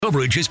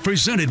coverage is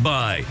presented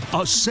by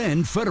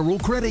Ascend Federal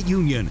Credit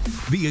Union,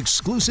 the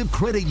exclusive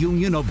credit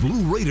union of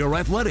Blue Raider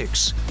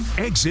Athletics.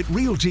 Exit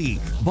Realty,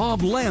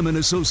 Bob Lamb and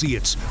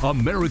Associates,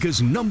 America's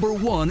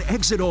 #1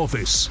 exit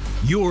office.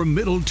 Your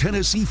Middle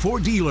Tennessee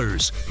Ford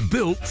dealers,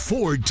 built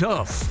Ford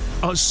tough.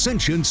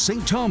 Ascension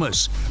St.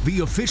 Thomas,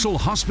 the official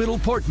hospital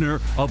partner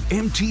of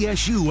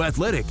MTSU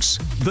Athletics.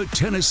 The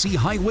Tennessee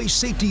Highway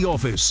Safety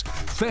Office,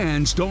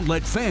 fans don't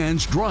let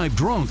fans drive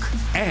drunk.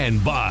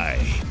 And by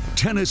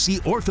Tennessee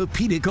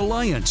Orthopedic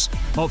Alliance,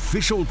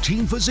 official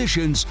team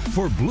physicians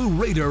for Blue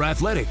Raider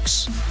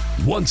Athletics.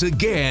 Once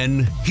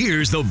again,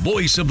 here's the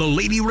voice of the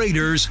Lady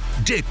Raiders,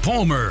 Dick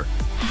Palmer.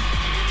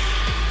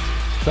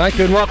 Thank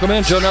you and welcome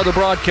into another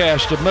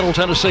broadcast of Middle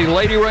Tennessee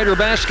Lady Raider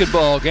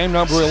basketball, game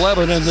number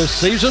 11 in this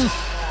season.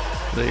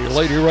 The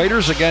Lady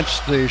Raiders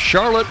against the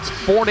Charlotte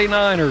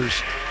 49ers.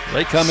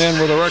 They come in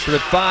with a record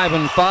of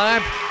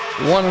 5-5,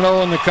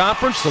 1-0 in the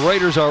conference. The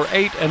Raiders are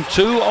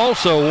 8-2,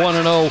 also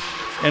 1-0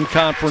 in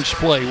conference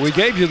play. We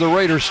gave you the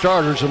Raiders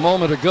starters a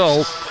moment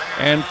ago,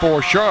 and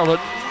for Charlotte,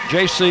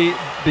 J.C.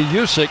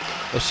 Biusic,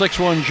 a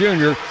 6'1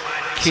 junior,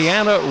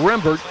 Kiana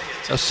Rimbert,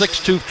 a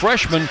 6'2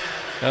 freshman,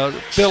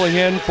 filling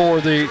in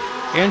for the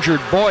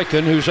injured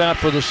Boykin, who's out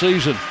for the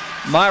season.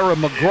 Myra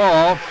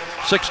McGraw,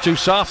 6'2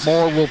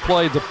 sophomore, will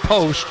play the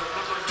post.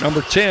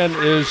 Number 10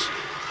 is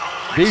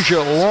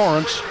Deja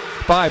Lawrence,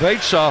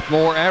 5'8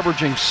 sophomore,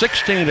 averaging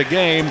 16 a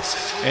game,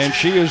 and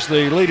she is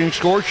the leading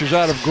scorer. She's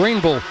out of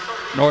Greenville,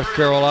 North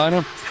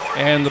Carolina.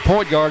 And the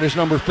point guard is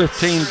number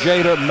 15,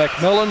 Jada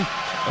McMillan,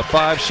 a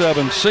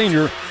 5'7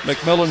 senior.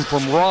 McMillan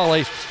from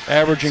Raleigh,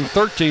 averaging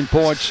 13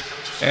 points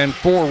and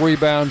 4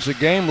 rebounds a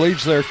game,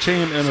 leads their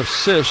team in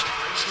assists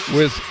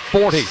with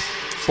 40.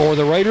 For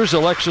the Raiders,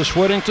 Alexis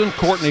Whittington,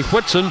 Courtney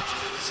Whitson,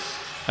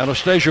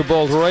 Anastasia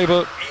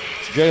Boldreva,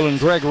 Jalen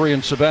Gregory,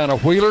 and Savannah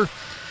Wheeler.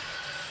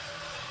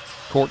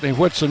 Courtney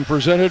Whitson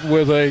presented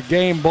with a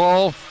game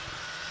ball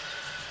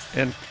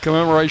in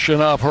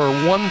commemoration of her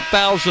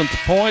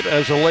 1,000th point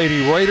as a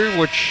Lady Raider,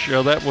 which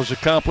that was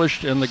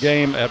accomplished in the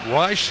game at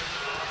Rice.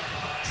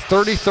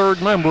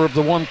 33rd member of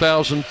the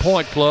 1,000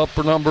 point club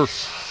for number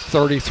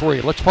 33.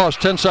 Let's pause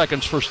 10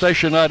 seconds for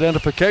station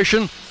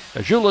identification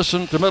as you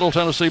listen to Middle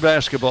Tennessee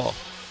basketball.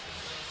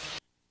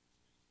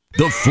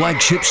 The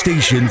flagship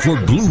station for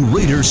Blue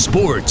Raider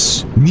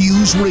sports.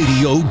 News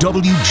Radio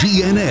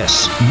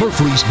WGNS,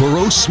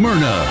 Murfreesboro,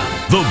 Smyrna.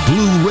 The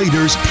Blue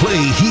Raiders play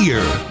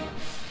here.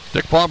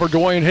 Dick Palmer,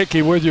 Dwayne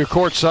Hickey with you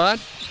courtside.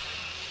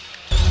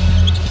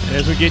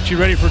 As we get you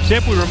ready for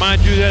tip, we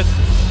remind you that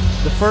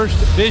the First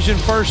Vision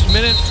first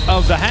minute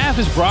of the half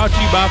is brought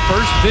to you by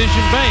First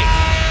Vision Bank,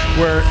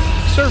 where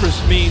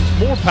service means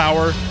more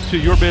power to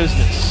your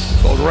business.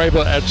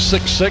 Boldreva at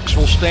 6'6"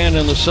 will stand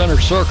in the center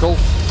circle.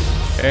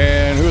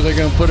 And who are they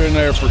going to put in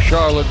there for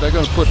Charlotte? They're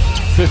going to put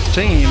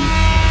 15,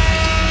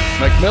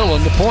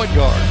 McMillan, the point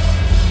guard.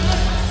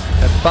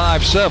 At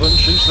 5'7",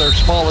 she's their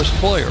smallest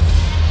player.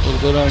 A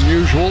little bit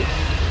unusual,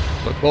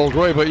 but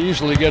Boldreva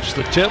easily gets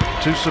the tip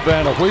to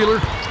Savannah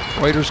Wheeler.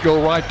 Raiders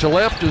go right to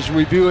left as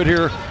we view it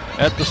here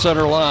at the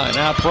center line.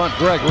 Out front,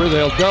 Gregory.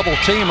 They'll double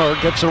team her.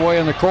 Gets away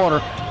in the corner.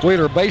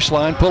 Wheeler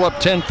baseline. Pull up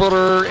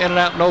 10-footer. In and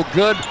out, no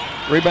good.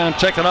 Rebound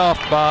taken off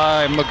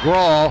by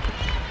McGraw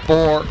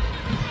for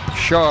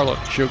Charlotte.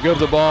 She'll give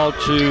the ball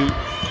to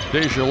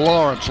Deja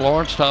Lawrence.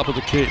 Lawrence, top of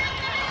the key.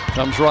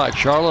 Comes right.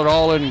 Charlotte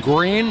all in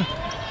green,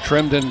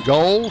 trimmed in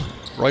gold.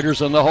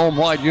 Raiders in the home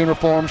white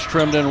uniforms,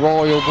 trimmed in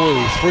royal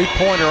blue.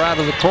 Three-pointer out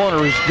of the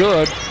corner is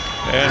good,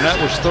 and that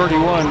was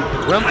 31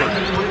 Rimbert.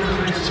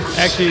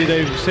 Actually,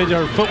 they said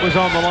her foot was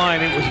on the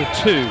line. It was a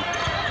 2.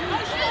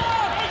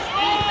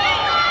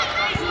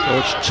 So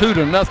it's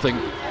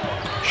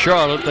 2-0.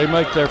 Charlotte, they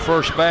make their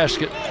first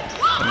basket,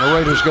 and the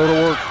Raiders go to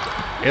work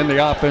in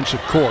the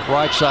offensive court.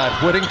 Right side,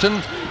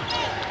 Whittington.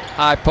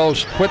 High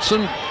post,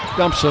 Whitson.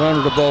 Dumps it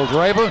under to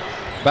Boldreva.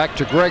 Back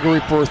to Gregory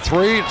for a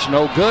 3. It's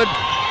no good.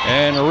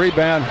 And a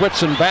rebound.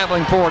 Whitson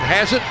battling for it.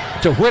 Has it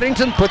to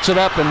Whittington. Puts it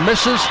up and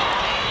misses.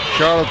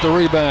 Charlotte the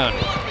rebound.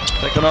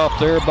 Taken off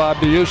there by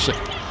Biusic.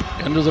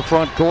 Into the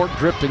front court.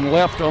 Drifting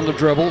left on the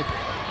dribble.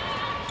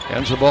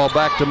 Hands the ball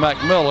back to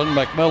McMillan.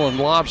 McMillan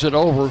lobs it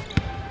over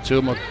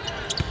to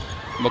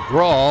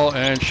McGraw,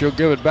 and she'll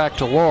give it back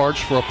to Lawrence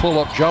for a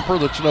pull-up jumper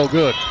that's no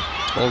good.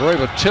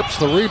 Boldreva tips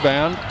the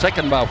rebound,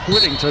 taken by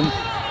Whittington,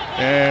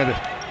 and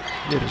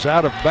it is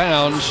out of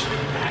bounds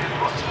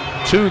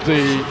to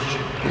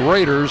the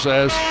Raiders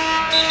as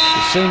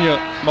Ksenia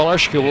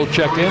Maleshka will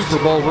check in for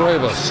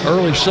Boldreva.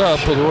 Early sub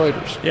for the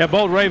Raiders. Yeah,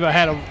 Boldreva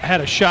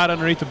had a shot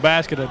underneath the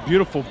basket, a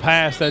beautiful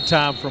pass that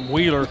time from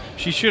Wheeler.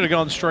 She should have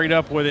gone straight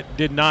up with it,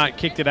 did not,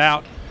 kicked it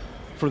out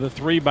for the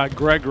 3 by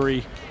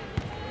Gregory.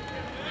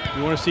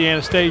 You want to see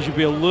Anastasia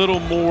be a little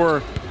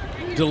more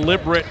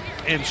deliberate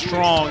and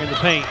strong in the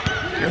paint.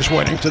 Here's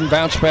Whittington,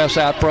 bounce pass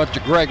out front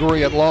to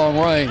Gregory at long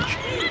range.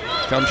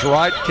 Comes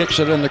right, kicks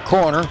it in the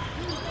corner.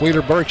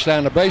 Wheeler breaks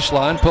down the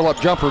baseline, pull-up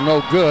jumper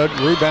no good.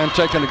 Rebound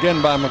taken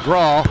again by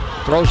McGraw.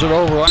 Throws it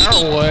over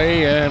our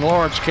way, and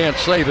Lawrence can't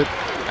save it.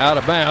 Out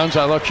of bounds.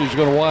 I thought she was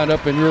going to wind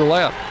up in your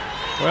lap.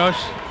 Well,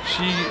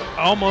 She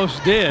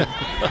almost did.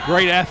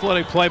 Great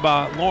athletic play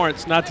by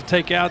Lawrence not to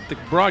take out the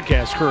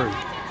broadcast crew.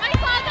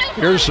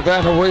 Here's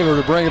Savannah Wheeler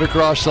to bring it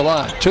across the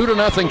line.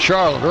 2-0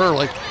 Charlotte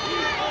early.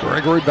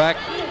 Gregory back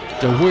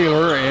to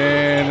Wheeler,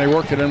 and they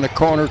work it in the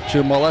corner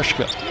to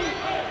Maleshka.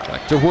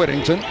 Back to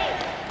Whittington.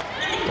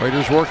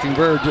 Raiders working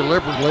very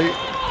deliberately.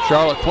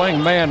 Charlotte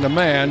playing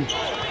man-to-man.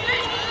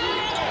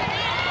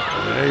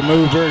 They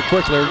move very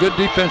quickly. They're a good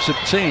defensive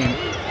team.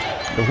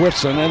 The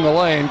Whitson in the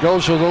lane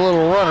goes with a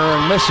little runner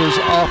and misses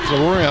off the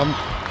rim.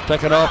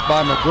 Taken off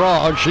by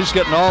McGraw, and she's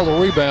getting all the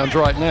rebounds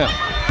right now.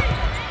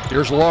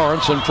 Here's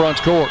Lawrence in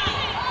front court.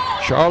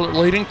 Charlotte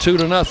leading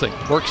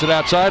 2-0. Works it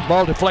outside.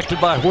 Ball deflected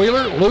by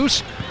Wheeler.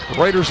 Loose.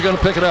 The Raiders are going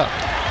to pick it up.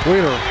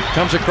 Wheeler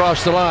comes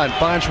across the line.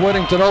 Finds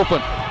Whittington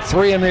open.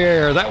 3 in the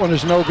air. That one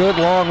is no good.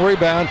 Long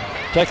rebound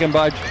taken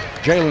by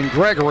Jalen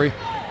Gregory.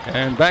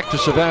 And back to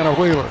Savannah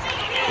Wheeler.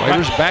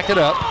 Raiders back it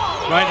up.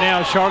 Right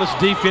now, Charlotte's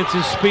defense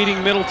is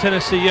speeding Middle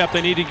Tennessee up.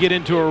 They need to get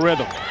into a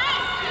rhythm.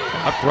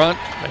 Up front,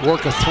 they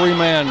work a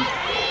 3-man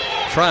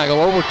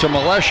triangle over to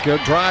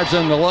Maleshka. Drives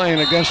in the lane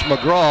against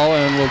McGraw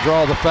and will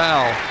draw the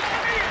foul.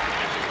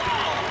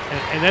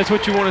 And that's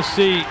what you want to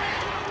see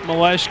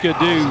Maleshka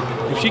do.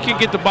 If she can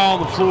get the ball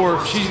on the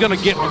floor, she's going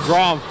to get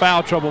McGraw in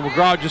foul trouble.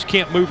 McGraw just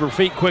can't move her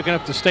feet quick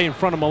enough to stay in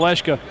front of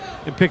Maleshka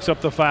and picks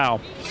up the foul.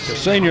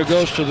 Ksenia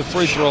goes to the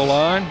free throw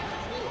line.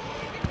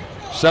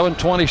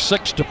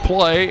 7:26 to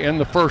play in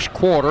the first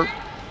quarter.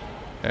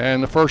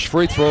 And the first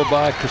free throw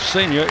by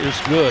Ksenia is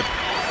good.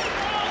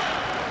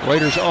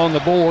 Raiders on the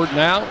board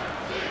now.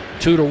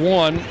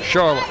 2-1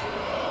 Charlotte.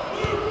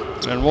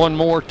 And one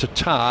more to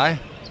tie.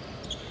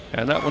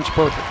 And that one's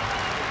perfect.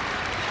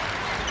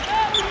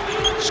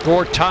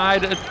 Score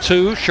tied at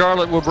 2.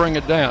 Charlotte will bring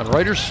it down.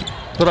 Raiders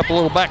put up a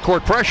little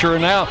backcourt pressure,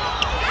 and now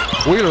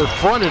Wheeler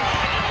fronted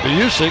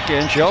Busick,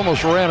 and she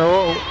almost ran her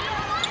over.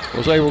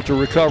 Was able to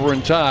recover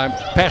in time.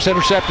 Pass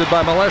intercepted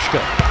by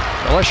Maleshka.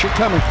 Maleshka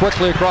coming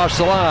quickly across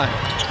the line.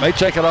 May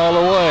take it all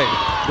the way.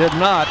 Did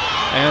not.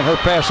 And her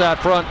pass out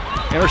front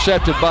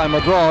intercepted by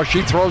McGraw.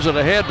 She throws it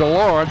ahead to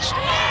Lawrence.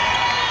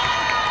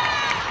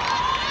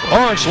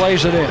 Lawrence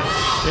lays it in.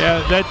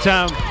 Yeah, that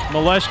time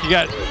Maleshka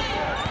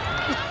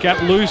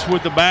got loose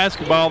with the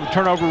basketball. The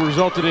turnover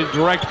resulted in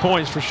direct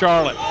points for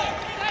Charlotte.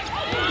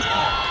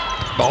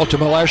 Ball to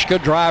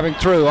Maleshka, driving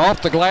through.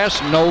 Off the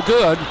glass, no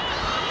good.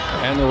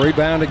 And the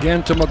rebound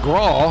again to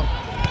McGraw.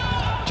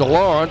 To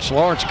Lawrence.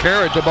 Lawrence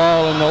carried the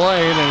ball in the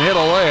lane and hit a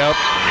layup.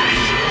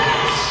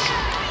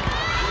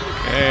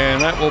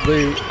 And that will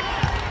be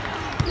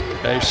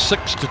a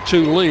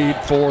 6-2 lead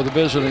for the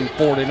visiting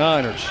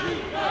 49ers.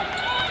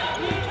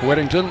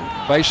 Whittington,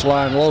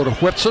 baseline low to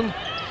Whitson.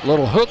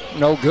 Little hook,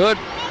 no good.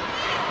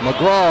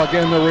 McGraw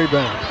again the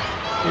rebound.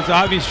 It's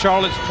obvious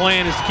Charlotte's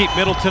plan is to keep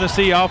Middle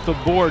Tennessee off the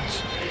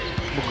boards.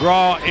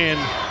 McGraw and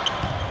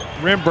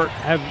Rembert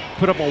have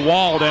put up a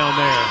wall down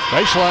there.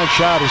 Baseline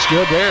shot is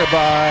good there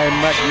by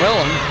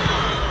McMillan.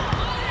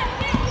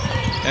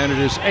 And it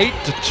is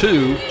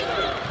 8-2.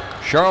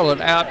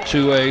 Charlotte out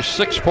to a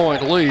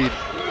 6-point lead.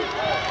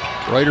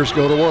 Raiders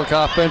go to work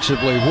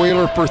offensively.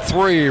 Wheeler for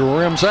 3,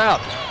 rims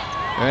out.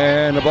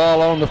 And the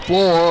ball on the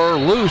floor,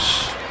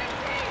 loose.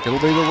 It'll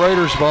be the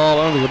Raiders'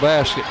 ball under the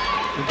basket.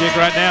 Dick,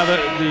 right now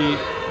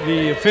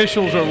the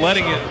officials are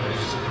letting it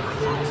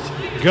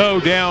go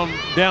down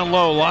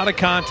low. A lot of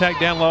contact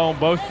down low on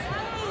both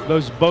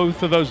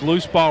of those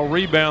loose ball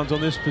rebounds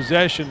on this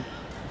possession.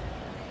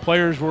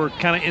 Players were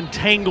kind of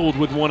entangled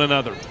with one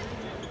another.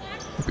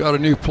 We've got a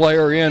new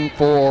player in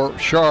for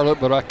Charlotte,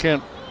 but I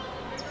can't.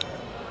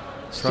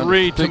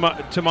 3,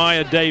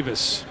 Tamaya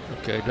Davis.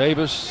 Okay,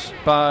 Davis,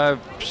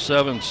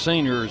 5'7"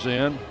 seniors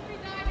in.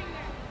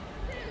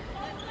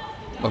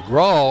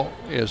 McGraw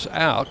is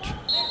out,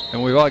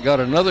 and we've got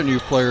another new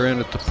player in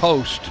at the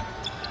post.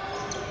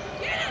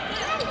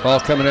 Ball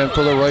coming in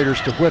for the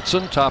Raiders to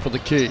Whitson, top of the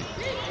key.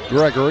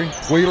 Gregory,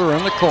 Wheeler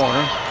in the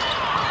corner.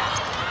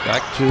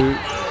 Back to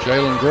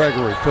Jalen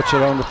Gregory, puts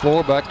it on the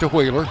floor, back to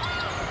Wheeler.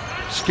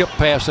 Skip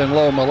pass in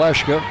low,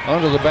 Maleshka,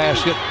 under the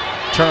basket,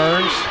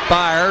 turns,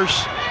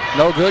 fires,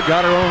 no good,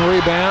 got her own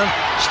rebound,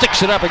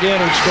 sticks it up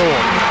again and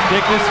scores.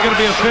 Dick, this is going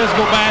to be a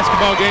physical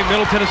basketball game.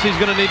 Middle Tennessee's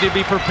going to need to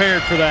be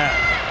prepared for that.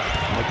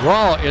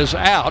 McGraw is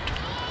out.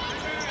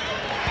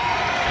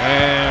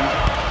 And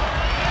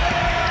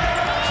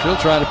still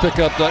trying to pick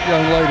up that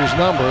young lady's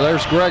number.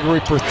 There's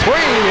Gregory for 3,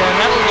 and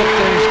that'll get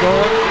things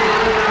going.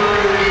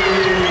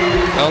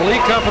 A Lee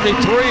Company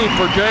 3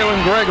 for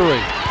Jalen Gregory.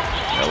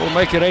 That will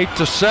make it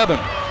 8-7.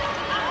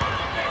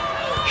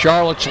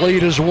 Charlotte's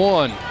lead is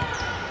 1.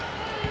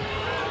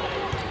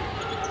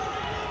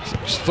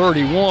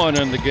 6:31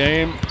 in the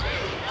game.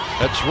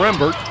 That's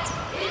Rembert.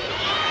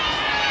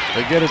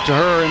 They get it to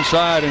her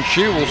inside, and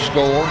she will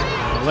score.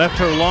 Left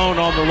her alone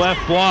on the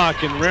left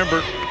block, and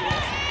Rembert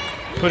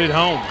put it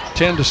home.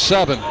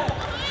 10-7.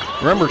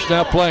 Rembert's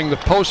now playing the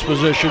post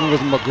position with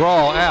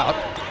McGraw out.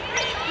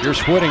 Here's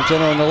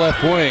Whittington on the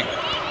left wing.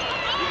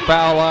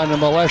 Foul line to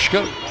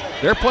Maleshka.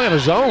 They're playing a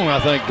zone, I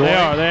think,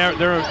 Dwayne. They are.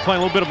 They're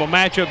playing a little bit of a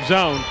matchup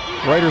zone.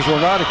 Raiders were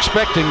not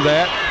expecting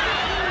that.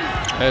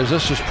 as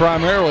this is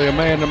primarily a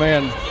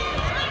man-to-man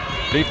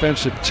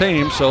defensive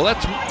team. So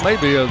that's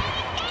maybe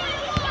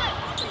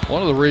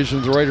one of the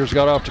reasons the Raiders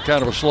got off to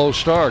kind of a slow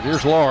start.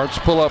 Here's Lawrence,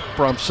 pull up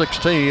from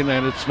 16,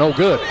 and it's no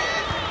good.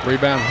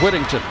 Rebound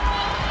Whittington.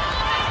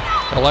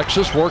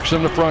 Alexis works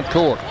in the front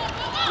court.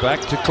 Back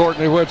to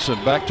Courtney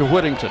Whitson, back to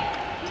Whittington.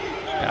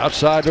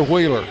 Outside to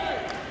Wheeler.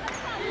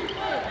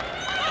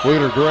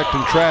 Wheeler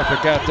directing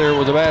traffic out there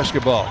with the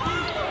basketball.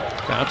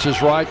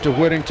 Bounces right to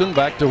Whittington,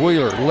 back to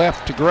Wheeler.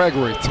 Left to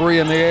Gregory, 3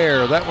 in the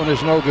air. That one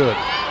is no good.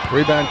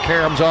 Rebound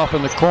Karams off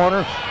in the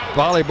corner.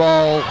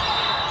 Volleyball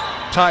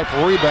type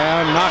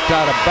rebound, knocked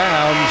out of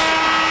bounds.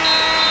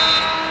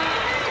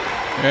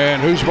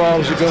 And whose ball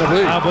is it going to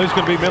be? I believe it's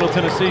going to be Middle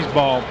Tennessee's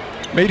ball.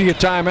 Media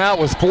timeout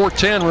with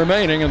 4:10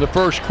 remaining in the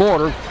first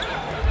quarter.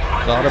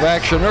 Thought of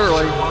action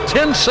early.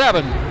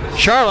 10-7.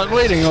 Charlotte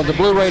leading on the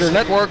Blue Raider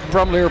Network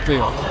from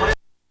Learfield.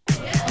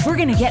 We're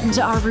going to get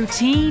into our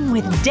routine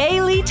with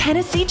Daily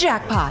Tennessee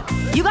Jackpot.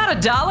 You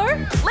got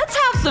 $1? Let's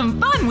have some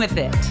fun with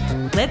it.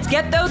 Let's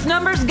get those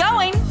numbers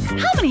going.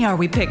 How many are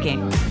we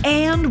picking?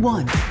 And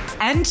 1,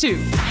 and 2,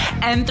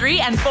 and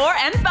 3, and 4,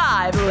 and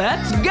 5.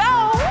 Let's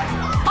go.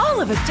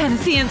 All of us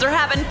Tennesseans are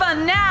having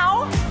fun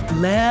now.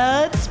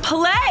 Let's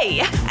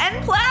play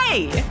and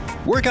play.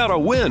 Work out a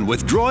win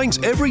with drawings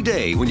every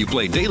day when you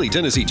play Daily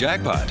Tennessee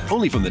Jackpot.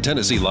 Only from the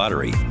Tennessee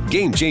Lottery.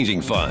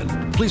 Game-changing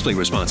fun. Please play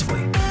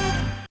responsibly.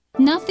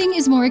 Nothing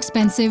is more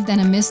expensive than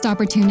a missed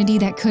opportunity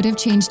that could have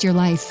changed your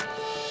life.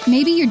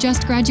 Maybe you're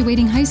just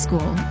graduating high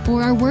school,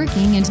 or are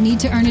working and need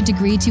to earn a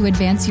degree to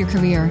advance your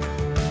career.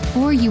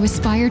 Or you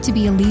aspire to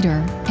be a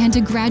leader, and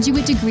a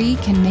graduate degree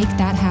can make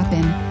that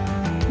happen.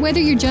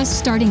 Whether you're just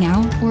starting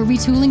out or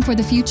retooling for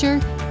the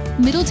future,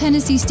 Middle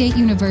Tennessee State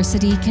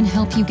University can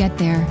help you get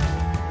there.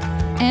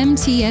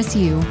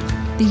 MTSU,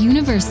 the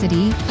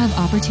University of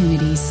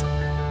Opportunities.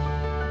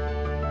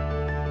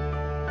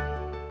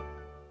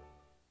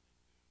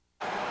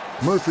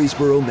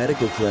 Murfreesboro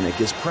Medical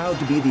Clinic is proud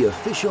to be the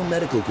official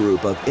medical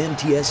group of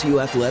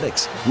MTSU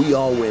Athletics. We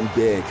all win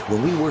big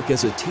when we work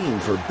as a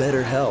team for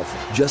better health.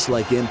 Just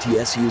like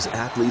MTSU's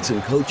athletes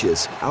and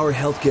coaches, our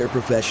healthcare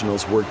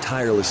professionals work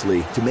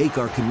tirelessly to make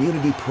our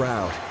community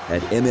proud.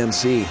 At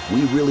MMC,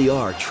 we really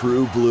are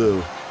true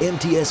blue.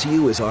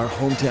 MTSU is our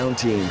hometown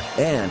team,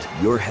 and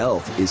your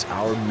health is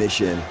our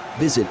mission.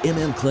 Visit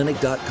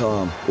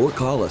mmclinic.com or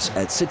call us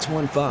at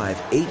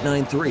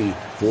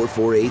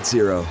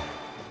 615-893-4480.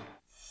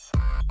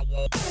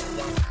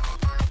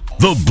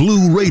 The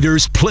Blue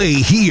Raiders play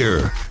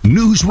here.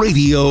 News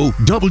Radio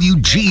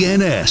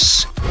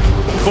WGNS.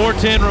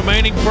 4:10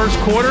 remaining first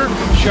quarter.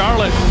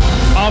 Charlotte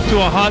off to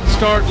a hot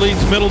start,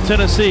 leads Middle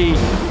Tennessee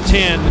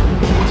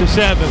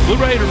 10-7. Blue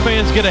Raider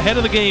fans, get ahead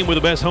of the game with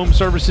the best home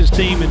services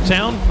team in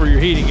town for your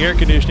heating, air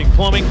conditioning,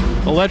 plumbing,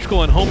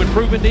 electrical, and home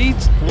improvement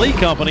needs. Lee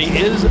Company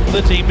is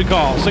the team to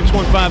call.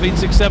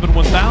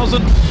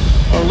 615-867-1000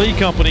 or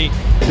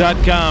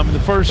leecompany.com. In the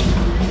first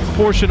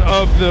portion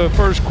of the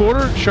first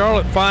quarter,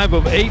 Charlotte 5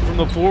 of 8 from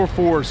the floor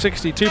for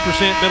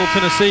 62%. Middle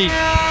Tennessee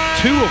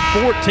 2 of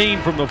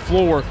 14 from the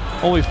floor,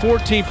 only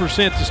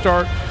 14% to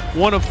start,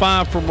 1 of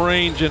 5 from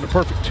range, and a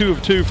perfect 2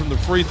 of 2 from the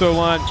free throw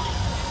line.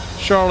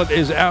 Charlotte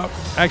is out.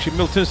 Actually,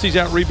 Middle Tennessee's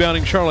out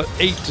rebounding Charlotte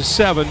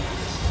 8-7.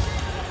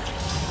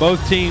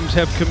 Both teams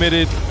have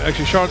committed.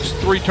 Actually, Charlotte's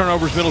 3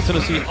 turnovers, Middle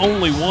Tennessee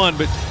only 1.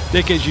 But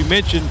Dick, as you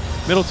mentioned,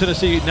 Middle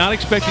Tennessee not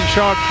expecting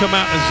Charlotte to come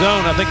out in the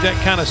zone. I think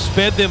that kind of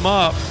sped them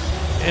up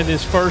in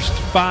this first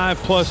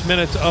 5+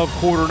 minutes of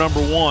quarter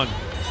number 1.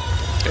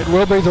 It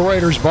will be the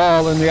Raiders'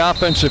 ball in the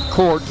offensive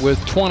court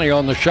with 20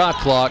 on the shot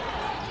clock.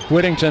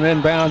 Whittington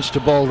inbounds to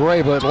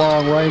Boldreva at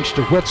long range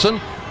to Whitson.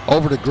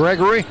 Over to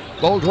Gregory.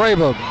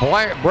 Boldreva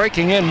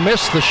breaking in,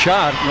 missed the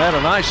shot, and had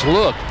a nice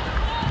look.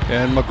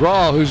 And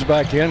McGraw, who's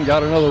back in,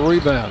 got another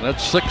rebound.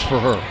 That's 6 for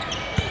her.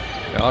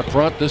 Out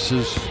front, this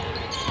is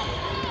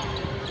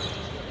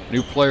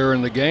new player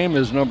in the game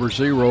is number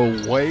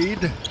 0,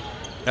 Wade.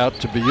 Out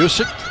to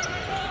Biusic.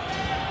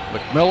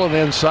 McMillan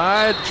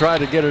inside, tried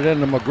to get it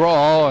into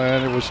McGraw,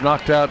 and it was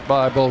knocked out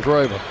by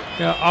Boldreva.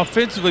 Yeah,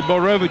 offensively,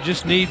 Boldreva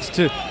just needs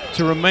to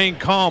remain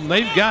calm.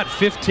 They've got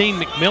 15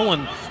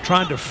 McMillan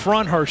trying to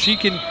front her. She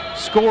can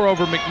score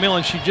over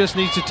McMillan. She just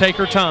needs to take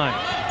her time.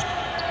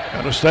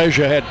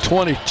 Anastasia had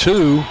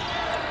 22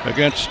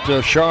 against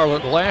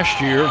Charlotte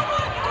last year.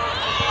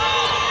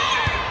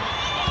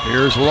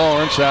 Here's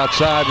Lawrence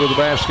outside with the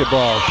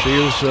basketball. She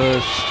is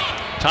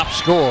top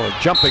scorer.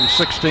 Jumping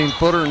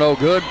 16-footer, no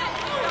good.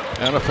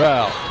 And a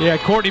foul. Yeah,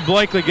 Courtney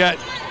Blakely got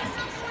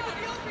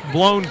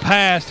blown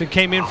past and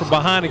came in from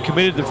behind and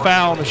committed the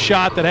foul on a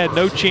shot that had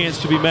no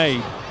chance to be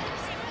made.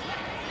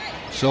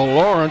 So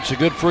Lawrence, a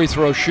good free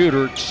throw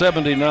shooter,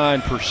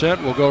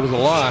 79%, will go to the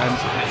line.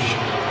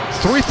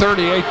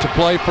 3:38 to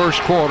play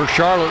first quarter.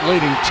 Charlotte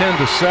leading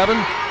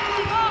 10-7.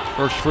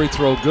 First free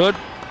throw good.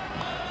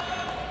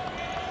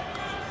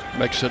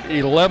 Makes it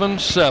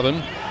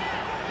 11-7.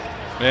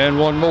 And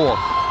one more.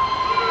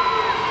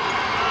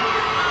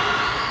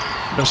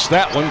 Missed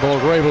that one.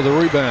 Boldreva with the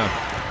rebound.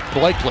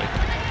 Blakely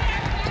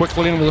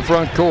quickly into the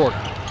front court.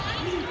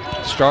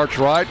 Starts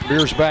right,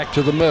 veers back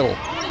to the middle.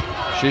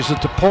 She's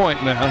at the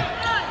point now.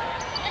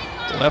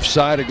 Left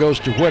side, it goes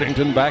to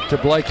Whittington, back to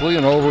Blakely,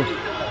 and over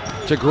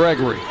to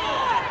Gregory.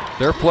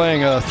 They're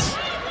playing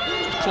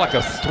it's like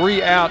a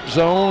 3-out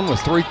zone, a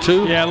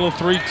 3-2. Yeah, a little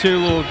 3-2, a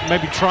little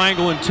maybe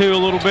triangle and 2 a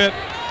little bit.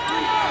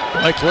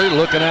 Blakely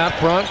looking out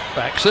front,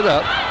 backs it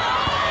up.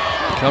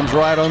 Comes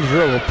right on the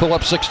dribble, pull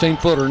up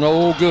 16-footer,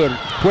 no good.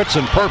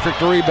 Whitson,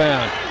 perfect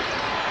rebound.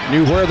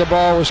 Knew where the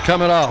ball was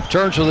coming off.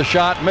 Turns to the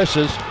shot,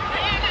 misses.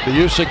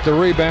 Busick the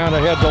rebound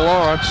ahead to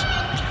Lawrence.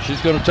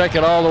 She's going to take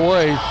it all the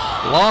way.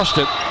 Lost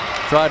it.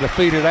 Tried to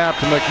feed it out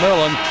to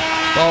McMillan.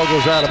 Ball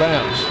goes out of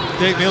bounds.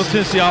 Middle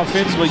Tennessee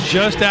offensively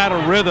just out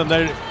of rhythm.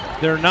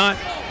 They're not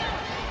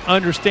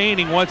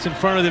understanding what's in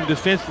front of them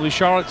defensively.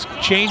 Charlotte's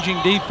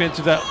changing defense.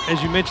 That,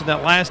 as you mentioned,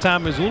 that last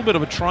time is a little bit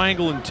of a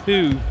triangle and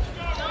 2.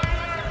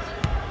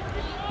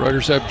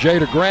 Raiders have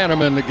Jada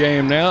Granum in the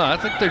game now. I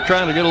think they're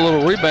trying to get a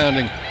little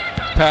rebounding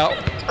power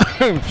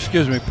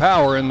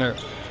in there.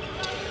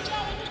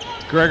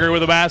 Gregory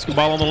with the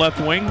basketball on the left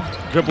wing.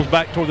 Dribbles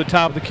back toward the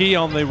top of the key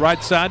on the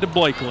right side to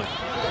Blakely.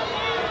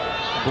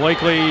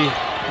 Blakely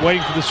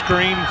waiting for the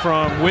screen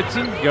from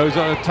Whitson. Goes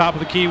on the top of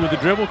the key with the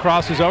dribble.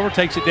 Crosses over.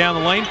 Takes it down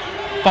the lane.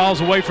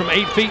 Falls away from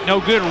 8 feet. No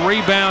good.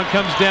 Rebound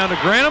comes down to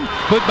Granum.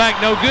 Put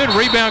back no good.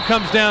 Rebound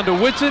comes down to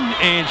Whitson.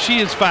 And she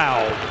is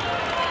fouled.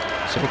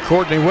 So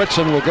Courtney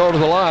Whitson will go to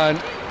the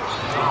line.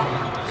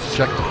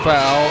 Check the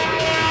foul.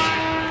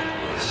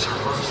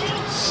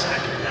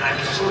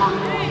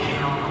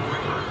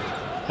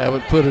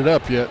 Haven't put it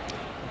up yet.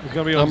 It's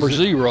gonna be number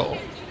 0.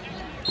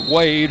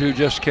 Wade, who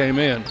just came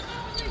in.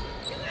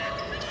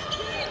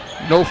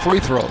 No free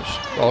throws.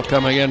 All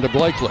coming into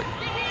Blakely.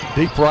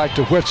 Deep right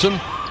to Whitson.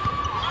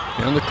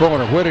 In the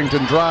corner,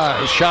 Whittington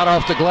drives. Shot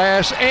off the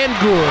glass and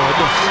good.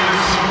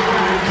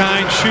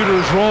 Kind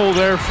shooter's roll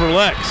there for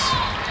Lex.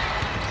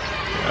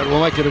 That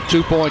will make it a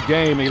 2-point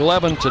game,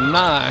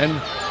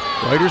 11-9.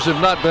 Raiders have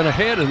not been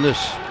ahead in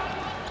this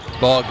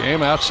ball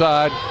game.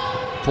 Outside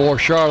for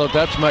Charlotte,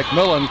 that's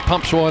McMillan.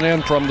 Pumps one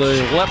in from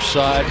the left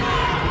side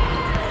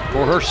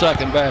for her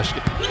second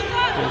basket.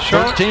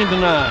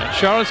 13-9.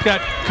 Charlotte's got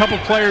a couple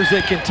players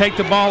that can take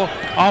the ball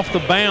off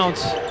the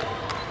bounce.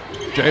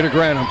 Jada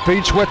Granum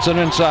feeds Whitson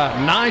inside.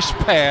 Nice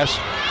pass.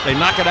 They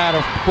knock it out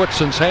of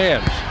Whitson's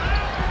hands.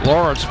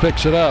 Lawrence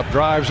picks it up,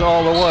 drives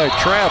all the way,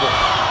 travel.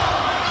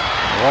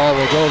 Ball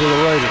will go to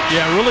the Raiders.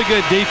 Yeah, really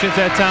good defense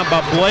that time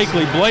by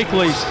Blakely.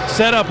 Blakely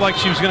set up like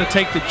she was going to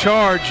take the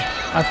charge.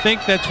 I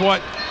think that's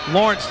what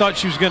Lawrence thought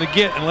she was going to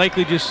get, and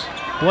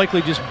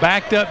Blakely just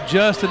backed up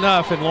just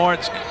enough, and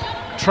Lawrence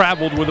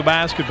traveled with the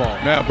basketball.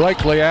 Now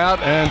Blakely out,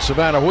 and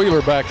Savannah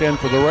Wheeler back in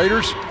for the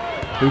Raiders,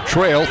 who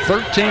trail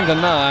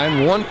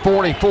 13-9,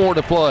 1:44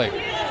 to play.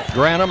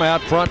 Granum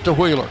out front to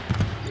Wheeler.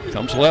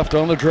 Comes left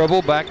on the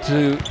dribble, back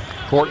to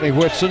Courtney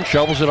Whitson,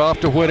 shovels it off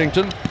to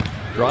Whittington.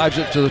 Drives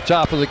it to the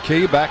top of the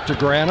key, back to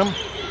Granum.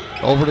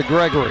 Over to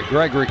Gregory.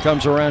 Gregory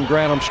comes around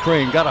Granum's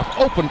screen. Got an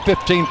open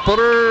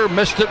 15-footer,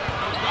 missed it.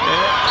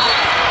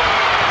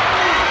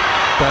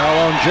 Foul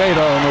on Jada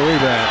on the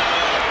rebound.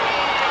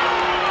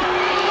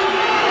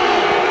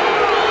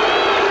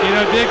 You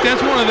know, Dick,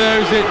 that's one of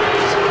those that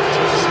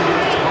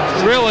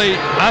really,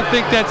 I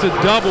think that's a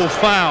double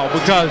foul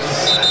because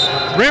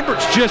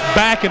Rembert's just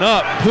backing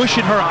up,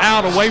 pushing her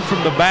out away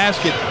from the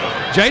basket.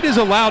 Jada's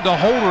allowed to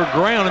hold her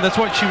ground, and that's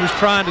what she was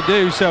trying to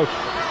do. So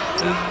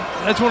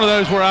that's one of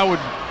those where I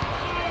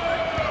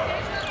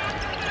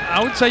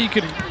would say you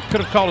could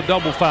have called a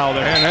double foul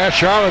there. And now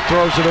Charlotte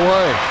throws it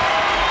away.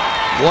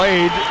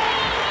 Wade,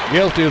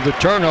 guilty of the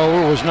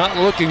turnover, was not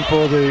looking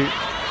for the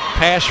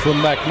pass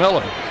from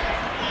McMillan.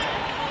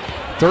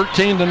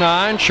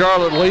 13-9,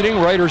 Charlotte leading,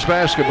 Raiders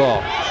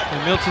basketball. And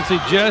Middle Tennessee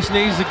just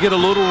needs to get a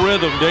little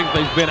rhythm, Dick.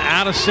 They've been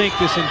out of sync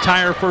this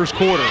entire first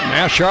quarter.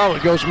 Now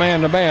Charlotte goes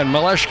man-to-man.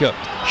 Maleshka,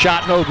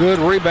 shot no good,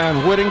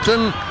 rebound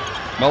Whittington.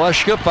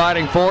 Maleshka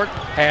fighting for it,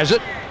 has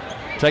it.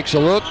 Takes a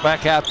look,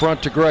 back out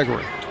front to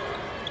Gregory.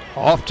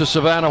 Off to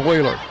Savannah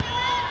Wheeler.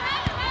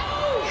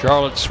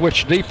 Charlotte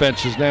switched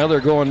defenses now, they're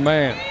going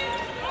man.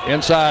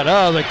 Inside,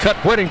 they cut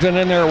Whittington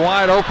in there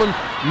wide open.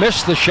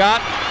 Missed the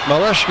shot.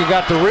 Maleshka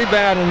got the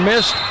rebound and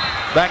missed.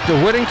 Back to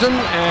Whittington,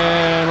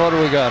 and what do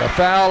we got? A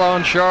foul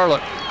on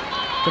Charlotte.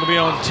 Going to be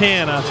on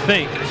 10, I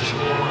think.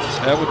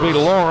 That would be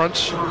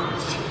Lawrence.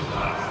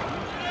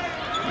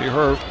 Be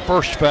her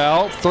first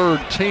foul, third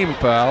team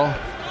foul.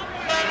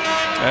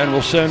 And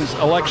we'll send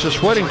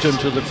Alexis Whittington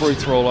to the free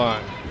throw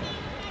line.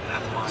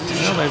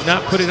 Well, they've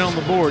not put it on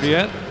the board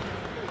yet.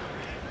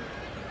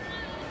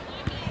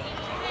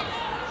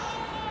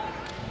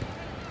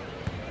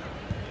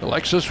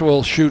 Alexis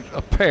will shoot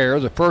a pair.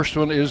 The first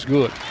one is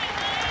good.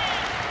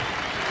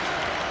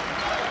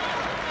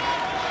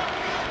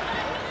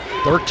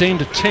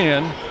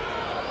 13-10.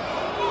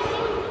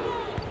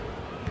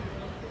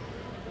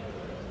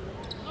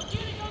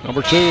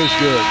 Number 2 is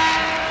good.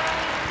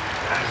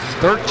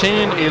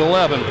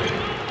 13-11.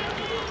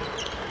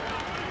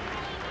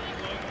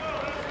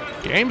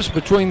 Games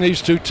between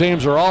these two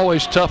teams are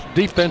always tough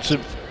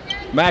defensive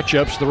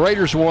matchups. The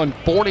Raiders won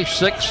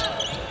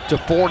 46-41 to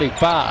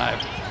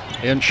 45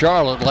 in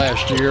Charlotte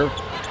last year,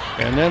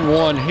 and then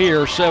won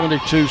here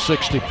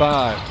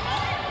 72-65.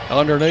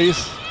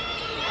 Underneath,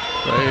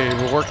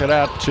 they work it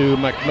out to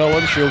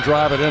McMillan. She'll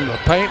drive it into the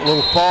paint.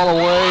 Little fall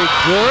away.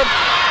 Good.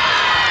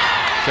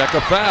 Check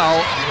a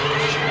foul.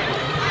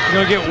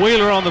 Going to get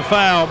Wheeler on the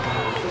foul.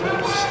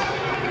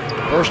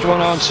 First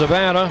one on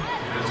Savannah.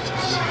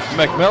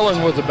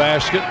 McMillan with the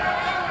basket.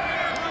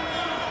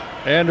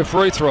 And a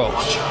free throw.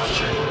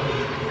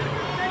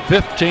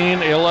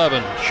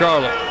 15-11,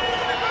 Charlotte.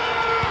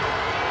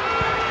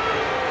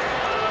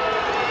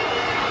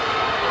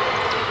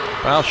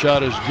 Foul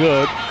shot is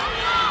good.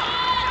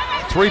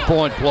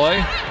 Three-point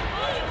play.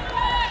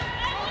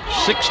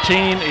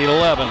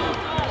 16-11.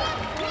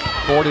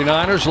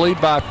 49ers lead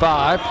by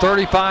 5.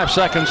 35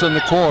 seconds in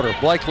the quarter.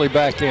 Blakely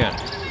back in.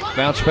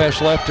 Bounce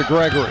pass left to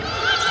Gregory.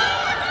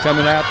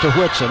 Coming out to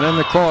Whitson in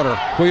the corner.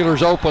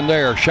 Wheeler's open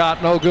there.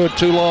 Shot no good,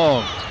 too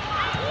long.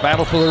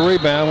 Battle for the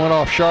rebound. Went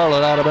off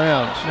Charlotte, out of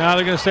bounds. Now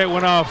they're going to say it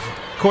went off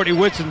Courtney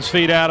Whitson's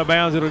feet, out of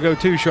bounds. It'll go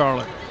to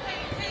Charlotte.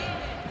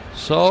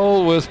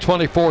 So with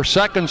 24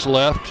 seconds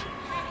left,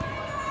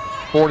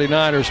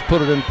 49ers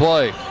put it in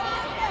play.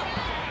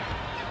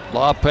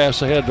 Lob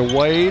pass ahead to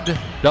Wade.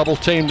 Double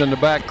teamed in the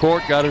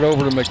backcourt. Got it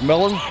over to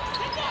McMillan.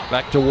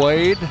 Back to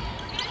Wade.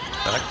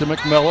 Back to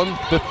McMillan.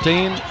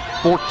 15,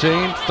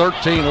 14,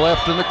 13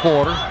 left in the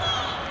quarter.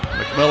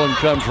 McMillan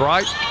comes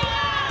right.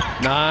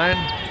 9,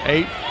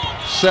 8,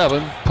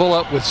 7. Pull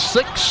up with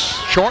 6.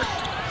 Short.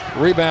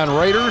 Rebound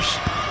Raiders.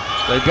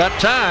 They've got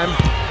time.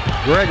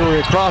 Gregory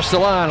across the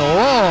line. A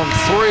long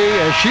three,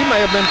 as she may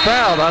have been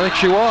fouled. I think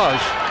she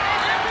was.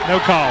 No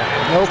call.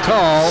 No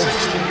call.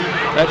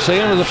 That's the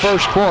end of the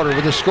first quarter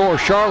with the score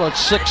Charlotte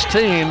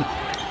 16,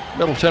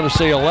 Middle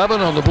Tennessee 11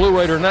 on the Blue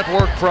Raider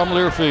Network from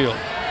Learfield.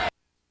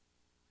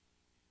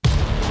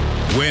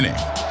 Winning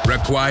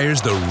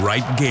requires the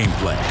right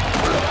gameplay.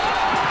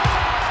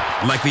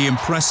 Like the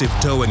impressive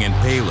towing and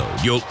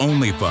payload you'll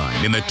only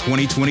find in the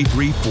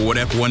 2023 Ford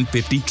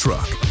F-150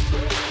 truck.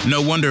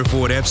 No wonder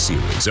Ford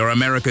F-Series are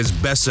America's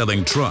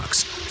best-selling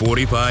trucks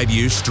 45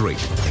 years straight.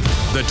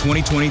 The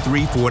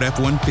 2023 Ford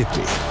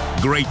F-150.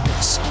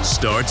 Greatness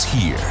starts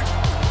here.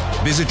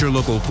 Visit your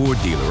local Ford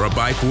dealer or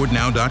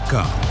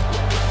buyfordnow.com.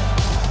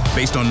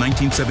 Based on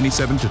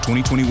 1977 to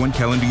 2021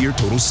 calendar year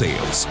total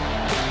sales.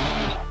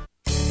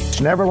 It's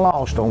never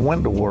lost on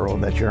Window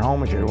World that your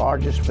home is your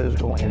largest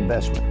physical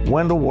investment.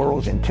 Window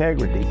World's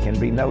integrity can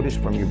be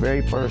noticed from your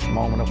very first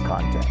moment of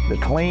contact. The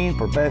clean,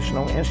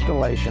 professional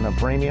installation of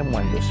premium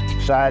windows,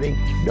 siding,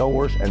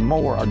 doors, and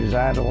more are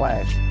designed to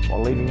last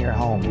while leaving your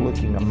home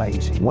looking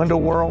amazing. Window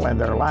World and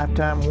their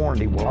lifetime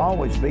warranty will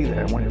always be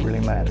there when it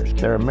really matters.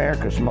 They're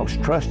America's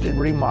most trusted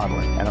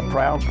remodeler and a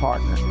proud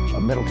partner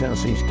of Middle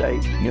Tennessee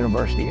State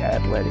University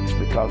Athletics,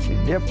 because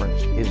the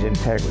difference is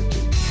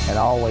integrity and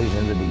always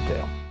in the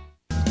detail.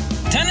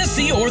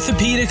 Tennessee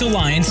Orthopedic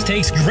Alliance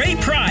takes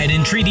great pride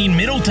in treating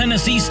Middle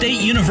Tennessee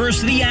State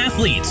University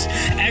athletes.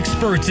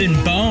 Experts in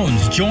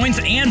bones, joints,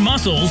 and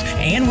muscles,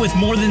 and with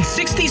more than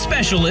 60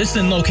 specialists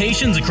in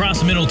locations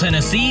across Middle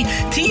Tennessee,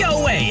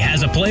 TOA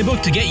has a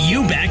playbook to get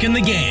you back in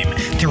the game.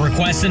 To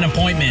request an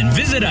appointment,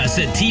 visit us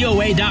at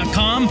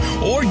TOA.com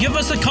or give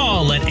us a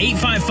call at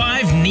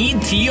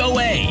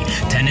 855-NEED-TOA.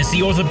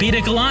 Tennessee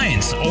Orthopedic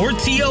Alliance, or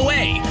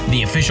TOA,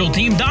 the official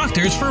team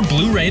doctors for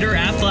Blue Raider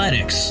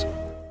Athletics.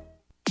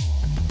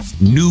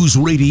 News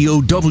Radio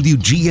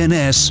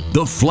WGNS,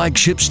 the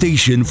flagship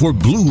station for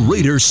Blue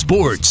Raider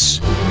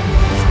sports.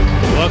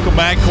 Welcome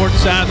back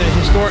courtside the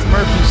historic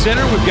Murphy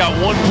Center. We've got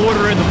one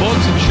quarter in the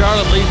books, and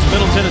Charlotte leads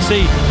Middle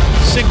Tennessee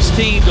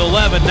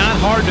 16-11. Not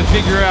hard to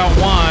figure out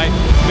why.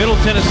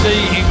 Middle Tennessee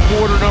in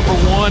quarter number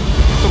 1,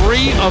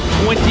 3 of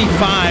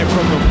 25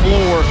 from the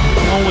floor,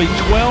 only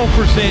 12%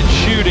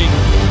 shooting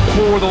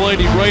for the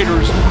Lady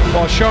Raiders,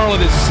 while Charlotte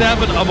is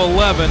 7 of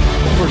 11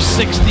 for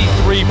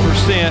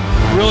 63%.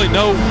 Really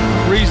no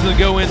reason to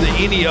go into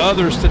any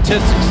other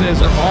statistics,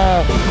 as they're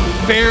all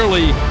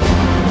fairly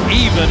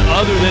even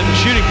other than the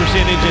shooting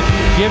percentage, and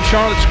give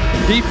Charlotte's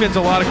defense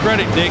a lot of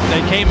credit, Dick.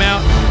 They came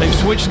out, they've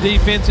switched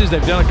defenses,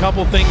 they've done a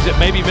couple things that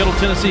maybe Middle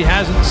Tennessee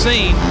hasn't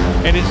seen,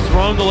 and it's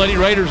thrown the Lady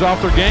Raiders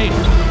off their game.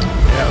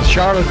 Yeah, the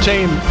Charlotte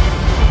team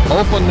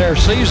opened their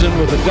season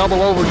with a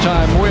double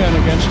overtime win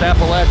against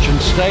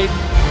Appalachian State.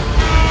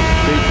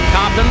 Beat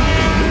Coppin,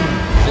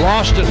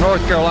 lost at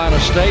North Carolina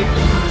State,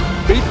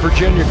 beat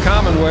Virginia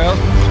Commonwealth,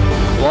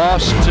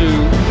 lost to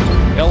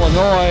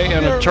Illinois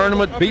in a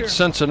tournament, beat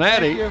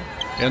Cincinnati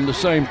in the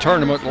same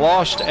tournament,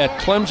 lost at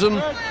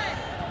Clemson,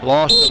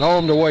 lost at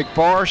home to Wake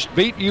Forest,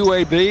 beat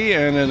UAB,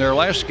 and in their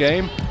last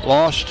game,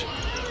 lost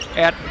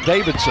at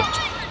Davidson.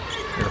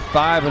 They're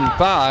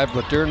 5-5,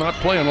 but they're not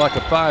playing like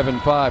a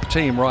 5-5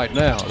 team right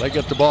now. They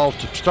get the ball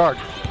to start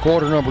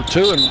quarter number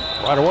 2, and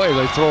right away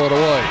they throw it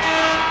away.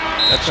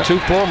 That's 2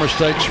 former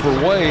mistakes for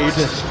Wade,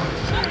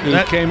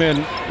 who came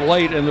in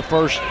late in the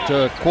first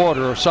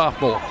quarter, a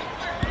sophomore.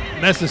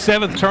 And that's the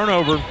 7th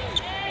turnover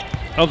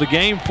of the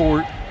game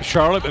for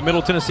Charlotte, but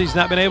Middle Tennessee's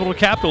not been able to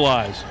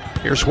capitalize.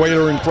 Here's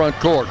Wheeler in front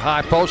court.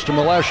 High post to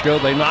Maleshko.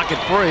 They knock it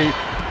free.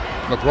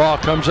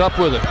 McGraw comes up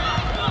with it.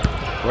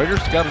 Raiders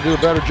got to do a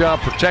better job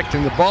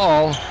protecting the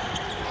ball.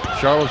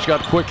 Charlotte's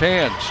got quick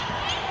hands.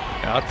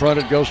 Out front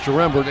it goes to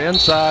Rembert.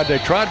 Inside, they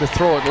tried to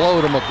throw it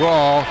low to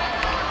McGraw.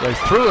 They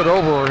threw it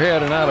over her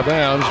head and out of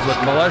bounds, but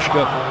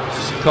Maleshka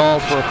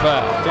called for a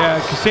foul. Yeah,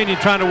 Ksenia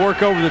trying to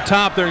work over the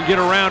top there and get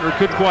around her,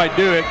 couldn't quite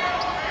do it.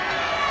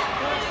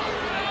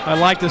 I'd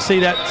like to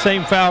see that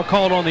same foul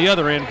called on the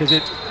other end because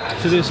it,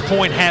 to this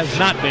point, has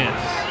not been.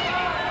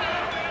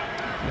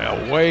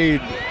 Now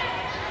Wade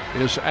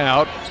is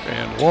out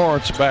and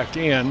Lawrence back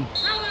in.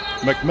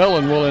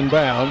 McMillan will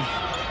inbound.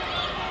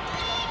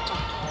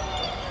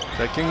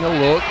 Taking a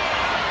look.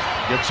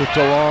 Gets it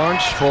to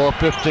Lawrence for a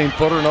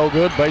 15-footer, no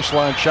good.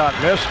 Baseline shot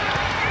missed.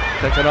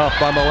 Taken off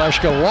by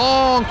Maleshka.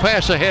 Long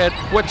pass ahead.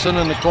 Whitson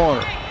in the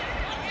corner.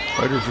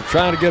 Raiders were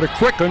trying to get a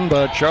quick one,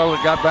 but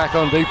Charlotte got back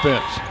on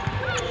defense.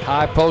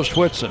 High post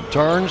Whitson.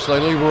 Turns. They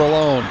leave her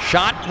alone.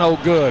 Shot, no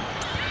good.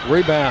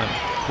 Rebound.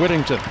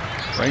 Whittington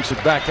brings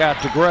it back out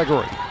to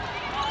Gregory.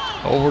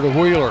 Over to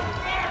Wheeler.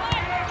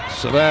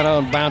 Savannah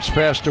on bounce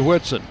pass to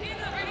Whitson.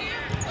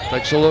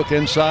 Takes a look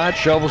inside,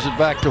 shovels it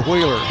back to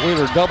Wheeler.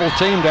 Wheeler double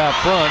teamed out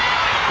front.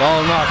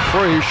 Ball knocked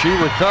free. She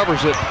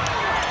recovers it.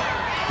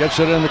 Gets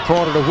it in the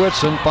corner to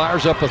Whitson.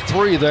 Fires up a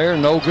three there,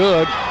 no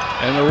good.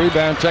 And the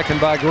rebound taken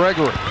by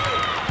Gregory.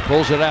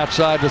 Pulls it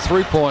outside the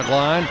three-point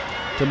line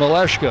to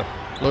Maleshka.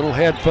 Little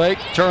head fake,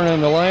 turn in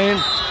the lane.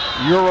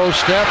 Euro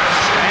step,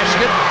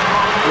 basket,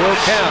 will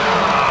count.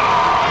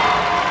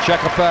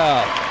 Check a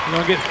foul. They're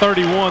going to get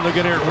 31. They're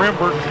going to hit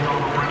Rembert.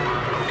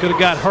 Could have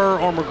got her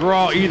or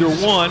McGraw, either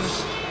one.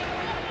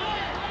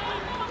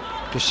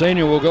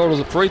 Ksenia will go to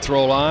the free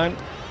throw line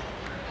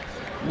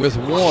with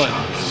one.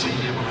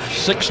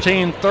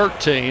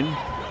 16-13.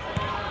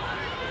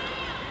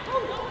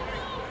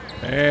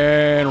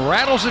 And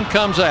rattles and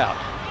comes out.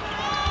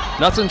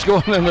 Nothing's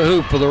going in the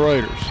hoop for the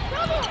Raiders.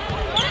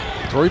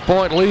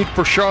 3-point lead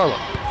for Charlotte.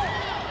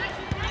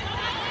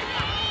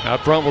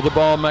 Out front with the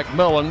ball,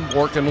 McMillan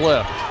working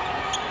left.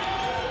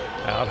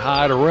 Out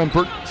high to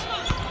Rembert.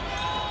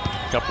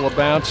 Couple of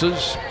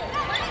bounces.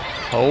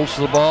 Holds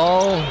the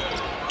ball.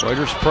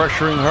 Raiders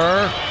pressuring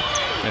her.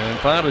 And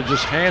finally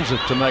just hands it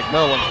to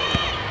McMillan.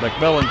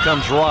 McMillan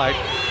comes right.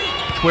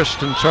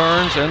 Twists and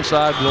turns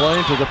inside the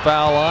lane to the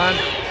foul line.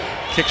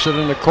 Kicks it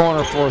in the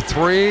corner for a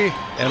three.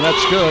 And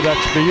that's good.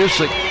 That's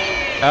Biusic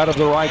out of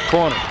the right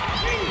corner.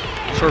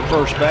 It's her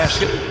first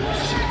basket.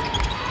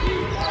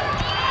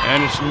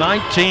 And it's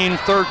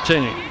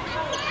 19-13.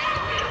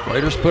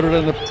 Raiders put it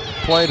in the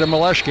play to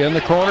Maleshka in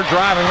the corner.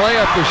 Driving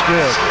layup is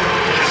good.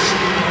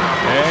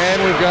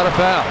 And we've got a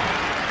foul.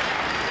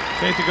 I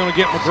think they're going to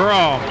get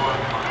McGraw.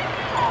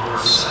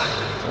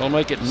 They'll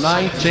make it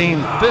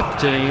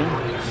 19-15.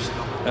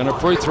 And a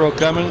free throw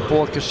coming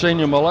for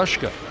Ksenia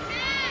Maleshka.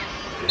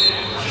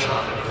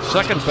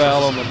 Second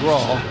foul on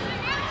McGraw.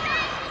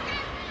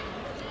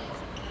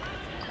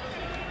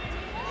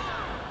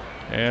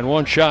 And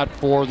one shot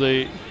for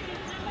the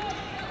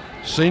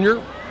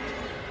senior.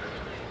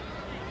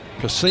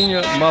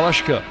 Ksenia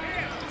Maleshka,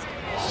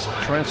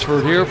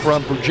 transferred here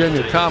from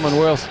Virginia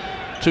Commonwealth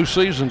 2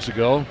 seasons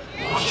ago.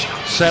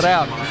 Set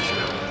out.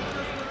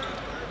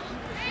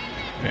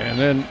 And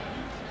then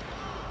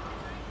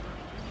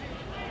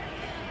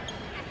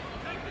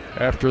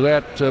after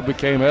that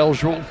became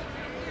eligible.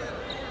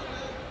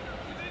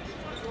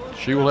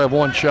 She will have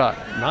one shot.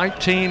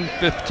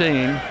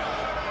 19-15.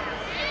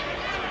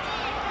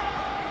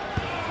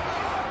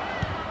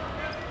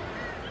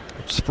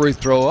 It's the free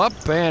throw up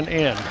and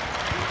in.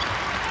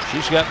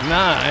 She's got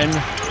 9.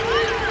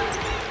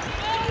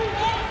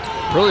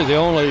 Really the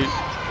only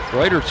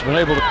Raider that's been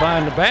able to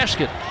find the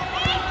basket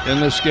in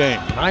this game.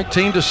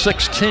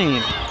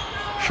 19-16.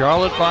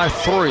 Charlotte by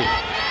 3.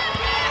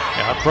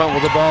 Out front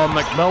with the ball,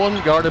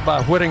 McMillan, guarded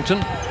by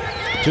Whittington.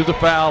 To the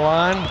foul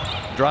line.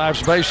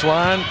 Drives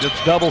baseline.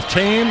 Gets double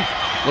teamed.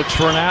 Looks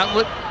for an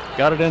outlet.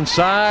 Got it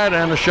inside,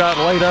 and the shot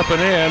laid up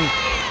and in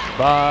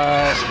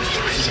by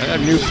a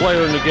new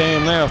player in the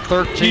game now,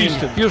 13,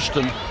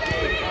 Houston.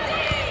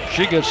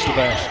 She gets the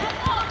basket.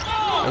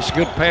 That's a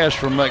good pass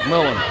from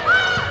McMillan.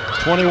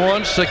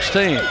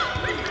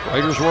 21-16.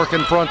 Raiders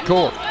working front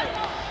court.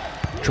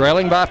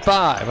 Trailing by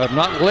 5. Have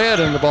not led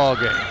in the ball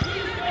game.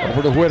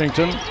 Over to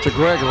Whittington, to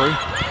Gregory.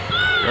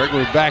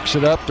 Gregory backs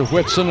it up to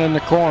Whitson in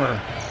the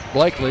corner.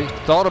 Blakely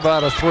thought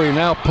about a three,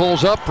 now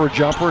pulls up for a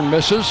jumper and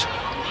misses.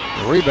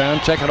 The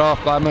rebound taken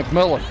off by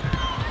McMillan.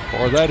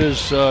 Or that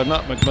is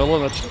not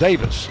McMillan, that's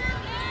Davis.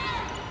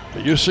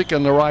 Biusic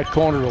in the right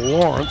corner to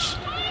Lawrence.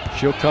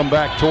 She'll come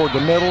back toward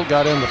the middle,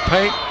 got in the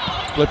paint,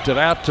 flipped it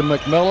out to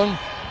McMillan.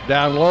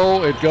 Down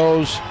low, it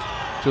goes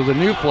to the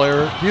new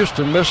player.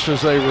 Houston missed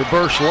as a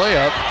reverse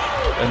layup,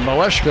 and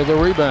Maleshka the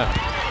rebound.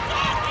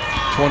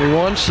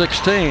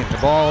 21-16. The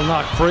ball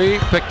knocked free,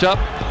 picked up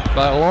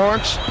by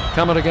Lawrence,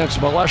 coming against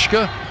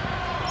Maleshka.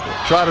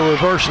 Tried a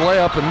reverse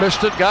layup and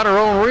missed it. Got her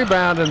own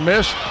rebound and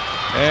missed.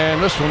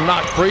 And this one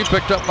knocked free,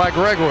 picked up by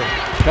Gregory.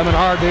 Coming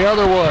hard the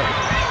other way.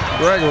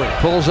 Gregory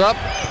pulls up,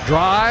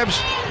 drives,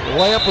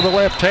 layup with the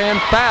left hand,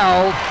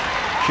 fouled.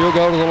 She'll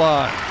go to the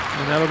line.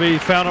 And that'll be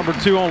foul number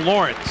 2 on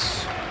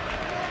Lawrence.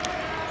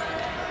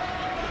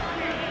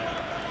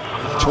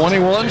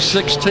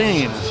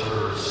 21-16.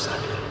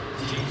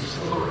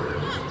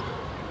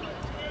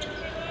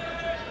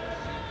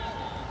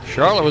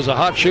 Charlotte was a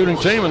hot shooting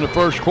team in the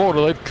first quarter.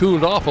 They've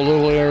cooled off a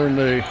little there in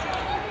the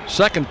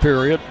second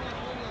period.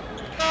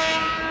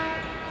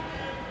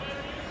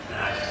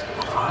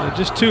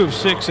 Just 2 of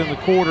 6 in the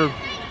quarter.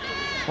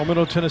 While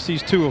Middle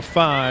Tennessee's 2 of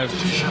 5.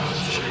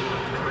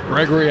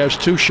 Gregory has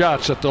 2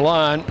 shots at the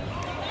line.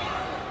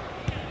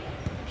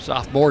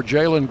 Sophomore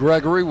Jalen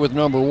Gregory with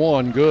number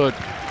 1, good.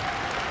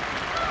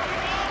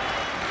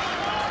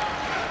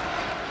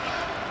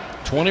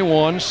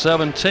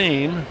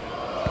 21-17.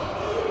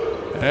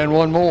 And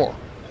one more.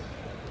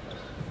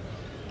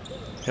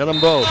 Hit them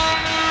both.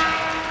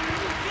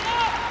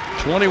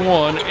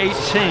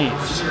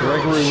 21-18.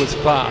 Gregory with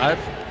 5.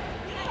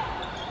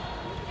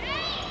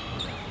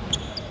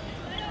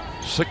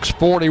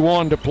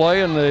 6:41 to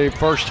play in the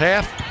first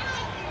half.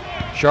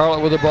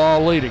 Charlotte with the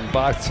ball leading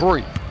by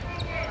 3.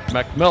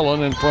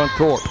 McMillan in front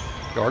court,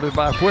 guarded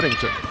by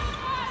Whittington.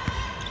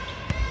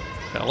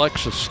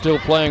 Alexis still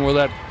playing with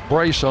that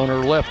brace on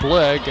her left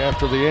leg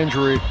after the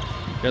injury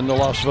in the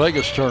Las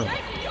Vegas tournament.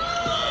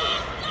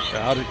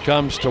 Out it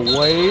comes to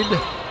Wade.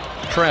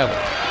 Travel.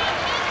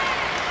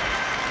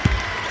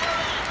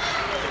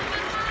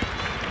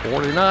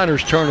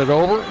 49ers turn it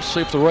over. See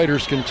if the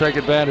Raiders can take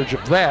advantage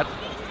of that.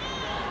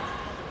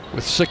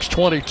 With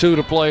 6:22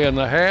 to play in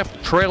the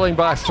half, trailing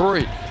by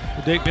 3.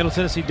 Dick, Middle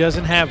Tennessee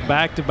doesn't have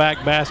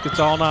back-to-back baskets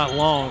all night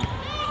long.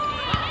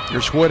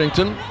 Here's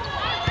Whittington.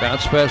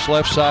 Bounce pass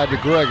left side to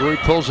Gregory.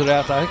 Pulls it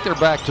out. I think they're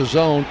back to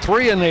zone.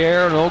 3 in the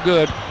air, no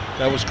good.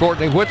 That was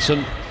Courtney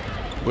Whitson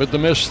with the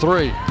missed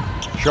 3.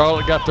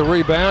 Charlotte got the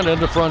rebound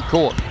into front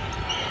court.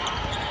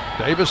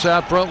 Davis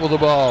out front with the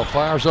ball.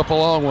 Fires up a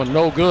long one,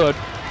 no good.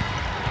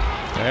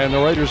 And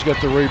the Raiders get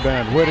the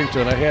rebound.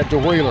 Whittington ahead to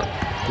Wheeler.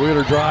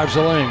 Wheeler drives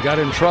the lane, got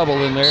in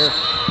trouble in there.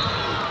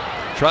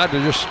 Tried to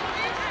just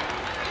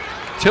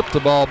tip the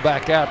ball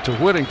back out to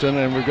Whittington,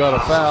 and we've got a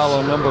foul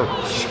on number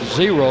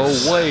 0,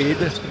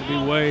 Wade. It'll be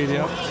Wade,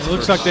 yep. It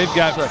looks like they've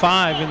got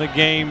 5 in the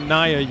game,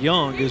 Nia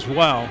Young as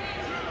well.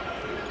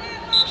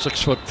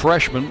 6-foot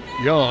freshman,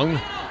 Young.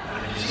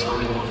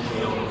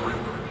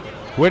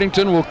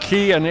 Whittington will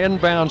key an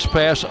inbounds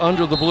pass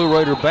under the Blue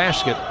Raider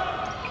basket.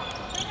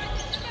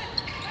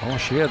 Oh,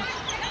 she had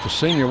the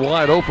senior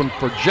wide open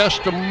for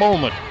just a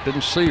moment.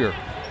 Didn't see her.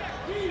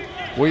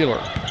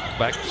 Wheeler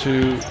back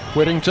to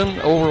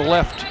Whittington, over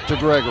left to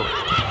Gregory.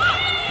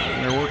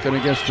 And they're working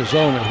against the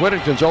zone, and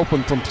Whittington's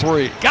open from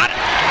 3. Got it!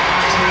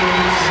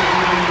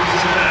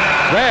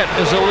 That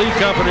is a Lee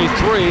Company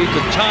 3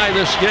 to tie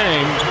this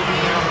game.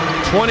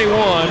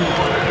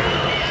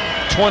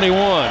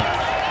 21-21.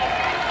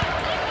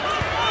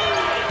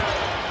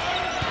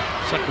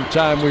 Second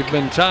time we've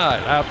been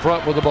tied. Out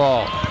front with the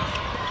ball.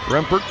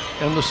 Rempert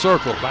in the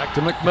circle. Back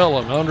to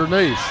McMillan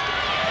underneath.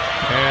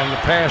 And the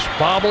pass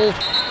bobbled.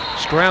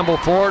 Scramble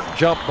for it.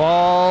 Jump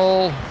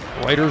ball.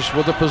 Raiders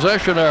with a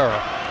possession error.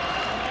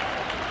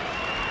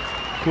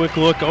 Quick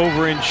look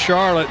over in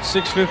Charlotte.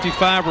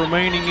 6:55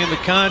 remaining in the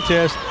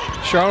contest.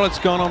 Charlotte's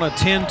gone on a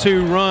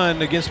 10-2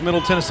 run against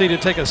Middle Tennessee to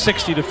take a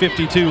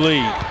 60-52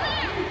 lead.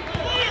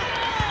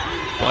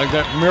 Like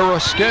that mirror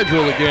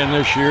schedule again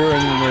this year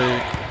in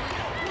the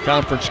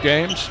conference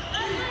games.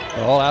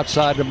 All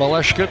outside to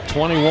Maleshka.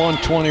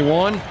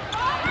 21-21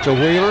 to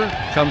Wheeler.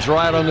 Comes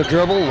right on the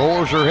dribble.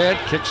 Lowers her head.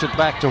 Kicks it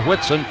back to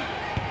Whitson.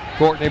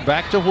 Courtney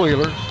back to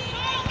Wheeler.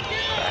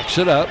 Backs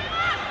it up.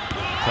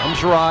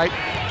 Comes right.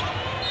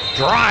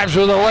 Drives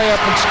with a layup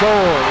and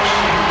scores.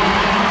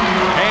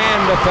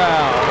 And a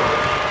foul.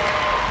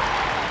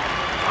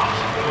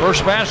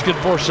 First basket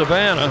for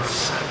Savannah. I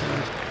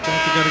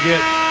think they're going to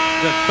get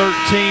the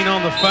 13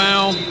 on the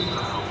foul.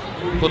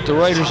 Put the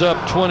Raiders up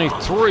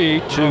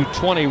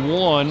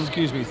 23-21.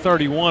 Excuse me,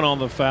 31 on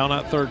the foul,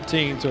 not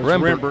 13. So it's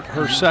Rembert,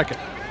 her second.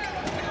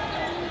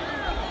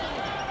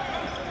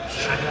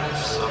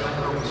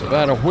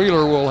 Savannah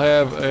Wheeler will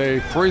have a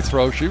free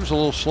throw. She was a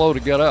little slow to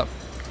get up.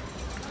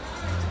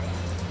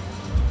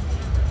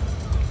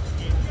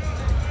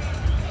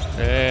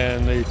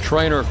 And the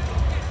trainer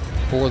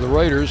for the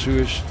Raiders, who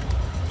is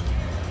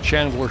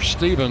Chandler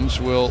Stevens,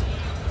 will.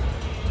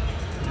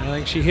 I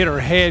think she hit her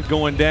head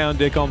going down,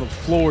 Dick, on the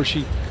floor.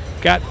 She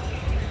got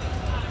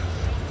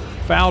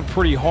fouled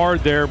pretty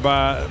hard there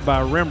by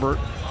Rembert.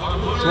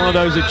 It's one of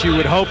those that you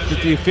would hope that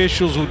the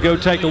officials would go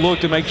take a look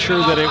to make sure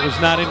that it was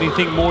not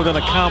anything more than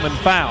a common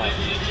foul.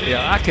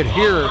 Yeah, I could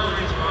hear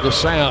the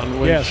sound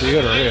when she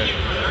hit her head.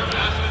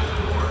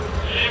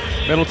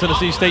 Middle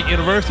Tennessee State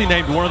University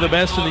named one of the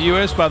best in the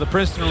U.S. by the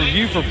Princeton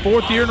Review for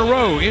 4th year in a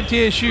row.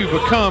 MTSU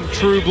become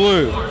True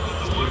Blue.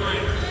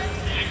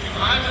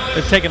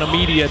 They've taken a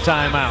media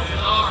timeout.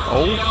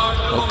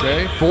 Oh,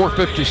 okay.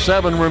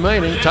 4:57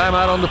 remaining.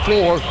 Timeout on the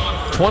floor.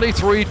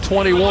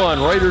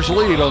 23-21. Raiders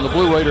lead on the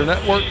Blue Raider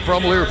Network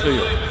from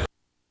Learfield.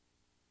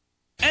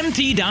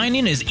 MT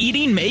Dining is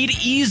eating made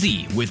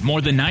easy. With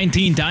more than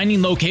 19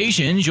 dining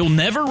locations, you'll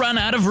never run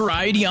out of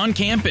variety on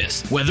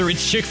campus. Whether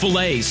it's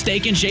Chick-fil-A,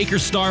 Steak and Shake, or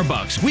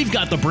Starbucks, we've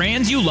got the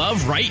brands you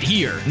love right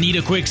here. Need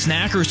a quick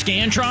snack or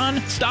Scantron?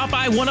 Stop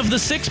by one of the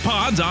 6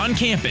 pods on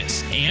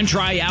campus and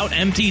try out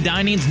MT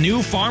Dining's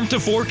new Farm to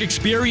Fork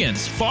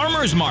experience.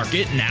 Farmers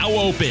Market now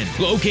open.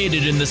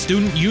 Located in the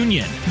Student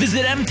Union.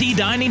 Visit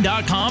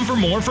mtdining.com for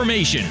more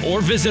information or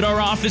visit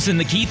our office in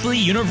the Keithley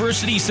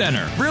University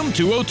Center, room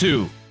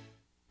 202.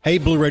 Hey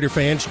Blue Raider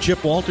fans,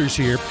 Chip Walters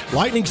here.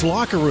 Lightning's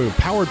Locker Room,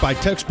 powered by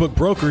Textbook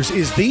Brokers,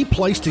 is the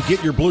place to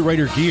get your Blue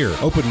Raider gear.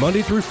 Open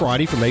Monday through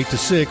Friday from 8 to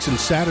 6 and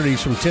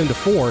Saturdays from 10 to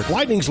 4.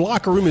 Lightning's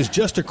Locker Room is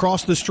just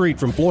across the street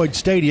from Floyd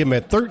Stadium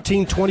at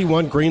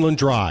 1321 Greenland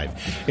Drive.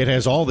 It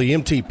has all the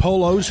MT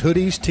polos,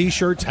 hoodies,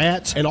 t-shirts,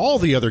 hats, and all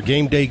the other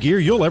game day gear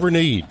you'll ever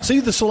need.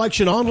 See the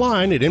selection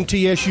online at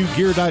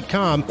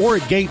mtsugear.com or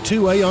at Gate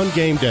 2A on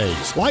game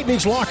days.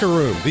 Lightning's Locker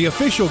Room, the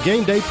official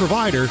game day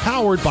provider,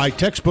 powered by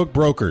Textbook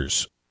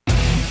Brokers.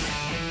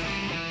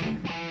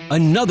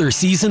 Another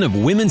season of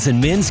women's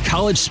and men's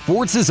college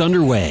sports is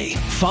underway.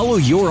 Follow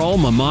your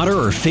alma mater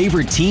or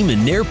favorite team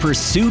in their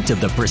pursuit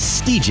of the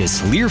prestigious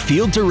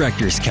Learfield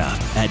Directors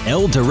Cup at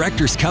L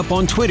Directors Cup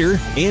on Twitter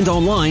and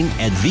online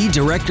at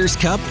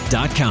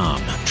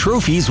thedirectorscup.com.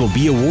 Trophies will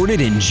be awarded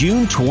in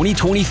June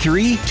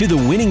 2023 to the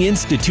winning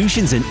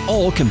institutions in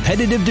all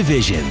competitive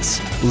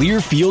divisions.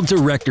 Learfield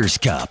Directors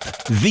Cup,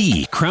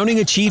 the crowning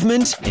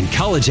achievement in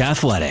college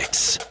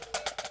athletics.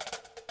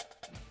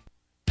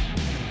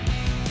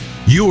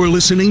 You're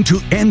listening to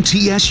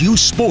MTSU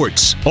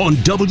Sports on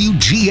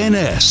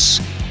WGNS.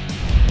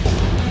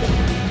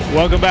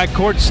 Welcome back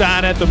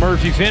courtside at the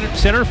Murphy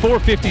Center.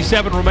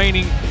 4:57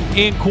 remaining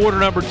in quarter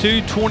number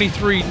 2,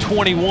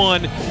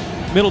 23-21.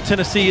 Middle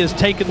Tennessee has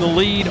taken the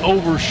lead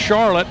over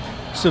Charlotte.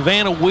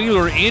 Savannah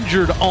Wheeler,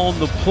 injured on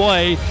the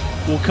play,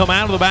 will come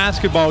out of the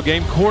basketball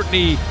game.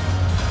 Courtney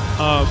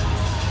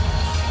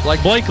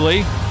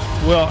Blakely.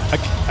 Well,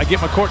 I get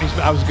my Courtney's.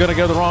 I was going to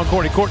go the wrong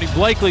Courtney. Courtney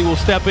Blakely will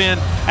step in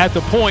at the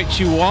point.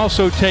 She will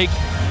also take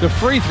the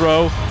free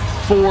throw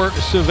for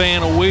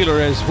Savannah Wheeler,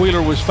 as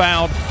Wheeler was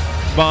fouled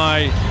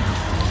by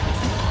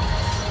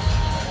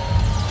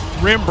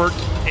Rembert,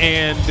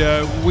 and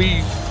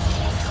we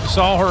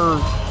saw her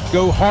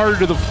go harder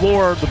to the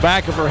floor. The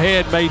back of her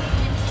head made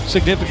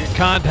significant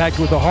contact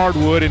with the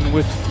hardwood, and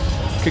with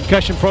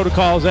concussion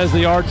protocols as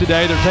they are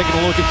today, they're taking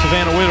a look at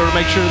Savannah Wheeler to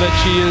make sure that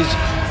she is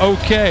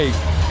okay.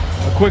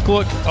 A quick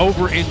look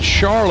over in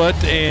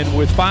Charlotte, and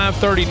with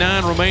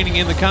 5:39 remaining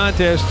in the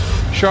contest,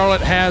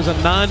 Charlotte has a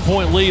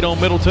 9-point lead on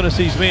Middle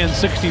Tennessee's men,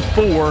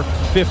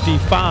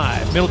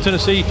 64-55. Middle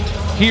Tennessee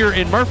here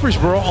in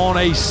Murfreesboro on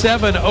a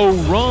 7-0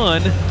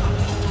 run.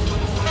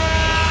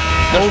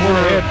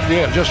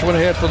 Just went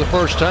ahead for the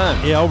first time.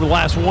 Yeah, over the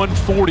last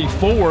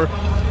 144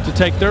 to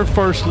take their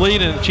first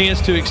lead and a chance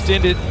to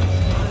extend it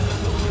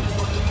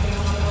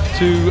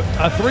to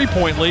a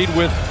 3-point lead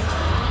with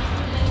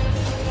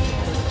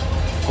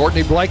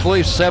Courtney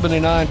Blakely,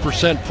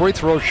 79% free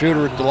throw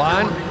shooter at the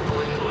line.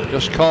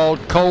 Just called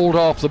cold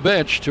off the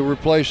bench to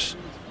replace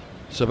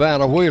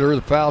Savannah Wheeler.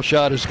 The foul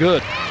shot is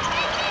good.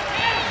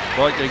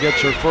 Blakely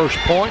gets her first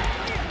point.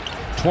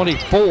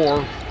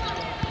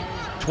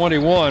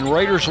 24-21.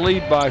 Raiders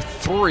lead by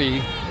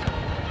 3.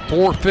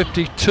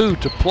 4:52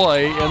 to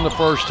play in the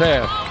first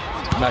half.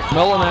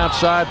 McMillan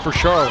outside for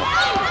Charlotte.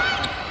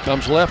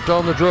 Comes left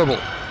on the dribble.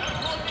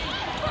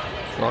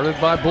 Guarded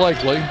by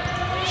Blakely.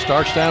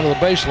 Starts down to the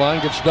baseline,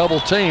 gets double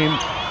teamed,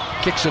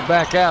 kicks it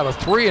back out. A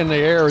 3 in the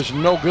air is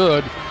no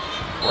good.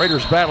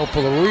 Raiders battle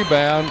for the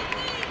rebound.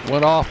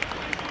 Went off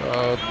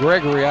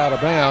Gregory out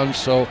of bounds,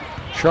 so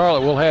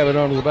Charlotte will have it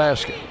under the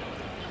basket.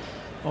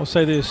 I'll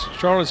say this,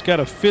 Charlotte's got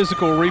a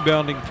physical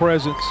rebounding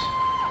presence.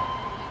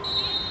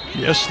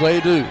 Yes, they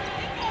do.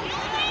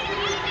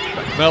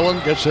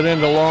 McMillan gets it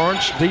into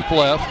Lawrence, deep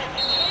left.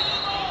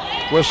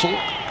 Whistle.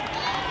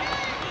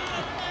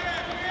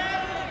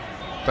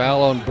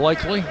 Foul on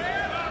Blakely.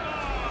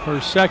 Her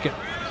second.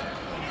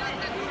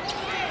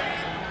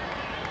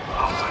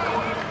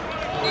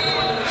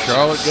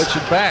 Charlotte gets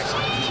it back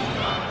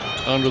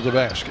under the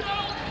basket.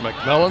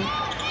 McMillan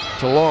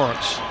to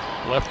Lawrence,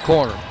 left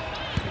corner.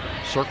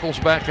 Circles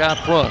back out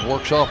front,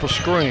 works off a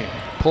screen.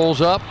 Pulls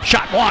up,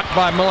 shot blocked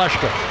by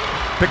Maleshka.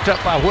 Picked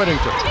up by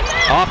Whittington.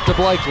 Off to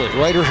Blakely,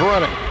 Raiders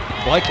running.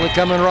 Blakely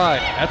coming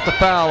right at the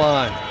foul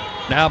line.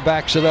 Now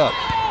backs it up.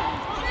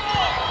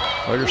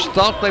 Raiders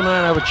thought they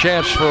might have a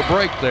chance for a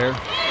break there.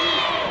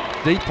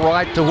 Deep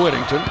right to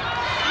Whittington.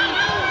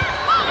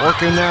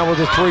 Working now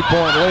with a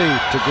 3-point lead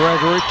to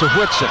Gregory to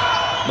Whitson.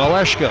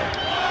 Maleshka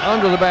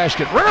under the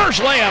basket. Reverse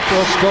layup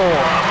will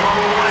score.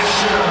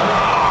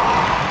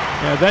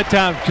 Yeah, that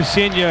time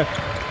Ksenia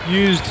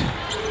used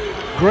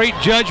great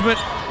judgment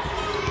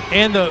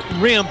and the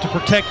rim to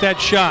protect that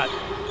shot.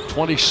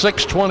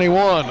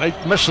 26-21. They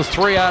miss a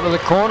 3 out of the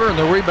corner, and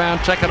the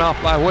rebound taken off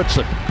by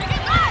Whitson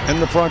in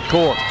the front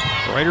court.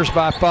 Raiders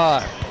by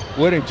 5.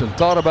 Whittington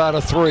thought about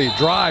a 3,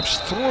 drives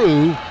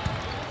through,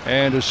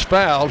 and is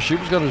fouled. She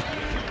was going to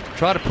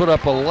try to put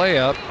up a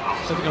layup.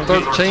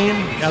 13.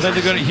 I think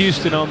they're going to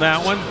Houston on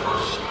that one.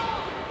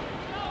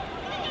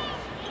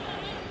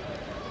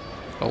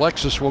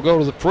 Alexis will go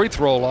to the free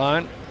throw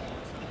line.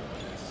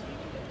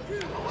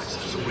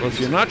 But if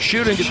you're not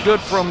shooting it good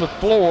from the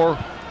floor,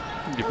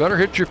 you better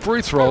hit your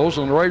free throws.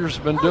 And the Raiders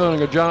have been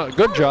doing a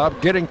good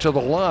job getting to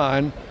the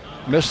line.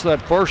 Missed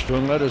that first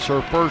one. That is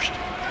her first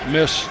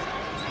miss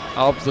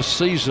of the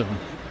season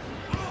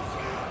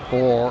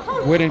for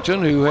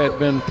Whittington, who had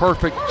been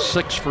perfect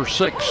 6 for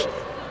 6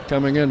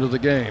 coming into the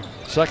game.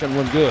 Second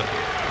one good.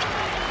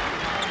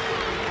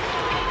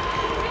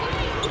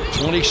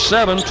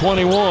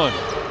 27-21.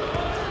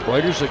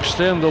 Raiders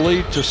extend the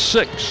lead to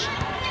 6.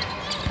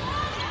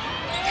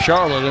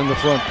 Charlotte in the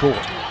front court.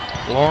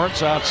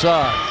 Lawrence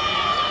outside,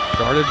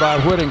 guarded by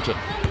Whittington.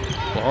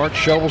 Lawrence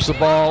shovels the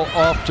ball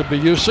off to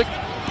Biusic,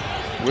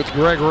 with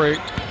Gregory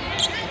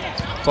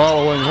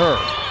following her.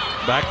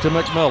 Back to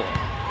McMillan.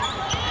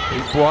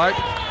 Deep right,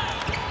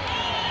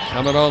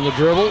 coming on the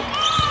dribble,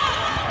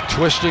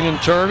 twisting and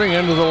turning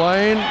into the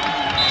lane.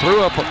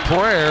 Threw up a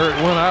prayer,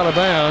 it went out of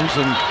bounds,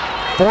 and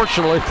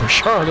fortunately for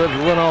Charlotte,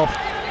 it went off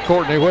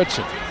Courtney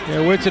Whitson.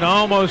 Yeah, Whitson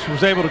almost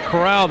was able to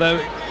corral that.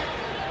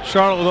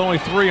 Charlotte with only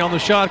 3 on the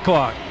shot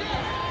clock.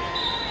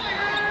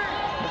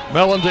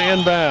 McMillan to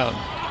inbound.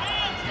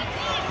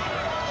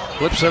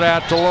 Flips it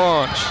out to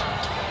Lawrence.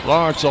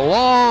 Lawrence, a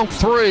long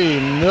 3,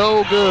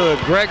 no good.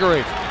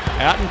 Gregory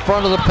out in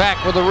front of the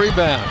pack with a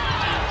rebound.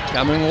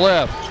 Coming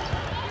left.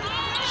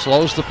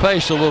 Slows the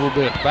pace a little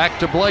bit. Back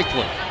to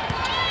Blakely.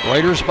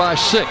 Raiders by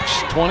 6,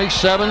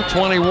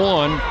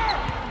 27-21.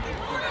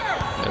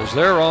 As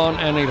they're on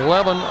an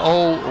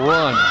 11-0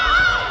 run.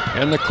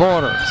 In the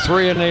corner,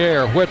 3 in the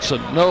air.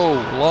 Whitson, no,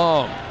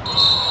 long.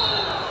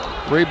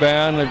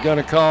 Rebound, they're going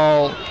to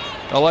call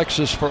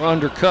Alexis for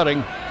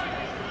undercutting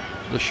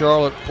the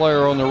Charlotte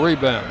player on the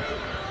rebound.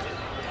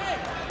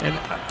 And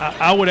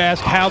I would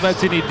ask how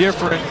that's any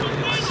different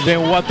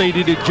than what they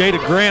did to Jada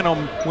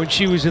Granum when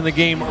she was in the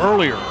game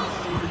earlier.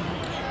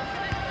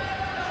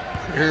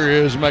 Here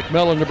is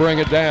McMillan to bring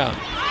it down.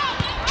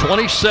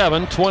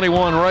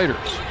 27-21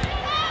 Raiders.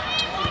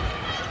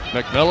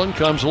 McMillan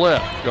comes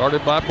left,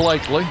 guarded by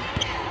Blakely.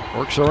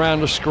 Works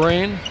around the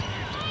screen,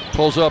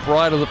 pulls up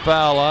right of the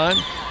foul line.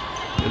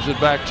 Gives it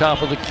back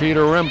top of the key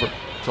to Rembert.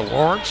 To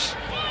Lawrence.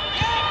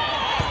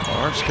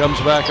 Lawrence comes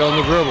back on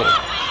the dribble.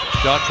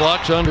 Shot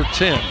clock's under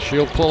 10.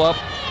 She'll pull up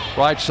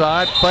right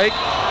side, fake,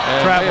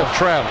 and they have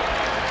traveled.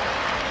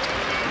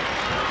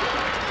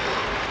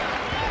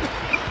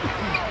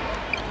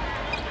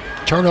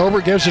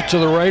 Turnover gives it to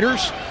the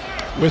Raiders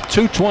with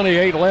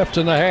 2:28 left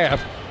in the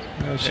half.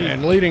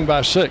 And leading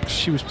by 6.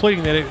 She was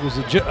pleading that it was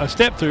a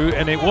step through,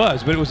 and it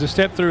was, but it was a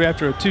step through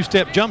after a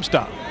 2-step jump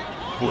stop.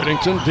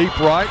 Whittington deep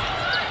right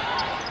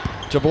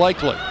to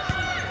Blakely.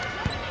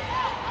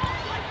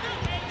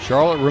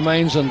 Charlotte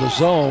remains in the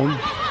zone.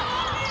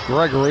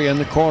 Gregory in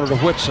the corner to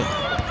Whitson.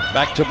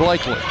 Back to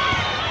Blakely.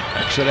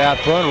 Exit out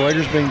front.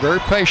 Raiders being very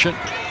patient.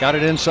 Got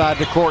it inside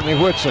to Courtney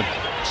Whitson.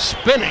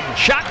 Spinning.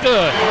 Shot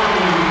good.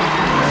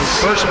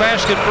 First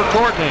basket for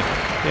Courtney.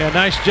 Yeah,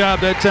 nice job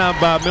that time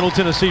by Middle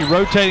Tennessee,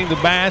 rotating the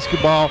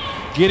basketball,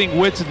 getting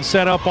Whitson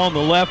set up on the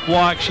left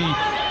block. She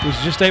was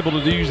just able to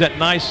use that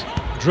nice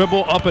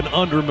dribble up and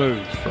under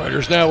move.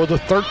 Raiders now with a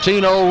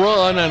 13-0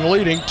 run and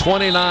leading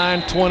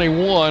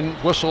 29-21.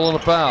 Whistle and a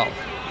foul.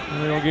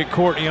 And they'll get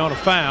Courtney on a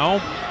foul.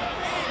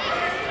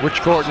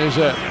 Which Courtney is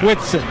that?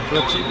 Whitson.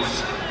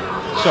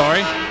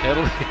 Sorry.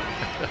 It'll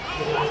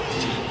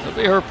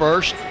be her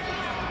first.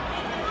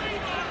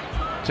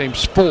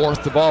 Team's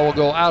 4th. The ball will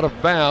go out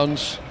of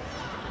bounds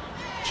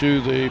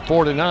to the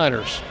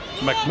 49ers.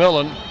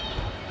 McMillan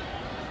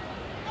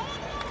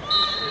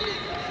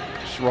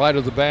is right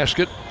of the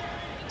basket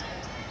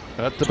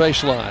at the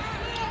baseline.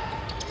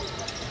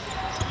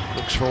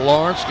 Looks for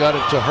Lawrence, got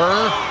it to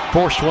her.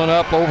 Forced one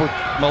up over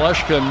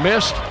Maleshka and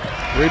missed.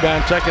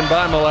 Rebound taken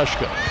by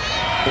Maleshka.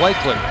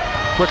 Blakely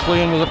quickly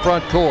into the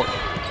front court.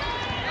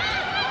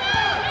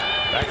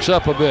 Backs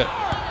up a bit.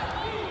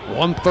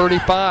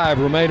 1:35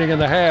 remaining in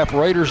the half.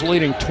 Raiders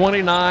leading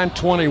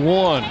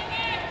 29-21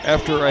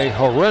 after a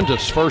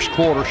horrendous first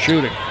quarter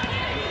shooting.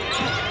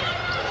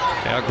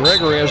 Now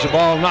Gregory has the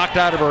ball knocked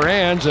out of her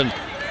hands and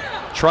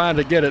trying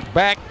to get it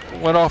back,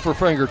 went off her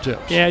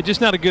fingertips. Yeah, just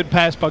not a good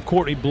pass by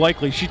Courtney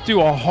Blakely. She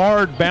threw a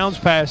hard bounce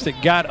pass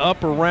that got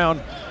up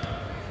around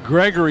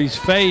Gregory's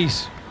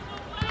face.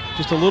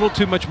 Just a little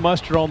too much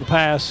mustard on the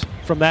pass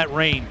from that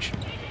range.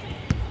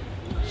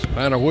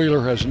 Savannah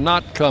Wheeler has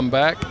not come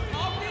back.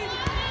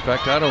 In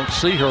fact, I don't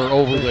see her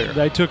over there.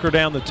 They took her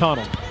down the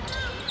tunnel.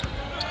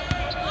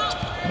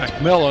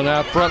 McMillan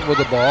out front with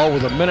the ball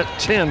with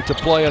 1:10 to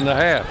play in the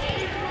half.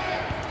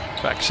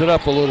 Backs it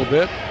up a little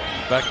bit.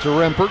 Back to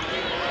Rempert.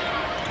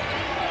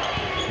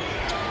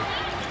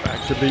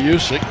 Back to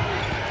Biusic.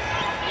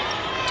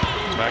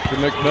 Back to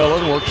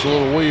McMillan. Works a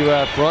little weave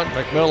out front.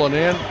 McMillan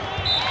in.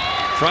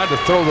 Tried to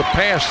throw the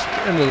pass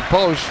into the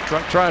post.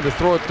 Trying to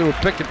throw it through a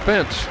picket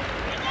fence.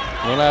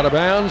 Went out of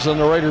bounds, and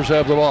the Raiders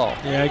have the ball.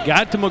 Yeah, it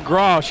got to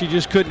McGraw. She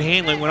just couldn't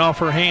handle it. Went off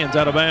her hands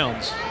out of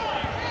bounds.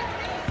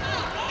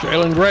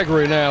 Jalen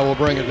Gregory now will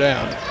bring it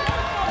down.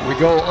 We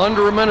go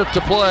under a minute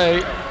to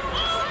play.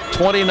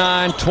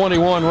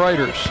 29-21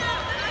 Raiders.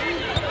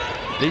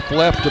 Deep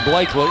left to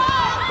Blakely.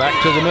 Back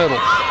to the middle.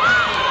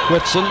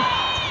 Whitson.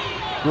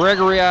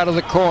 Gregory out of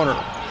the corner.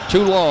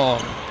 Too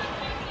long.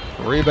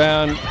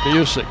 Rebound to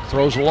Usyk.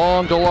 Throws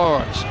long to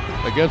Lawrence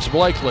against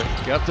Blakely.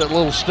 Got that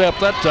little step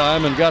that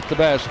time and got the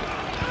basket.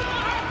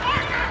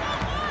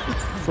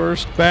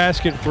 First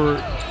basket for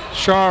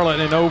Charlotte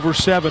in over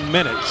 7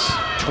 minutes.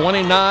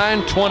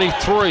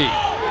 29-23.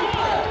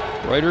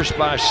 Raiders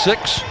by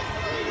 6.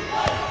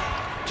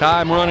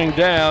 Time running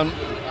down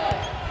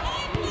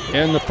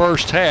in the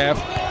first half.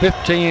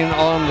 15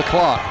 on the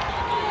clock.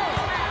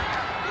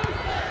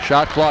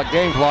 Shot clock,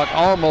 game clock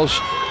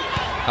almost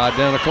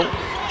identical.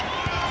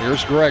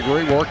 Here's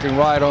Gregory working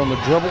right on the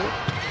dribble.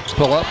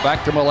 Pull up,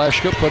 back to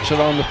Maleshka, puts it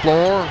on the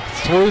floor.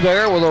 Through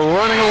there with a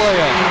running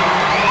layup.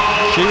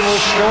 She will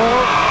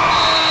score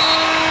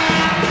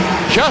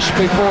just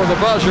before the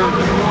buzzer.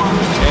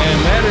 And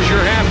that is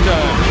your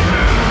halftime.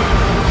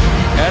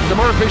 At the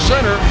Murphy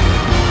Center.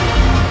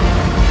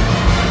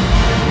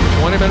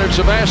 20 minutes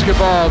of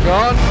basketball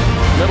gone.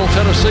 Middle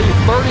Tennessee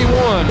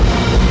 31.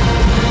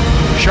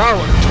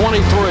 Charlotte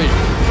 23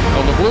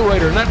 on the Blue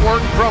Raider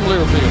Network from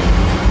Learfield.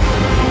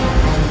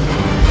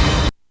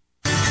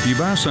 You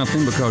buy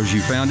something because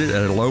you found it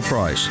at a low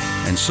price,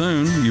 and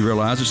soon you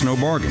realize it's no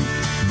bargain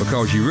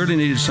because you really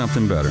needed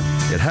something better.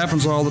 It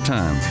happens all the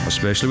time,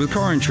 especially with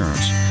car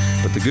insurance.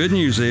 But the good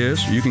news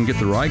is you can get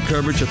the right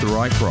coverage at the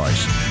right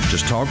price.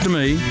 Just talk to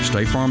me,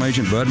 State Farm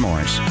Agent Bud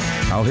Morris.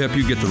 I'll help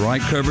you get the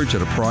right coverage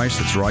at a price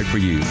that's right for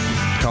you.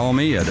 Call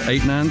me at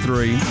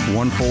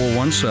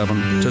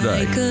 893-1417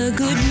 today. Like a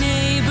good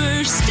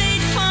neighbor, State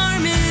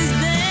Farm is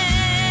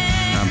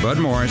there. I'm Bud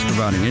Morris,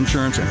 providing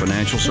insurance and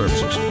financial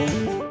services.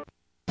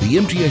 The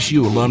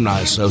MTSU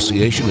Alumni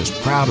Association is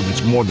proud of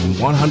its more than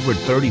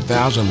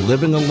 130,000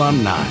 living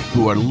alumni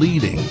who are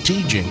leading,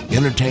 teaching,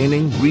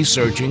 entertaining,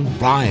 researching,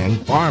 flying,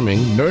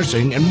 farming,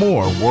 nursing, and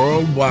more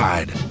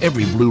worldwide.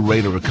 Every Blue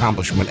Raider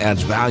accomplishment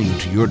adds value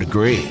to your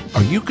degree.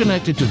 Are you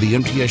connected to the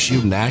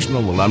MTSU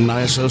National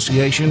Alumni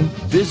Association?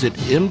 Visit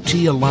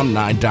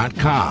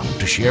mtalumni.com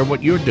to share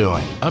what you're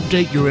doing,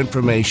 update your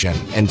information,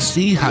 and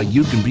see how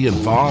you can be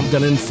involved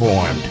and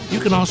informed. You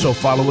can also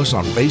follow us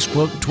on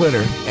Facebook,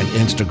 Twitter, and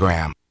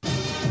Instagram.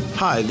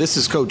 Hi, this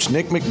is Coach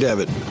Nick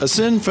McDevitt.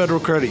 Ascend Federal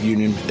Credit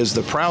Union is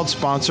the proud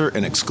sponsor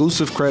and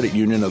exclusive credit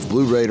union of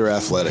Blue Raider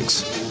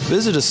Athletics.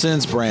 Visit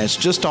Ascend's branch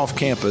just off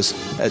campus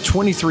at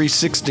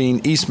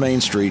 2316 East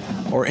Main Street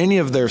or any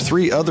of their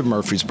 3 other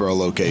Murfreesboro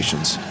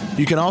locations.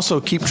 You can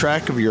also keep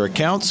track of your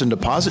accounts and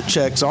deposit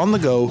checks on the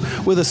go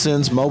with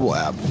Ascend's mobile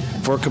app.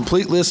 For a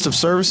complete list of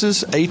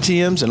services,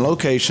 ATMs, and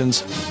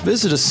locations,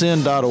 visit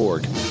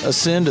ascend.org.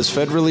 Ascend is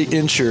federally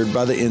insured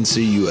by the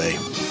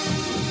NCUA.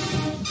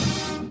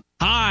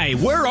 Hi,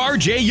 we're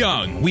RJ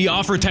Young. We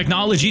offer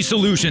technology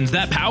solutions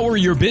that power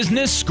your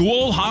business,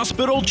 school,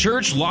 hospital,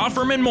 church, law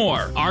firm, and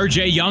more.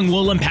 RJ Young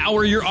will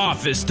empower your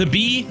office to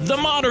be the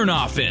modern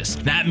office.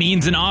 That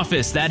means an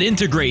office that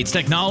integrates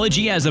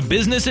technology as a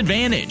business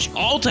advantage,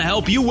 all to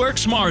help you work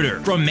smarter.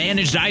 From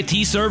managed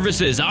IT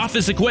services,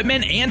 office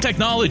equipment and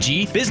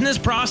technology, business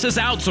process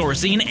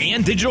outsourcing,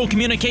 and digital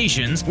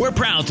communications, we're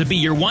proud to be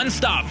your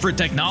one-stop for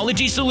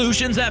technology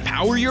solutions that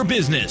power your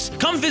business.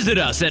 Come visit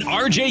us at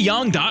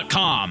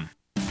rjyoung.com.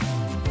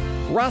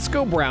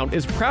 Roscoe Brown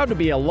is proud to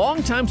be a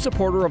longtime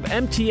supporter of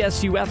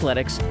MTSU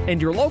Athletics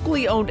and your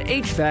locally owned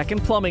HVAC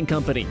and plumbing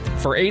company.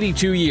 For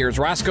 82 years,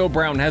 Roscoe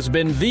Brown has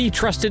been the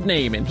trusted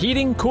name in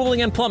heating,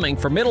 cooling, and plumbing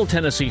for Middle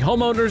Tennessee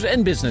homeowners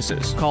and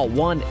businesses. Call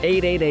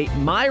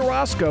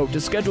 1-888-MY-ROSCOE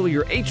to schedule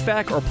your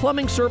HVAC or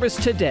plumbing service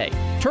today.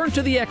 Turn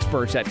to the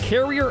experts at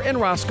Carrier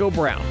and Roscoe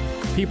Brown.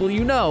 People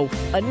you know,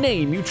 a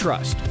name you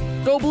trust.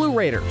 Go Blue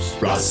Raiders.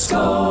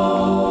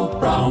 Roscoe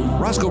Brown.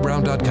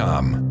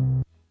 RoscoeBrown.com.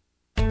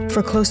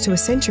 For close to a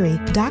century,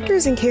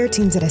 doctors and care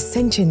teams at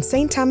Ascension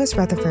St. Thomas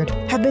Rutherford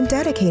have been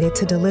dedicated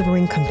to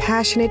delivering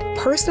compassionate,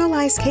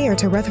 personalized care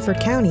to Rutherford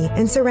County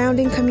and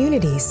surrounding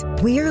communities.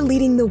 We are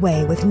leading the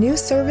way with new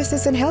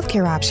services and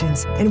healthcare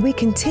options, and we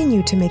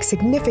continue to make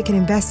significant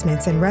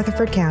investments in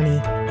Rutherford County.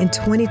 In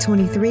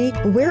 2023,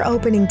 we're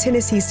opening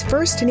Tennessee's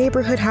first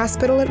neighborhood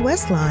hospital at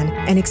Westlawn,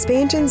 and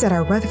expansions at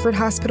our Rutherford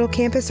Hospital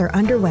campus are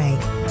underway.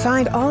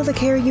 Find all the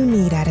care you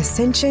need at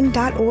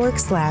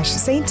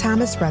ascension.org/St.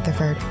 Thomas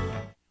Rutherford.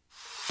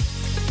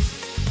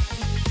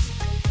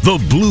 The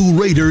Blue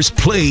Raiders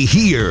play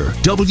here.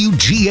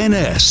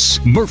 WGNS,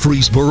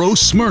 Murfreesboro,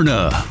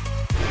 Smyrna.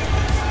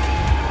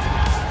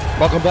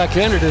 Welcome back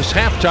in. It is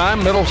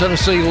halftime. Middle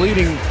Tennessee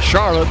leading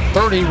Charlotte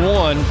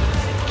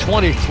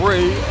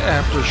 31-23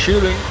 after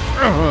shooting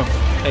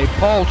a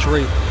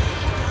paltry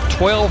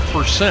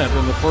 12%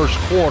 in the first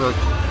quarter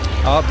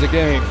of the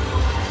game.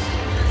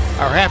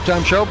 Our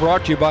halftime show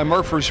brought to you by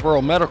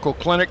Murfreesboro Medical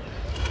Clinic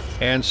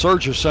and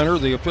Surgery Center,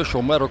 the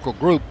official medical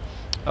group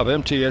of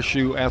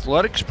MTSU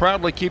Athletics,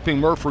 proudly keeping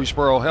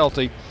Murfreesboro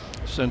healthy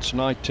since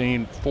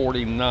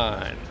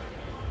 1949.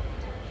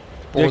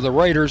 For the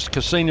Raiders,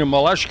 Ksenia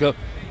Maleshka,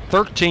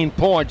 13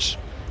 points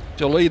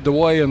to lead the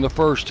way in the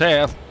first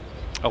half.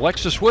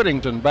 Alexis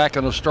Whittington back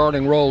in a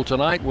starting role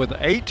tonight with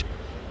 8.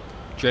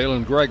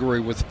 Jalen Gregory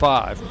with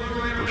 5.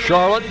 For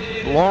Charlotte,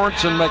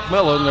 Lawrence and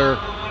McMillan, their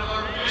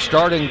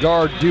starting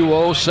guard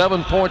duo,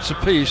 7 points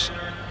apiece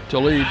to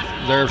lead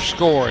their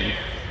scoring.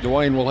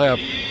 Dwayne will have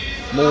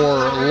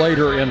more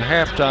later in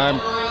halftime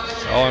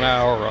on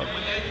our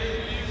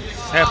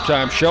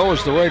halftime show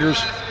as the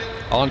Raiders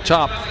on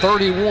top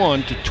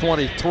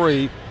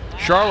 31-23.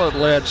 Charlotte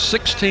led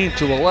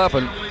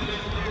 16-11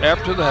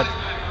 after that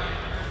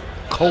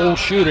cold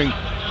shooting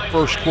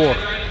first quarter.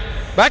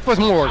 Back with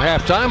more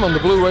at halftime on the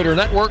Blue Raider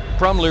Network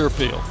from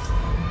Learfield.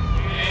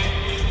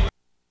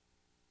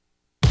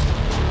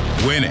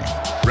 Winning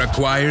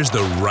requires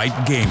the right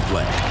game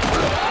plan.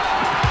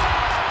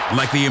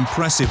 Like the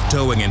impressive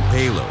towing and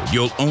payload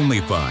you'll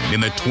only find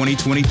in the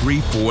 2023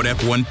 Ford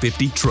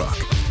F-150 truck.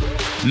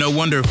 No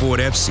wonder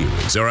Ford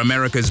F-Series are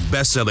America's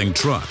best-selling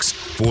trucks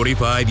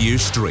 45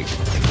 years straight.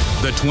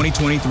 The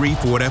 2023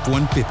 Ford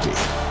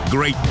F-150.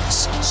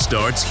 Greatness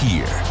starts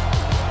here.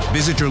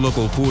 Visit your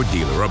local Ford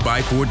dealer or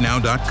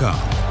buyfordnow.com.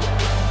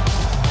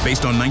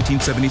 Based on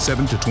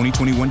 1977 to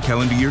 2021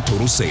 calendar year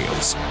total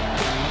sales.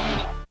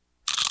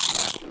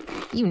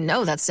 You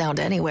know that sound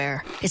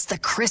anywhere. It's the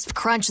crisp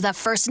crunch of that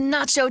first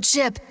nacho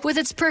chip. With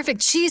its perfect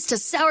cheese to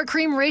sour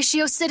cream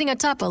ratio sitting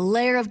atop a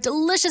layer of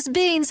delicious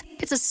beans,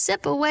 it's a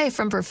sip away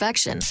from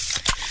perfection.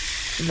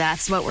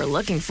 That's what we're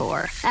looking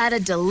for. Add a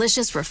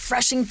delicious,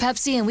 refreshing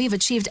Pepsi and we've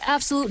achieved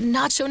absolute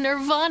nacho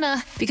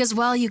nirvana. Because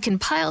while you can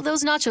pile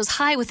those nachos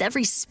high with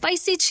every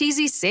spicy,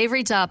 cheesy,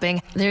 savory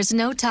topping, there's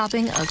no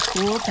topping a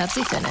cool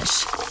Pepsi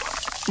finish.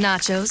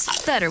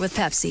 Nachos, better with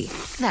Pepsi.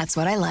 That's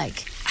what I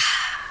like.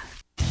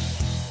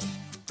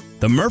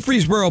 The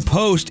Murfreesboro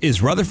Post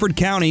is Rutherford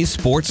County's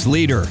sports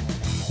leader.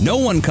 No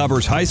one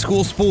covers high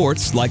school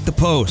sports like the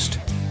Post.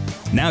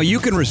 Now you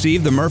can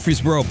receive the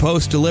Murfreesboro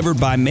Post delivered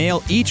by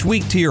mail each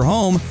week to your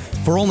home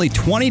for only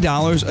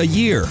 $20 a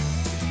year.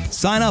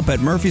 Sign up at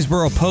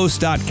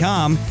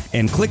murfreesboropost.com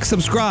and click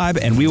subscribe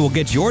and we will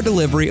get your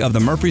delivery of the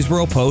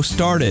Murfreesboro Post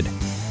started.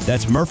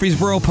 That's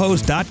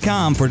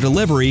murfreesboropost.com for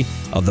delivery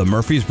of the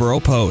Murfreesboro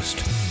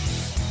Post.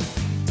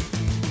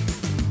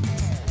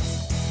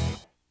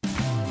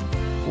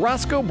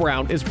 Roscoe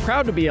Brown is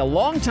proud to be a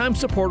longtime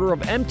supporter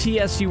of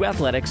MTSU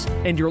Athletics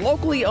and your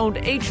locally owned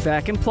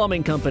HVAC and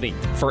plumbing company.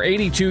 For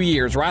 82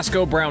 years,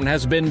 Roscoe Brown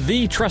has been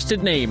the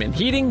trusted name in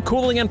heating,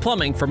 cooling, and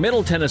plumbing for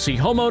Middle Tennessee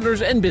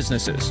homeowners and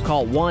businesses.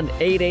 Call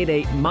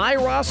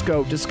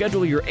 1-888-MY-ROSCOE to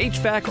schedule your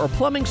HVAC or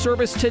plumbing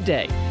service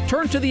today.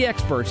 Turn to the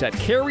experts at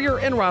Carrier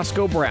and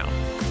Roscoe Brown.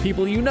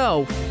 People you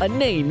know, a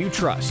name you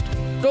trust.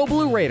 Go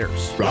Blue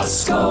Raiders.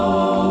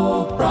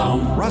 Roscoe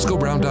Brown.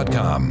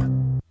 RoscoeBrown.com.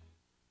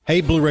 Hey,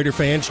 Blue Raider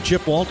fans,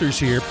 Chip Walters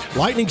here.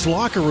 Lightning's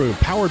Locker Room,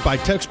 powered by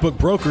Textbook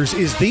Brokers,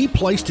 is the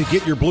place to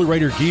get your Blue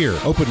Raider gear.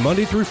 Open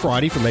Monday through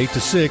Friday from 8 to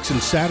 6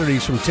 and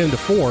Saturdays from 10 to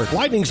 4.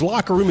 Lightning's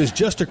Locker Room is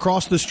just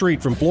across the street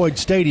from Floyd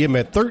Stadium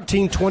at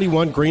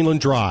 1321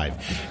 Greenland Drive.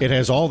 It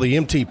has all the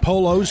MT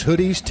polos,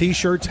 hoodies,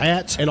 t-shirts,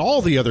 hats, and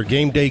all the other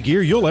game day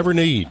gear you'll ever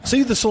need.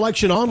 See the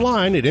selection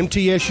online at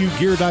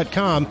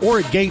mtsugear.com or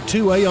at Gate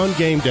 2A on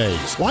game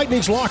days.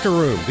 Lightning's Locker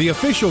Room, the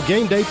official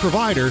game day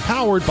provider,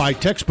 powered by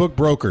Textbook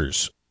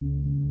Brokers.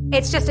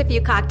 It's just a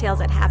few cocktails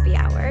at happy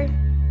hour.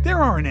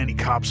 There aren't any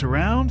cops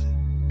around.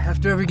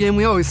 After every game,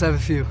 we always have a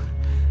few.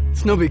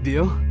 It's no big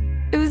deal.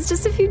 It was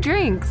just a few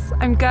drinks.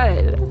 I'm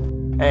good.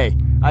 Hey,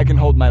 I can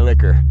hold my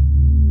liquor.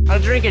 I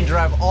drink and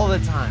drive all the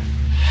time.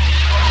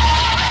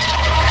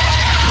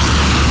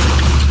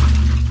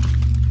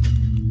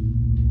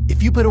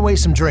 If you put away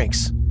some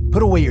drinks,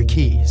 put away your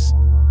keys.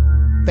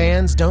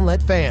 Fans don't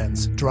let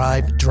fans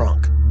drive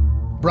drunk.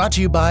 Brought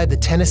to you by the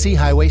Tennessee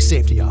Highway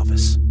Safety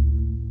Office.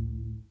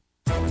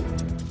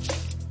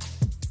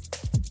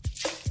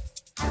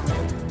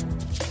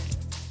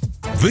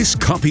 This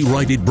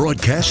copyrighted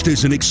broadcast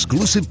is an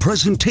exclusive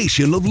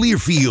presentation of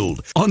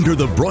Learfield under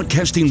the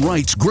broadcasting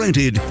rights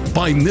granted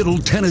by Middle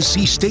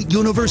Tennessee State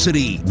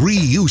University.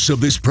 Reuse of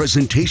this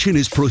presentation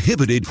is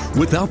prohibited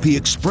without the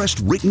expressed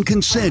written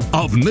consent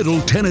of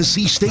Middle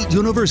Tennessee State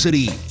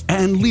University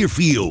and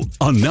Learfield.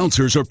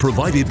 Announcers are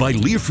provided by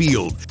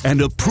Learfield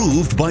and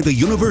approved by the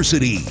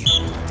university.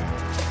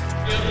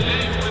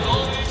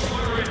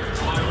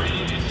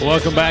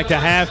 Welcome back to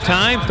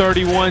halftime.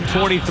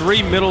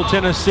 31-23. Middle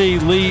Tennessee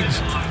leads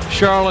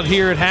Charlotte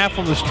here at half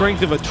on the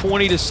strength of a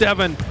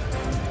 20-7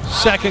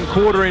 second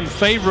quarter in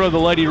favor of the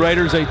Lady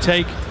Raiders. They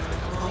take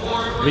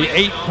the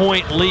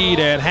 8-point lead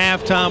at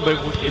halftime,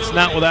 but it's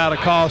not without a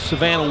cause.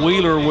 Savannah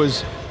Wheeler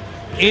was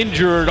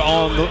injured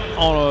on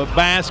a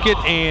basket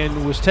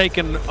and was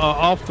taken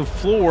off the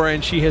floor,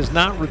 and she has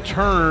not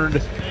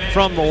returned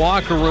from the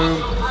locker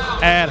room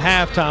at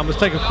halftime.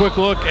 Let's take a quick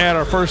look at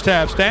our first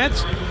half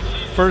stats.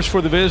 First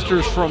for the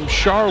visitors from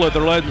Charlotte,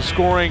 they're led in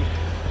scoring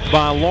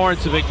by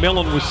Lawrence and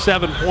McMillan with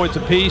 7 points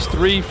apiece,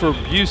 3 for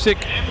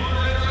Busick,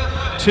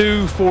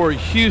 2 for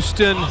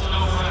Houston.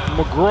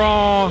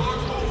 McGraw,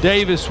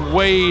 Davis,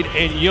 Wade,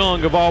 and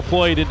Young have all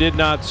played and did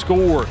not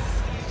score.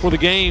 For the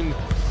game,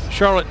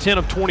 Charlotte 10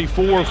 of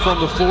 24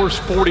 from the floor,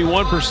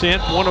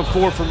 41%. 1 of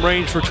 4 from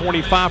range for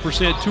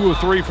 25%. 2 of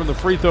 3 from the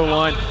free throw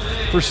line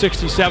for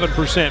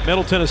 67%.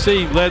 Middle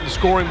Tennessee led in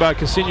scoring by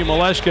Ksenia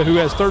Maleshka, who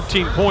has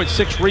 13 points,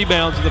 6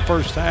 rebounds in the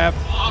first half.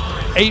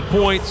 8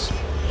 points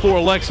for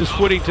Alexis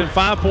Whittington,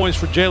 5 points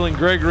for Jalen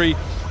Gregory,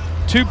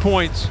 2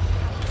 points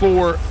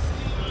for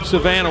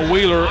Savannah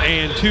Wheeler,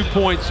 and 2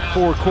 points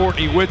for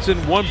Courtney Whitson,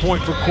 1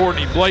 point for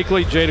Courtney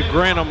Blakely. Jada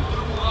Granum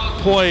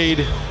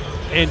played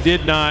and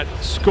did not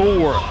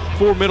score.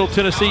 For Middle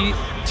Tennessee,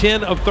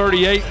 10 of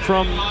 38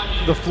 from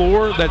the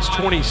floor, that's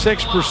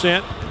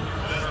 26%.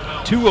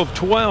 2 of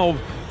 12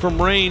 from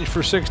range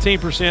for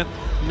 16%.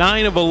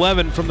 9 of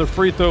 11 from the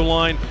free throw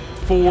line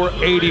for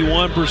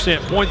 81%.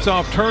 Points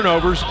off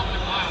turnovers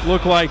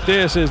look like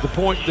this as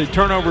the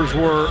turnovers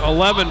were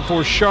 11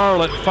 for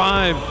Charlotte,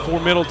 5 for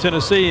Middle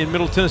Tennessee, and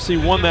Middle Tennessee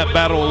won that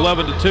battle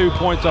 11-2.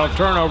 Points off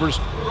turnovers.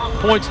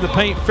 Points in the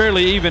paint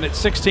fairly even at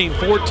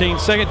 16-14.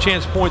 Second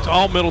chance points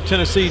all Middle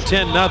Tennessee,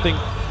 10-0.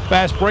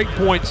 Fast break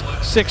points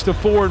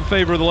 6-4 in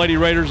favor of the Lady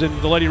Raiders,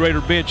 and the Lady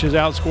Raider bench has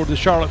outscored the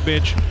Charlotte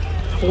bench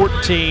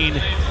 14-2.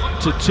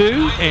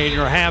 And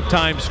your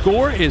halftime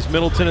score is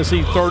Middle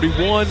Tennessee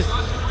 31,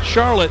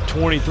 Charlotte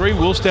 23.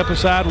 We'll step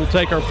aside. We'll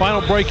take our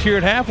final break here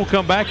at half. We'll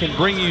come back and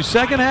bring you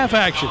second half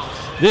action.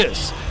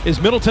 This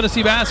is Middle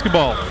Tennessee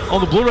basketball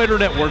on the Blue Raider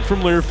Network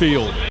from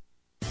Learfield.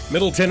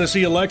 Middle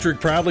Tennessee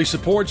Electric proudly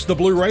supports the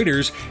Blue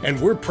Raiders, and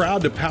we're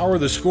proud to power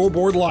the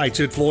scoreboard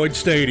lights at Floyd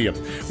Stadium.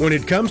 When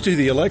it comes to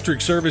the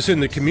electric service in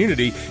the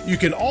community, you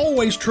can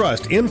always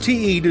trust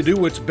MTE to do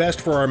what's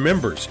best for our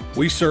members.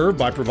 We serve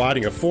by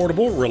providing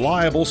affordable,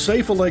 reliable,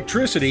 safe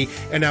electricity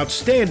and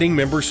outstanding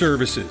member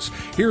services.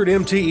 Here at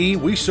MTE,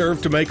 we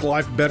serve to make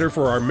life better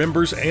for our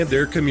members and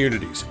their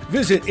communities.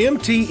 Visit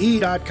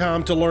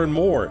MTE.com to learn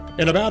more.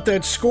 And about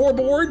that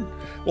scoreboard,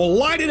 well,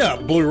 light it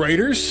up, Blue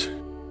Raiders.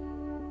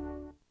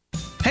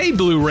 Hey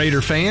Blue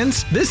Raider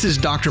fans, this is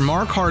Dr.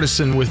 Mark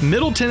Hardison with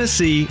Middle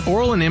Tennessee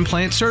Oral and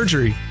Implant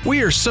Surgery.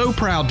 We are so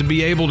proud to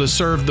be able to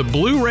serve the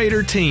Blue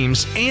Raider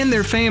teams and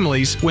their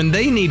families when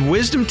they need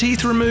wisdom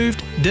teeth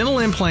removed, dental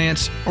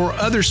implants, or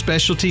other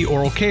specialty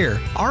oral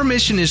care. Our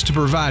mission is to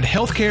provide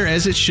health care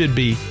as it should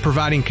be,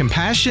 providing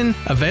compassion,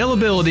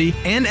 availability,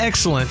 and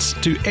excellence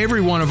to every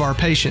one of our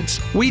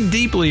patients. We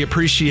deeply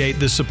appreciate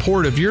the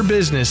support of your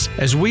business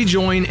as we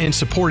join in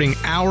supporting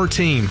our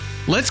team.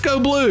 Let's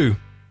go Blue!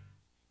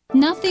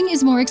 Nothing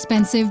is more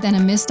expensive than a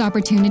missed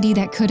opportunity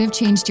that could have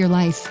changed your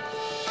life.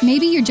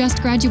 Maybe you're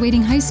just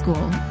graduating high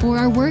school, or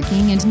are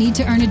working and need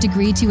to earn a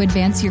degree to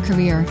advance your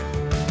career.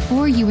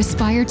 Or you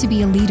aspire to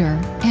be a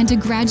leader, and a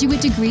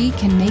graduate degree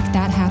can make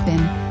that happen.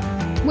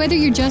 Whether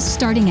you're just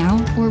starting out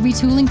or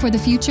retooling for the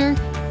future,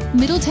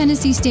 Middle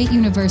Tennessee State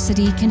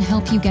University can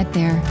help you get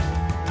there.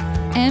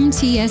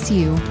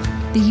 MTSU,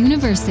 the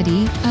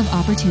University of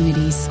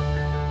Opportunities.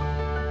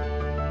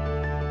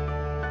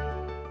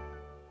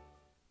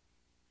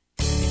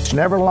 It's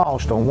never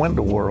lost on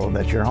Window World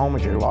that your home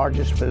is your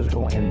largest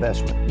physical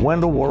investment.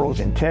 Window World's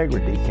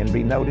integrity can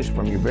be noticed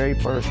from your very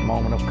first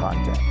moment of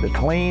contact. The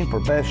clean,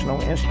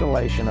 professional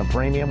installation of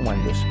premium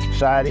windows,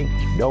 siding,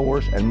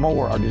 doors, and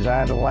more are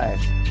designed to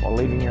last while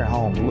leaving your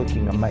home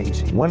looking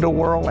amazing. Window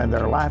World and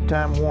their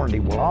lifetime warranty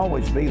will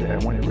always be there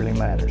when it really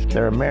matters.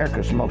 They're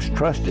America's most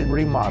trusted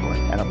remodeler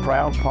and a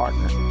proud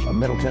partner of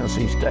Middle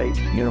Tennessee State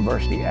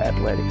University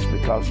Athletics,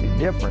 because the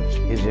difference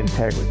is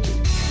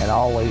integrity and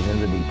always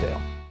in the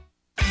detail.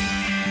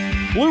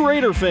 Blue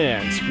Raider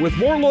fans, with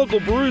more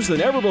local brews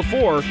than ever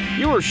before,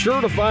 you are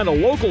sure to find a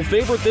local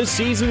favorite this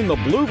season in the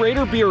Blue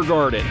Raider Beer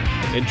Garden.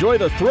 Enjoy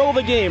the thrill of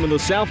the game in the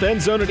south end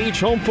zone at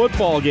each home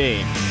football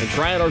game, and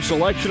try out our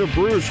selection of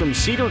brews from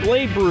Cedar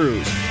Glade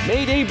Brews,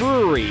 Mayday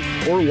Brewery,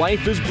 or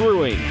Life is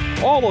Brewing,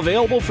 all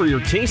available for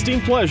your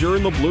tasting pleasure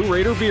in the Blue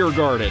Raider Beer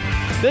Garden.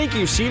 Thank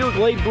you, Cedar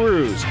Glade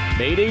Brews,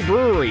 Mayday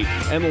Brewery,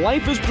 and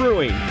Life is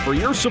Brewing for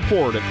your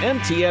support of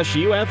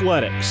MTSU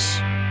Athletics.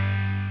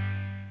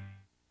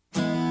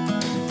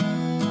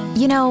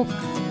 You know,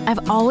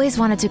 I've always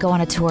wanted to go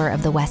on a tour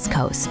of the West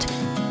Coast.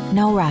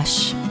 No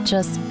rush,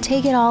 just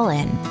take it all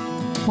in,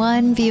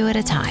 one view at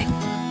a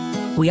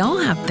time. We all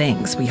have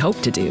things we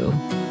hope to do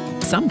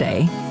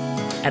someday.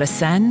 At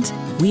Ascend,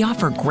 we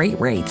offer great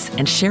rates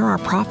and share our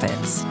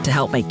profits to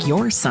help make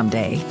your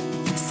someday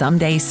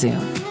soon.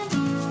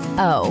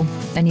 Oh,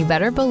 and you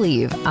better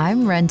believe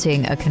I'm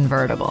renting a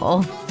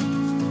convertible.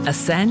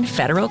 Ascend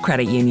Federal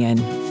Credit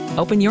Union.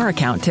 Open your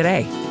account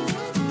today.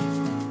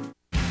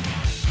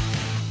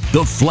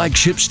 The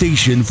flagship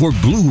station for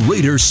Blue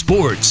Raider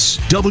sports,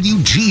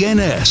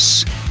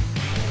 WGNS.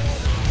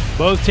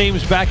 Both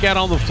teams back out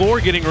on the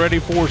floor getting ready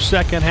for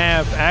second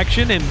half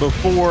action. And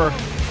before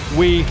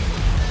we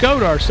go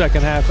to our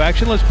second half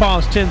action, let's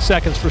pause 10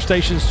 seconds for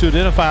stations to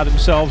identify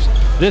themselves.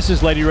 This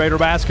is Lady Raider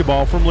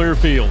basketball from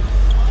Learfield.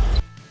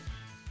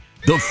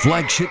 The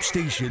flagship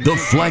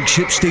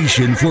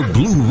station for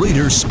Blue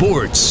Raider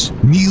sports.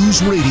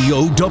 News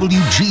Radio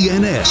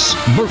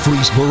WGNS,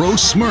 Murfreesboro,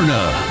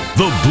 Smyrna.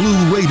 The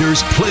Blue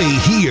Raiders play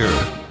here.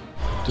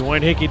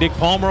 Dwayne Hickey, Dick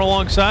Palmer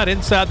alongside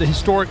inside the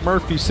historic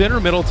Murphy Center.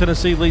 Middle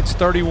Tennessee leads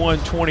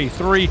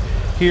 31-23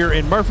 here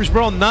in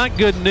Murfreesboro. Not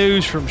good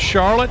news from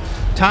Charlotte.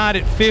 Tied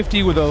at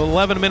 50 with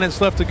 11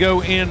 minutes left to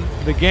go in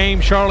the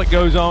game. Charlotte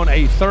goes on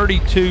a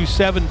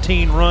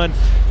 32-17 run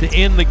to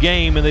end the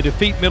game, and they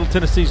defeat Middle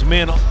Tennessee's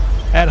men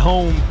at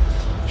home.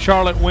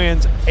 Charlotte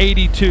wins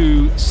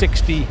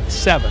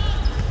 82-67.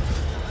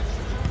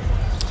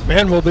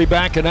 Men will be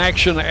back in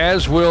action,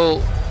 as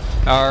will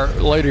our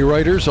Lady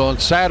Raiders on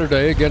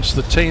Saturday against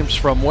the teams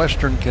from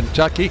Western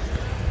Kentucky.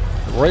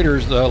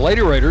 The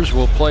Lady Raiders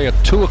will play a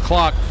 2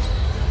 o'clock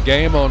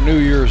game on New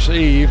Year's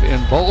Eve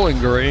in Bowling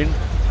Green.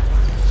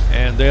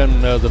 And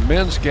then the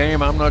men's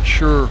game, I'm not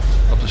sure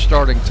of the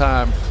starting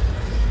time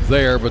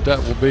there, but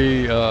that will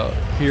be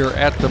here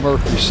at the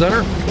Murphy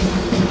Center.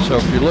 So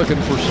if you're looking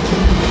for some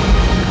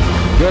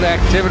good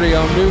activity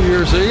on New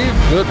Year's Eve,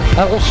 good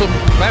wholesome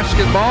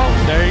basketball,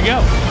 there you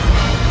go.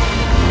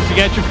 If you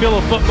got your fill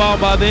of football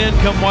by then,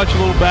 come watch a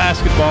little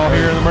basketball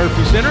here in the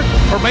Murphy Center,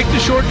 or make the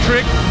short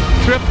trip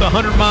the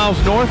 100 miles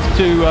north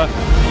to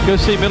go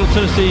see Middle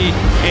Tennessee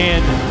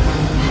and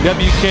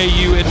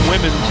WKU in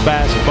women's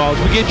basketball. As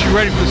we get you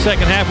ready for the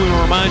second half, we will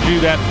remind you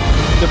that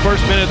the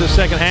first minute of the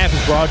second half is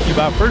brought to you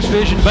by First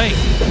Vision Bank,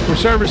 where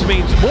service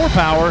means more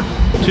power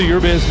to your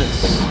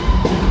business.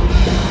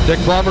 Dick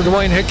Palmer,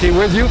 Dwayne Hickey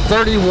with you.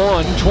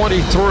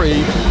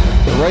 31-23.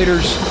 The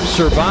Raiders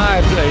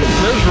survived a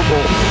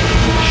miserable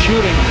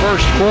shooting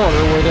first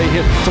quarter where they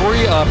hit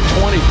 3 of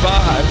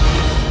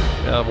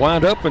 25.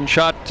 Wound up and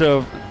shot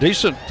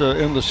decent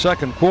in the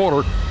second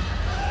quarter.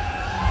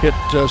 Hit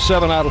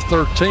 7 out of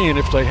 13.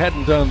 If they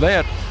hadn't done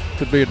that,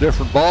 could be a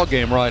different ball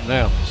game right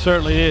now.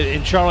 Certainly did.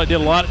 And Charlotte did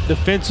a lot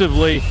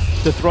defensively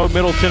to throw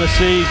Middle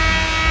Tennessee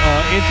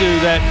into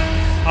that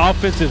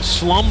offensive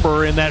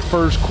slumber in that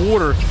first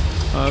quarter.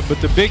 But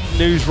the big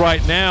news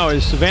right now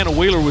is Savannah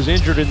Wheeler was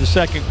injured in the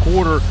second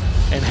quarter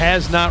and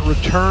has not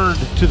returned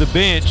to the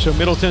bench. So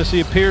Middle Tennessee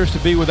appears to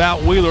be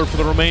without Wheeler for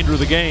the remainder of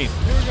the game.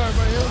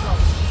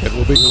 It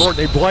will be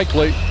Courtney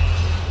Blakely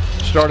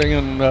starting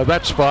in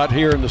that spot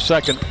here in the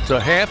second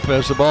half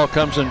as the ball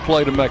comes in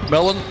play to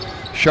McMillan.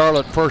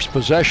 Charlotte first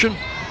possession.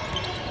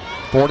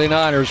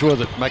 49ers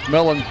with it.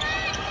 McMillan,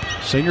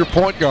 senior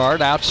point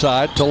guard,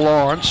 outside to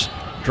Lawrence.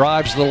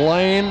 Drives the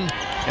lane,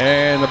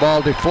 and the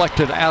ball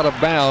deflected out of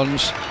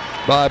bounds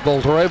by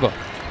Boldreva.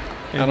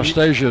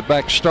 Anastasia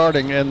back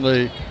starting in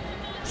the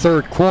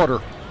third quarter.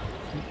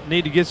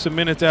 Need to get some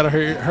minutes out of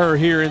her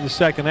here in the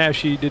second half.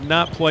 She did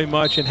not play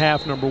much in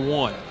half number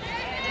one.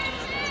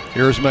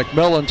 Here's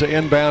McMillan to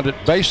inbound at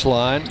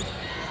baseline.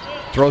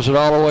 Throws it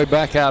all the way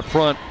back out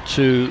front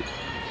to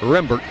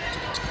Rembert.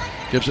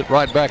 Gives it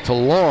right back to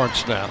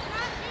Lawrence now.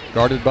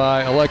 Guarded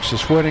by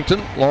Alexis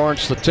Whittington.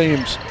 Lawrence, the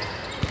team's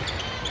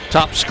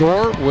top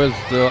scorer, with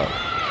the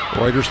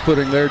Raiders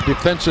putting their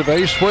defensive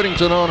ace,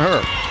 Whittington, on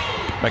her.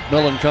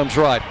 McMillan comes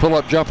right.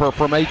 Pull-up jumper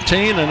from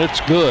 18, and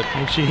it's good.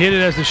 And she hit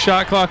it as the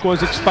shot clock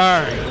was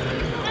expiring.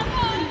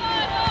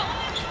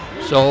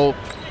 So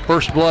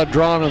first blood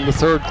drawn in the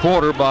third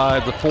quarter by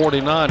the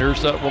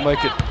 49ers. That will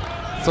make it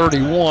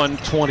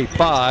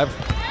 31-25.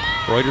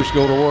 Raiders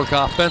go to work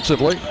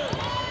offensively.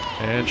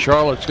 And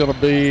Charlotte's going to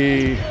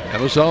be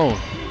in a zone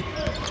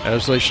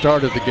as they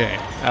started the game.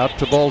 Out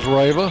to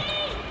Boldreva.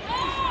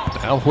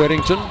 Now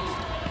Whittington,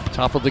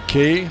 top of the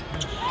key.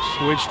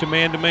 Switch to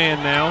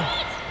man-to-man now.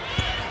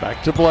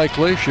 Back to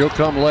Blakely. She'll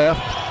come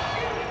left.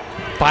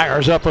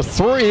 Fires up a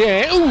three,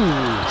 and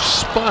ooh,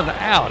 spun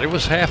out. It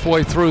was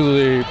halfway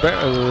through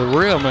the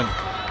rim and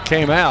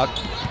came out.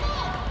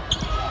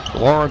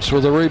 Lawrence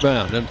with a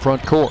rebound in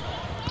front court.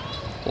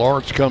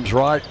 Lawrence comes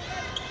right,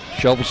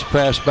 shovels the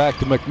pass back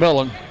to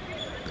McMillan.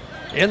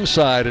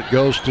 Inside it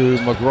goes to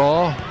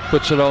McGraw,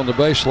 puts it on the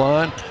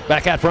baseline.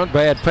 Back out front,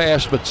 bad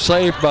pass, but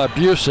saved by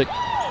Busick.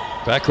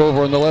 Back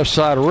over on the left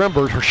side of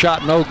Rembert. Her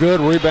shot no good.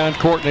 Rebound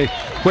Courtney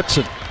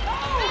Whitson.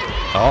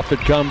 Off it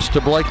comes to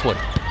Blakely.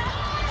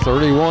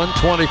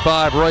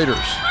 31-25 Raiders.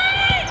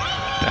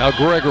 Now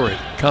Gregory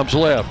comes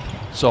left.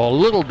 Saw a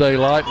little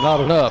daylight, not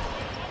enough.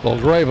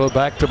 Boldreva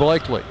back to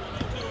Blakely.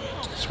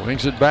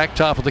 Swings it back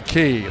top of the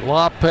key.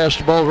 Lob pass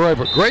to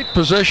Boldreva. Great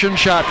position,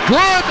 shot good,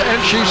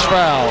 and she's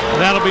fouled.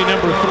 That'll be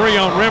number 3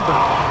 on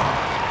Rembert.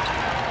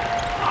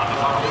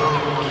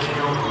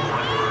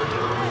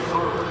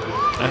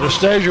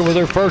 Anastasia with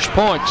her first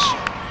points.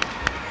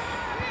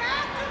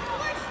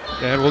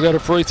 And we'll get a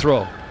free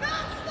throw.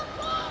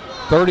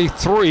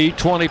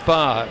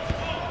 33-25.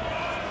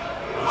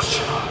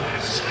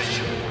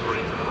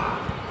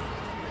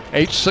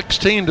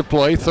 8:16 to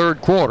play,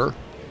 third quarter.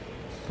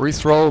 Free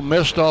throw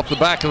missed off the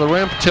back of the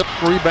rim.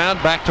 Tipped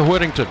rebound back to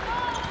Whittington.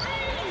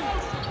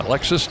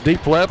 Alexis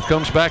deep left,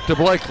 comes back to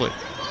Blakely.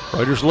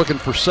 Raiders looking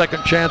for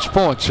second chance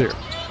points here.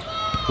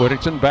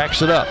 Whittington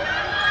backs it up.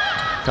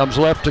 Comes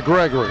left to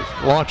Gregory.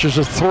 Launches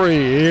a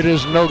three. It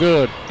is no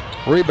good.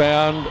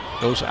 Rebound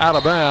goes out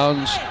of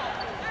bounds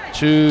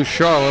to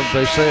Charlotte.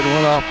 They say it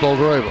went off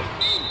Boldreva.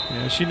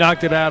 Yeah, she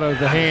knocked it out of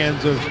the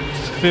hands of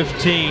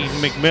 15,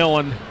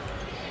 McMillan.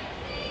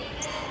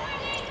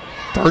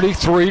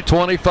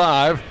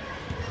 33-25.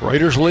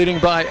 Raiders leading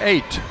by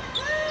 8.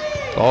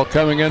 All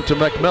coming into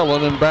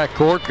McMillan in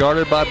backcourt,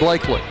 guarded by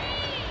Blakely.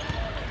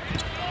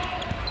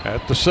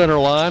 At the center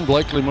line,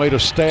 Blakely made a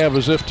stab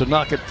as if to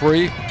knock it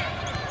free.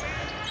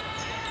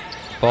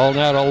 Ball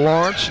now to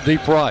Lawrence,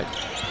 deep right.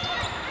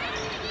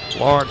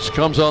 Lawrence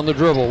comes on the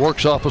dribble,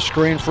 works off a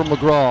screen from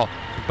McGraw.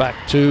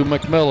 Back to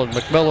McMillan.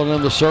 McMillan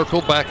in the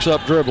circle, backs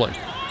up dribbling.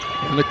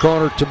 In the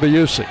corner to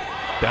Biusi.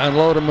 Down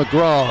low to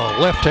McGraw.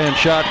 Left-hand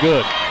shot,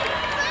 good.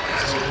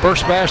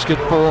 First basket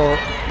for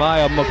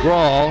Maya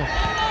McGraw,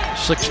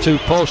 6'2"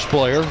 post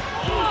player.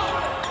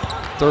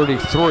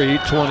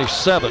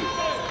 33-27.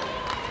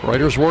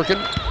 Raiders working.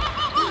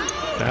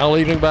 Now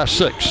leading by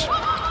 6.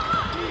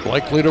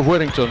 Blakely to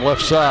Whittington,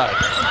 left side.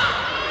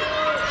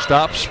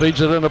 Stops,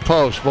 feeds it in the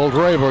post.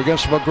 Boldrevo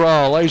against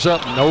McGraw, lays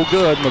up, no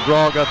good.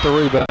 McGraw got the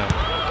rebound.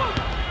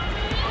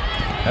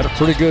 Had a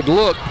pretty good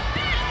look.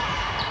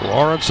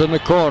 Lawrence in the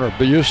corner.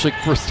 Biusic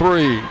for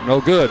 3,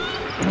 no good.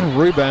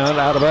 Rebound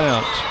out of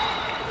bounds.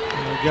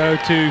 Go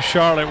to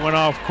Charlotte, went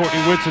off Courtney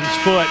Whitson's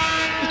foot.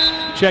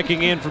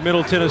 Checking in for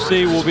Middle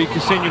Tennessee will be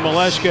Ksenia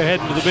Maleshka.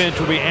 Heading to the bench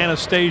will be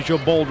Anastasia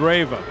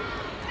Boldreva.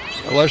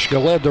 Maleshka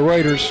led the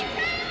Raiders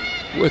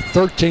with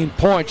 13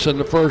 points in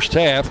the first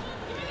half,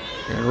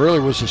 and really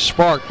was a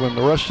spark when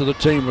the rest of the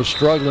team was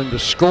struggling to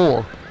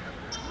score.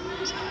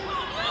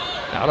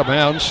 Out of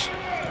bounds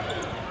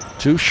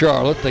to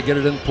Charlotte. They get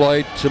it in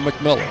play to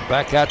McMillan.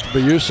 Back out to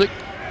Biusic.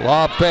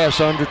 Lob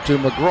pass under to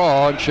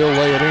McGraw, and she'll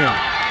lay it in.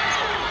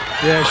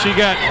 Yeah, she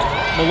got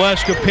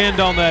Maleshka pinned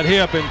on that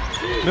hip, and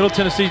Middle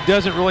Tennessee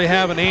doesn't really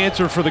have an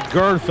answer for the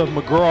girth of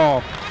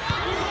McGraw.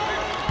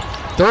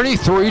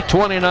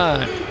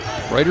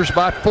 33-29. Raiders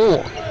by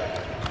 4.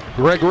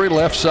 Gregory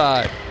left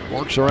side.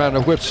 Works around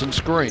the Whitson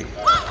screen.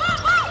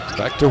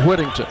 Back to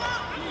Whittington.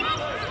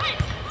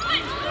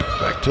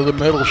 Back to the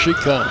middle she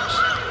comes.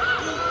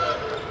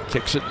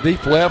 Kicks it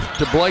deep left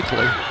to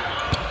Blakely.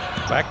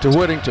 Back to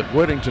Whittington.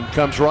 Whittington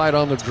comes right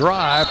on the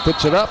drive.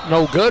 Puts it up.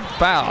 No good.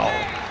 Foul.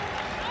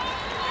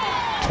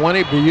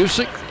 20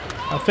 Biusic?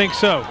 I think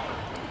so.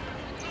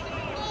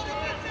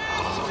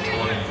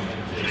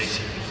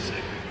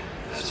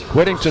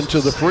 Whittington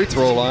to the free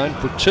throw line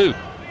for 2.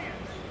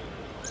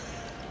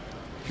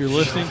 If you're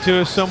listening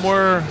to us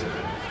somewhere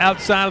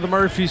outside of the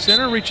Murphy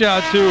Center, reach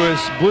out to us,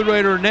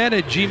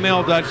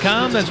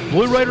 BlueRaiderNet@gmail.com. That's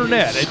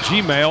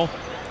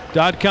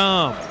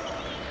BlueRaiderNet@gmail.com.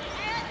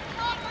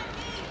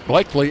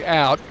 Blakely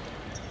out.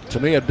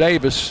 Tamia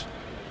Davis.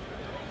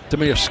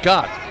 Tamia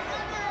Scott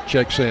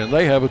checks in.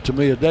 They have a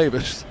Tamia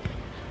Davis.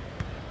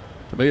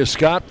 Tamia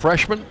Scott,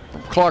 freshman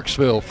from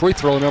Clarksville. Free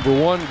throw number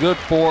 1, good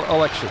for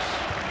Alexis.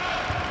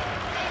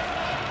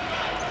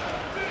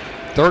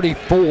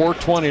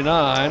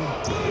 34-29.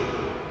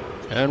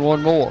 And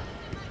one more.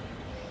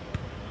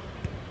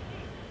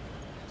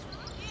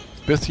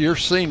 5th-year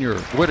senior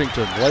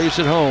Whittington lays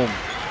it home.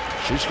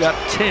 She's got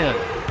 10.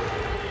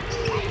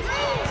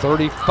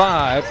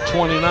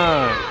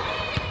 35-29.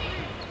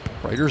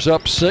 Raiders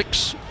up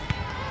 6.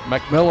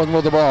 McMillan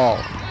with the ball.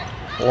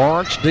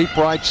 Lawrence deep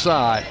right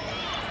side.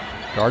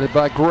 Guarded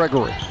by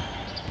Gregory.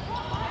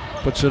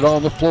 Puts it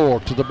on the floor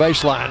to the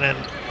baseline, and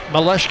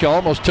Maleshka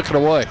almost took it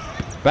away.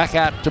 Back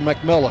out to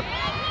McMillan.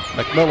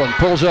 McMillan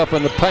pulls up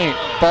in the paint,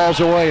 falls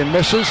away and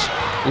misses.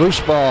 Loose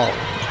ball.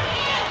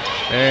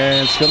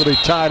 And it's going to be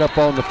tied up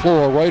on the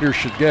floor. Raiders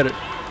should get it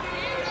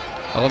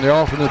on the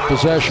alternate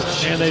possession.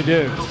 And they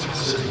do.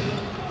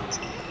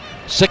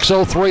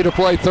 6:03 to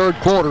play third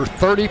quarter.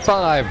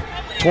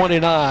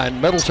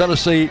 35-29. Middle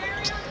Tennessee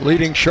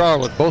leading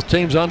Charlotte. Both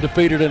teams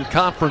undefeated in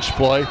conference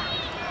play.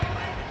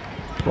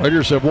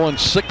 Raiders have won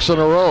 6 in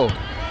a row.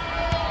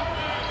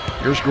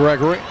 Here's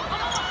Gregory.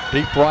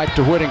 Deep right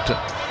to Whittington.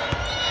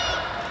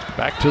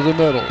 Back to the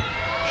middle.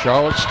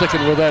 Charlotte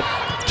sticking with that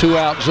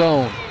 2-out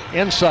zone.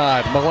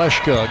 Inside,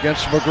 Maleshka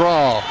against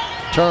McGraw.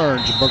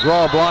 Turns.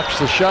 McGraw blocks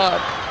the shot.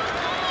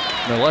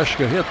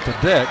 Maleshka hit the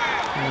deck.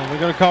 And they're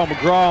going to call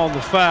McGraw on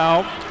the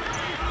foul.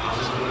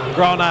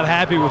 McGraw not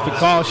happy with the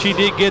call. She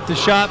did get the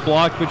shot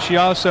blocked, but she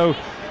also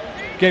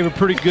gave a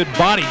pretty good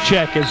body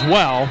check as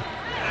well.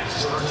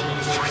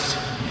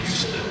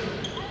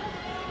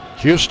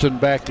 Houston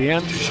back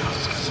in.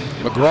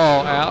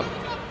 McGraw out.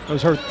 That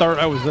was her third.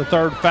 That was the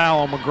third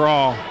foul on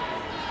McGraw.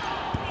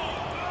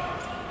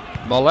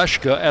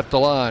 Maleshka at the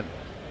line.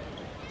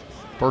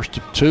 First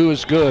of 2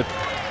 is good.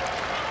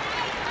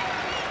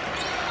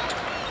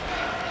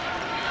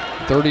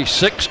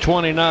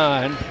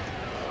 36-29.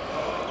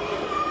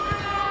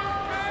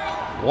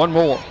 One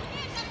more.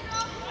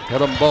 Hit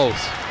them both.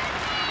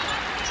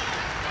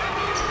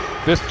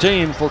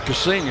 15 for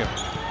Ksenia.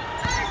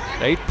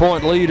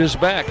 8-point lead is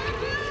back.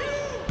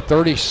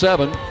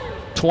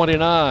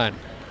 37-29.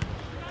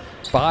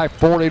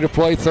 5:40 to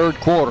play third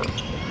quarter.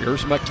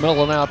 Here's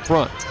McMillan out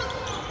front.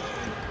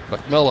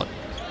 McMillan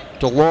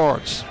to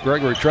Lawrence.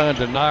 Gregory trying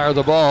to deny her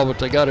the ball, but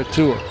they got it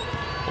to her.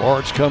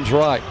 Lawrence comes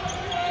right.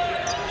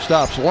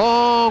 Stops.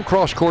 Long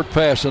cross-court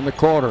pass in the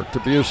corner to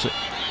Biusic.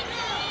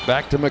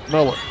 Back to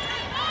McMillan.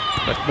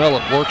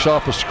 McMillan works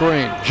off a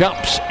screen.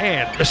 Jumps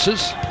and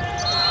misses.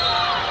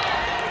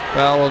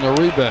 Foul on the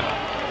rebound.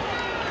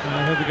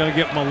 I think they're going to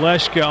get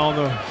Maleshka on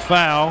the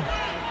foul.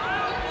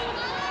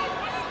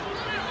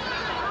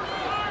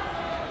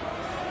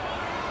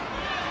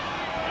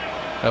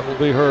 That will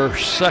be her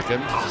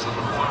second.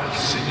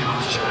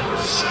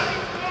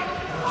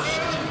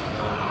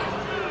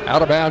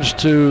 Out of bounds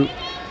to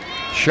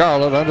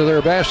Charlotte under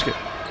their basket.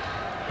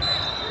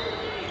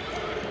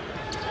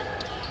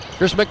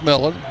 Here's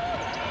McMillan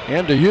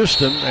into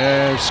Houston,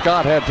 and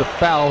Scott had to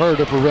foul her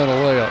to prevent a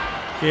layup.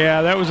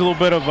 Yeah, that was a little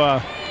bit of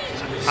a,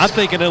 I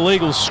think, an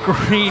illegal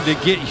screen to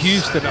get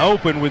Houston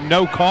open with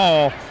no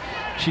call.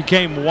 She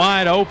came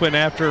wide open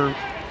after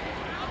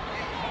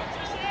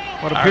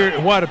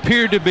what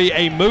appeared to be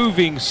a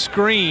moving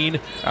screen.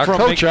 Our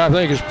coach, I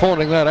think, is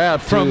pointing that out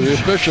from the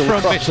official.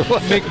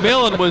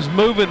 McMillan was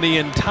moving the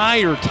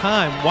entire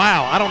time.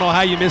 Wow, I don't know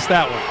how you missed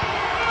that one.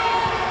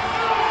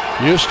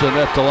 Houston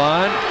at the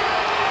line.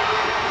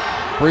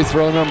 Free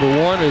throw number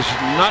 1 is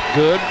not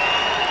good.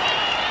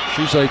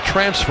 She's a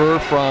transfer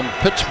from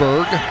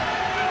Pittsburgh.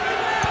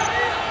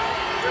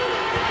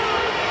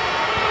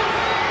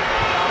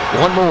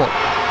 One more.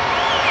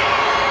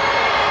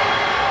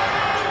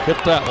 Hit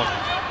that one.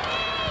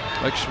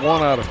 Makes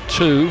 1 out of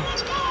 2.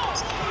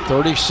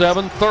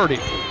 37-30.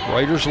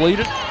 Raiders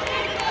lead it.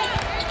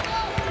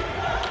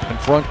 In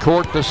front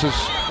court, this is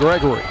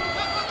Gregory.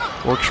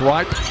 Works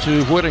right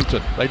to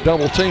Whittington. They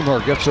double team her.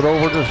 Gets it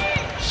over to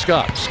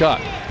Scott. Scott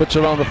puts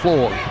it on the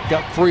floor.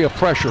 Got free of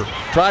pressure.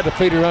 Tried to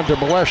feed it under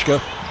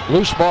Maleshka.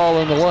 Loose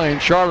ball in the lane.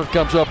 Charlotte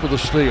comes up with a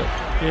steal.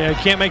 Yeah,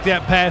 can't make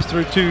that pass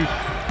through two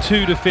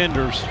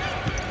defenders.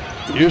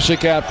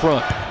 Busick out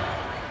front.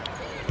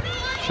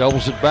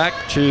 Shovels it back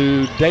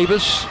to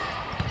Davis,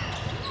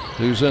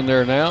 who's in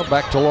there now.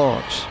 Back to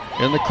Lawrence.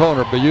 In the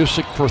corner,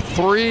 Busick for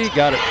 3.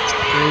 Got it.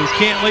 Yeah, you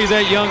can't leave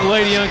that young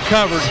lady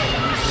uncovered.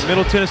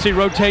 Middle Tennessee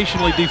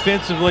rotationally,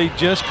 defensively,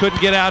 just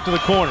couldn't get out to the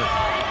corner.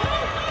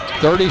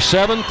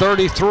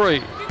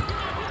 37-33.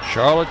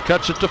 Charlotte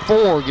cuts it to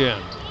 4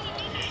 again.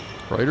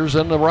 Raiders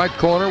in the right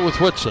corner with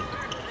Whitson.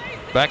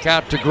 Back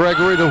out to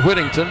Gregory to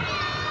Whittington.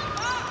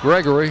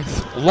 Gregory,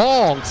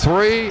 long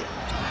 3,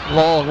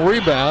 long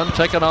rebound,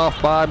 taken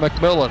off by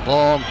McMillan.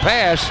 Long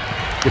pass,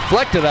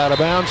 deflected out of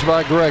bounds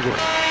by Gregory.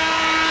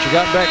 She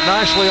got back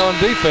nicely on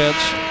defense.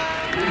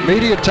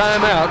 Immediate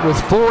timeout with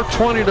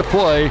 4:20 to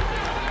play,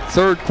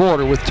 third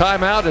quarter. With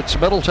timeout, it's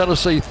Middle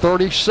Tennessee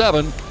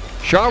 37,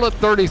 Charlotte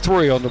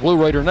 33 on the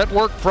Blue Raider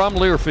Network from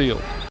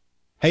Learfield.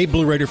 Hey,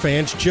 Blue Raider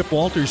fans, Chip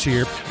Walters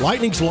here.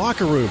 Lightning's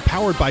Locker Room,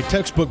 powered by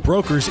Textbook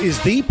Brokers,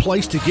 is the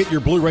place to get your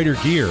Blue Raider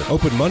gear.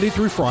 Open Monday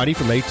through Friday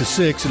from 8 to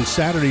 6 and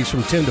Saturdays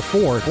from 10 to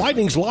 4.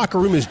 Lightning's Locker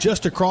Room is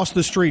just across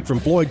the street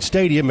from Floyd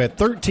Stadium at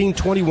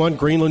 1321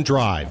 Greenland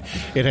Drive.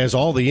 It has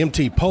all the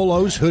MT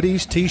polos,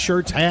 hoodies,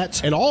 t-shirts,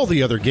 hats, and all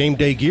the other game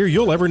day gear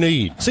you'll ever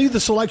need. See the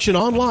selection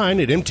online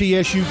at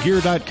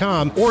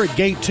mtsugear.com or at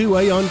Gate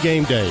 2A on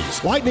game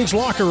days. Lightning's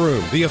Locker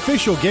Room, the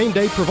official game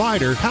day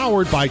provider,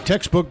 powered by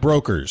Textbook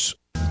Brokers.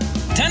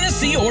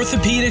 Tennessee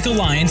Orthopedic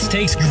Alliance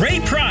takes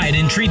great pride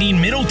in treating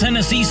Middle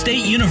Tennessee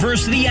State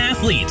University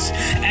athletes.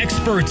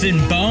 Experts in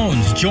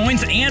bones,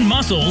 joints, and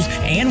muscles,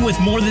 and with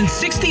more than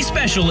 60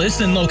 specialists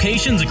in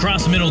locations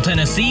across Middle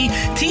Tennessee,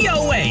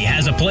 TOA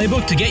has a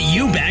playbook to get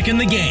you back in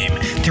the game.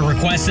 To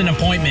request an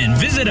appointment,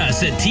 visit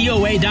us at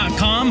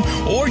TOA.com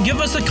or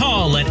give us a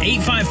call at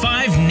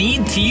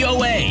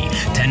 855-NEED-TOA.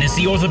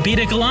 Tennessee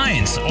Orthopedic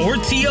Alliance, or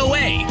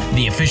TOA,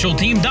 the official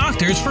team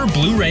doctors for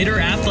Blue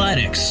Raider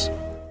Athletics.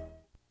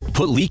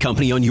 Put Lee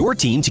Company on your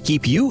team to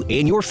keep you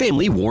and your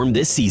family warm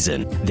this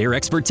season. Their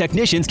expert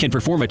technicians can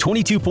perform a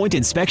 22-point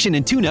inspection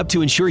and tune-up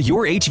to ensure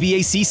your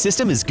HVAC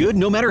system is good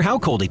no matter how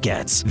cold it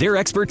gets. Their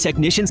expert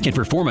technicians can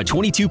perform a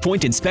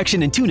 22-point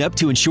inspection and tune-up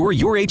to ensure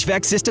your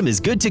HVAC system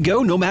is good to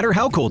go no matter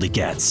how cold it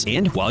gets.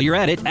 And while you're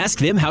at it, ask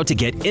them how to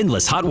get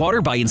endless hot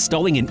water by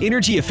installing an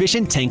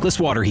energy-efficient tankless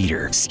water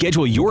heater.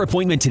 Schedule your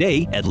appointment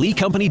today at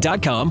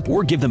leecompany.com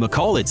or give them a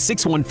call at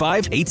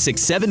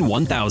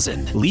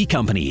 615-867-1000. Lee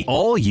Company,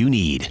 all you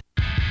need.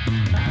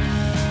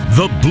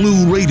 The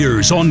Blue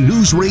Raiders on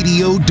News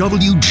Radio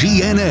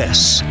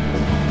WGNS.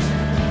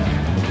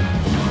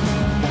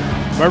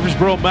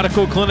 Murfreesboro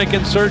Medical Clinic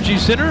and Surgery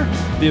Center,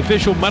 the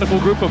official medical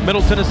group of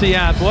Middle Tennessee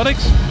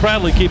Athletics,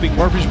 proudly keeping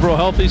Murfreesboro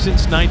healthy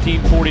since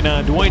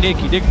 1949. Dwayne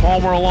Hickey, Dick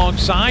Palmer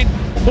alongside.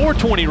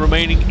 4:20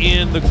 remaining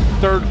in the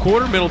third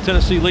quarter. Middle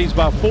Tennessee leads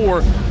by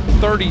 4,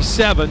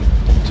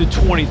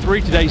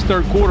 37-23. Today's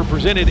third quarter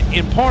presented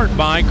in part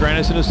by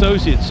Grannis &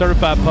 Associates,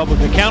 certified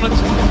public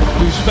accountants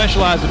who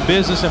specialize in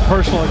business and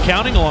personal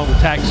accounting along with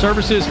tax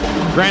services.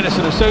 Grannis &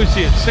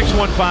 Associates,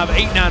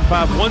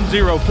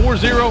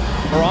 615-895-1040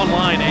 or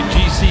online at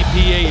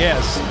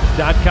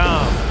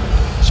gcpas.com.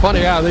 It's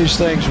funny how these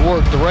things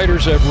work. The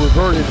Raiders have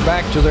reverted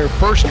back to their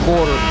first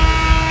quarter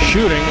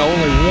shooting,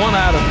 only 1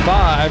 out of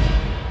 5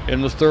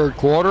 in the third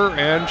quarter,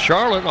 and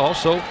Charlotte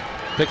also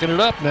picking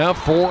it up now,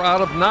 4 out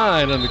of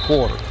 9 in the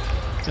quarter.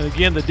 And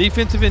again, the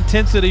defensive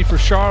intensity for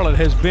Charlotte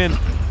has been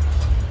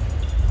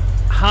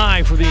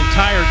high for the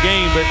entire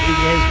game, but it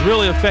has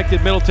really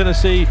affected Middle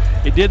Tennessee.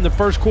 It did in the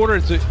first quarter.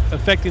 It's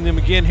affecting them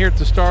again here at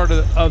the start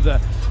of the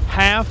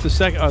half, the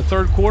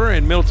third quarter,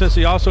 and Middle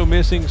Tennessee also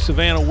missing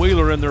Savannah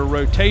Wheeler in their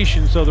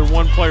rotation, so they're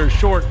one player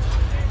short.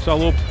 Saw a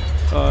little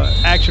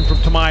action from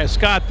Tamaya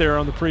Scott there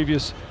on the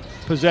previous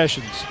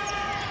possessions.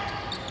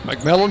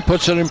 McMillan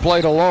puts it in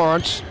play to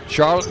Lawrence.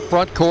 Charlotte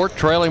front court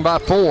trailing by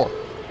 4.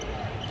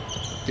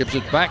 Gives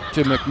it back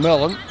to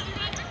McMillan.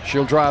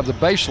 She'll drive the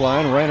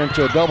baseline, ran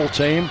into a double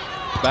team.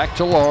 Back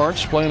to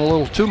Lawrence, playing a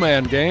little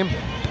two-man game.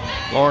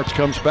 Lawrence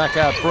comes back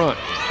out front.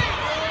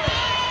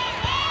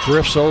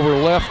 Drifts over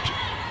left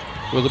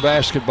with the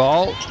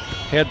basketball.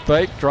 Head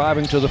fake,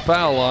 driving to the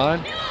foul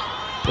line.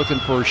 Looking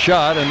for a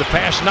shot, and the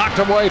pass knocked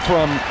away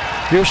from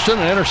Houston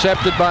and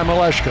intercepted by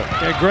Maleshka.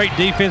 Yeah, great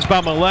defense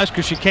by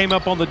Maleshka. She came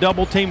up on the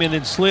double team and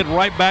then slid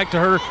right back to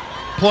her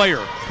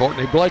player.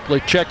 Courtney Blakely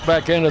checked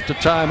back in at the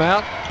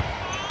timeout.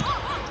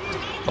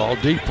 Ball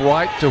deep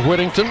right to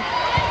Whittington.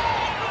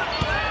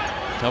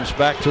 Comes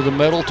back to the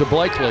middle to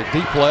Blakely.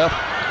 Deep left.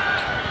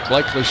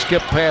 Blakely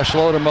skip pass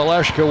low to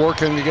Maleshka,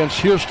 working against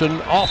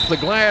Houston. Off the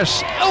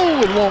glass.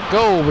 Oh, it won't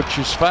go, but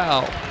she's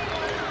fouled.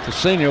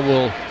 Ksenia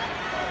will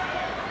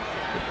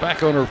get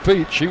back on her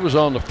feet. She was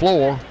on the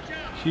floor.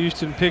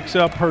 Houston picks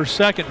up her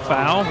second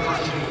foul.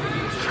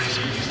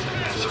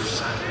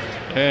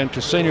 And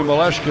Ksenia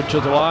Maleshka to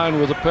the line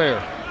with a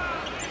pair.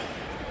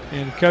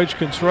 And Coach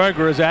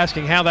Consuegra is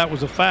asking how that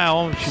was a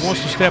foul. If she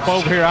wants to step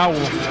over here, I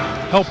will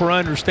help her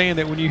understand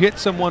that when you hit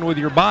someone with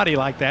your body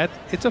like that,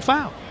 it's a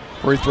foul.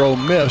 Free throw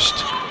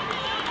missed.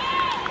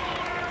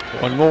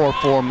 One more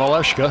for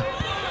Maleshka.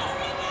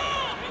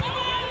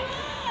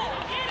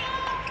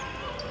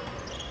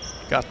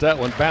 Got that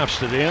one,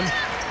 bounced it in.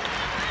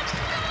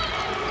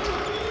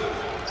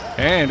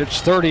 And it's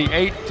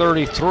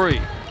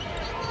 38-33.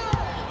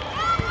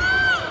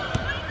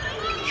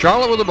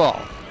 Charlotte with the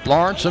ball.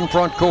 Lawrence in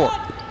front court.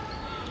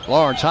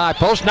 Lawrence high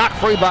post, knocked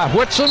free by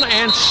Whitson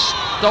and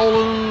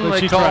stolen.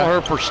 They call her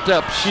for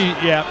steps. She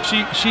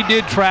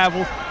did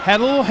travel.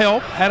 Had a little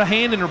help, had a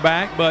hand in her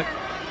back, but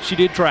she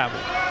did travel.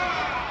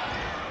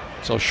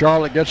 So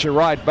Charlotte gets it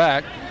right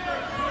back.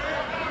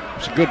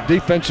 It's a good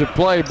defensive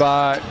play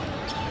by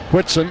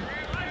Whitson,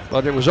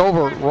 but it was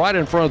over right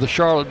in front of the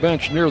Charlotte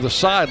bench near the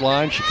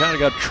sideline. She kind of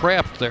got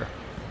trapped there.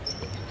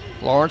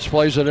 Lawrence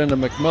plays it into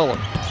McMillan.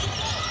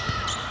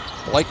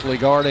 Blakely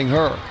guarding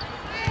her.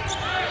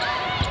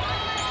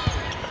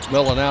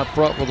 McMillan out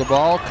front with the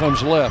ball,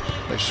 comes left.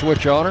 They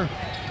switch on her.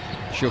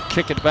 She'll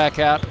kick it back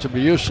out to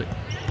Busey.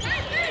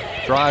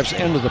 Drives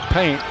into the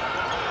paint.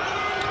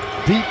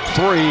 Deep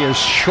three is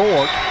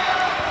short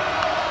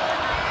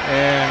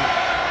and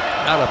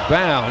out of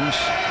bounds.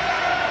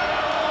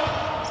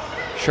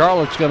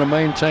 Charlotte's going to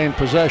maintain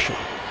possession.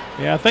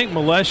 Yeah, I think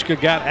Maleshka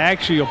got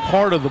actually a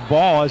part of the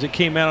ball as it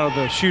came out of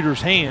the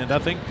shooter's hand. I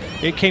think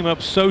it came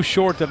up so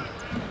short that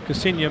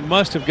Ksenia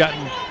must have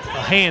gotten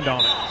a hand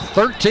on it.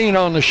 13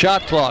 on the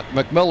shot clock.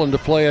 McMillan to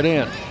play it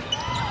in.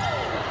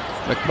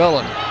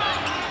 McMillan.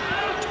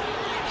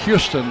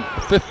 Houston,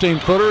 a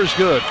 15-footer is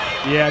good.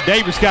 Yeah,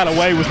 Davis got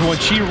away with one.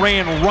 She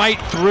ran right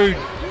through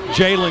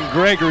Jalen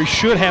Gregory.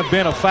 Should have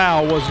been a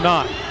foul, was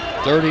not.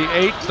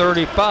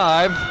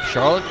 38-35.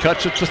 Charlotte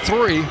cuts it to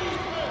 3.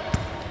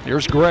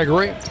 Here's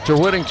Gregory to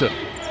Whittington.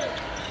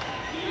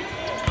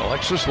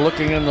 Alexis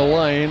looking in the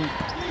lane.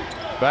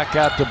 Back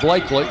out to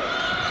Blakely.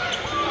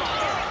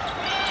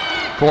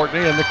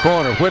 Courtney in the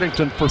corner.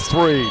 Whittington for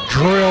 3.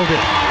 Drilled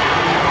it.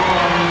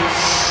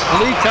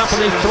 Lee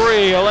Company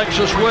 3.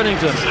 Alexis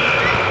Whittington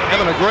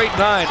having a great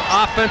night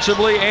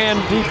offensively and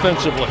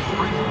defensively.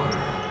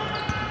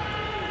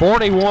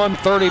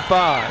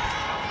 41-35.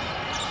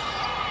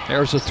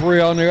 There's a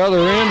 3 on the other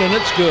end, and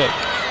it's good.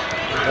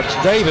 That's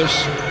Davis.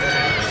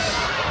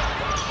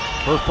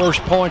 Her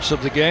first points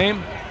of the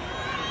game.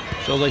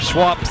 So they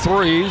swap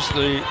threes.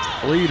 The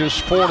lead is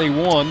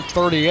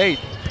 41-38.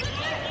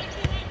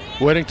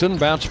 Whittington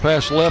bounce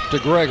pass left to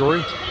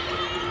Gregory.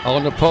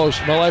 On the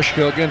post,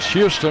 Maleshka against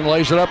Houston,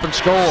 lays it up and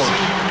scores.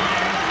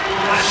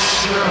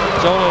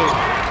 It's only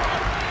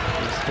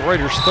the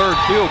Raiders' third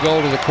field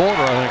goal to the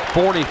quarter, I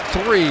think.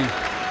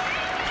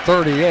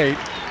 43-38.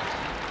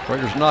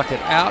 Raiders knock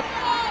it out.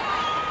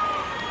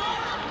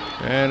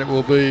 And it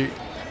will be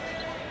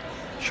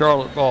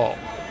Charlotte ball.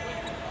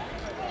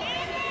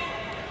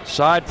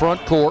 Side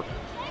front court.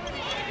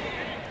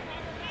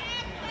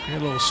 A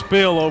little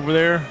spill over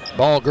there.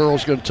 Ball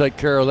girl's going to take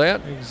care of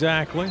that.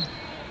 Exactly.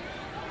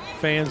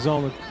 Fans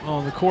on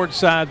the court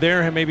side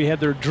there have maybe had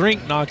their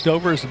drink knocked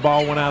over as the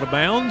ball went out of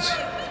bounds.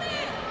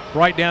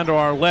 Right down to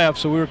our left,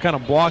 so we were kind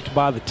of blocked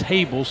by the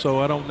table, so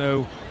I don't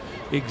know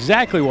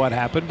exactly what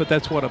happened, but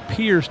that's what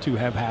appears to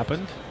have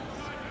happened.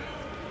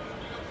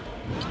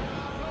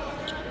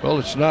 Well,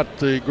 it's not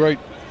the great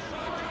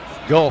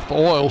Gulf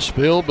oil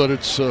spill, but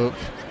it's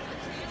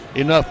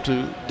enough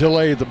to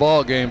delay the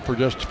ball game for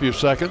just a few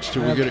seconds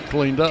till we get it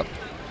cleaned up.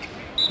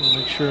 We'll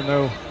make sure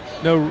no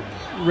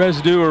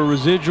residue or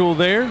residual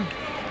there.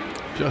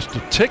 Just a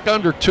tick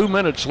under 2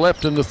 minutes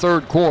left in the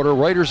third quarter.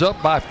 Raiders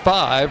up by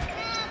 5.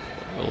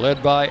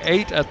 led by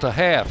 8 at the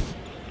half.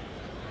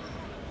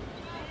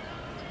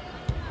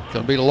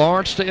 Going to be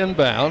Lawrence to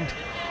inbound.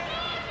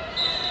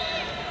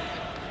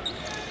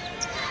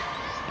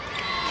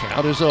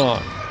 Count is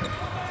on.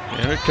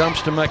 And it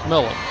comes to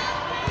McMillan.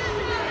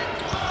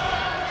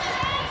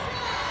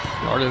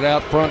 Guarded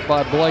out front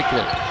by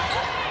Blakely.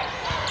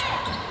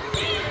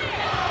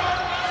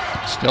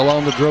 Still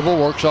on the dribble,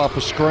 works off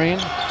a screen.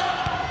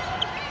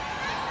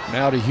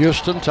 Now to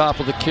Houston, top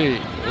of the key.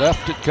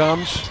 Left it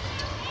comes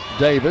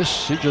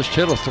Davis. He just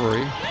hit a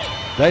 3.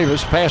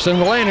 Davis pass in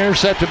the lane,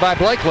 intercepted by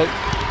Blakely.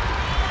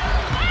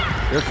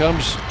 Here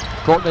comes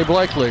Courtney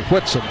Blakely.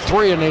 Whitson,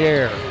 3 in the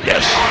air.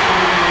 Yes!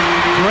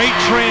 Great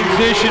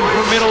transition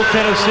for Middle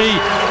Tennessee.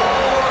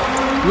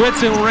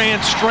 Whitson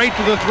ran straight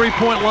to the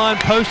three-point line,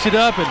 posted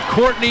up, and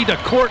Courtney to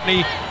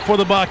Courtney for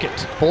the bucket.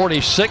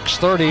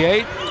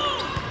 46-38.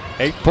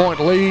 8-point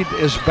lead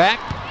is back.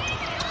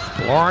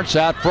 Lawrence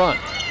out front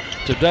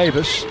to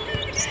Davis.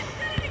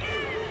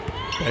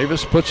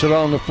 Davis puts it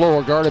on the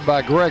floor, guarded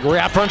by Gregory.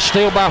 Out front,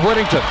 steal by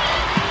Whittington.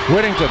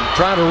 Whittington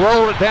trying to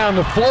roll it down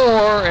the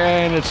floor,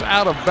 and it's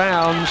out of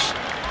bounds.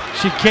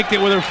 She kicked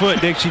it with her foot,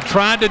 Dick. She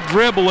tried to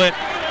dribble it,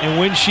 and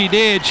when she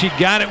did, she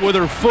got it with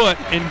her foot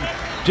and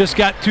just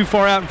got too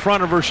far out in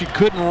front of her. She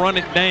couldn't run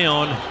it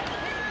down.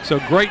 So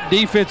great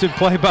defensive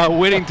play by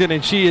Whittington,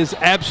 and she is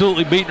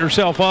absolutely beating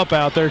herself up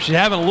out there. She's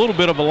having a little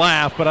bit of a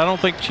laugh, but I don't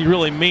think she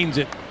really means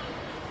it.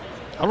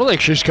 I don't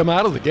think she's come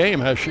out of the game,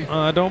 has she?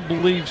 I don't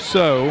believe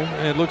so.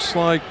 It looks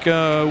like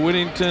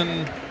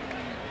Whittington.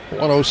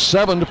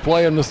 107 to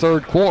play in the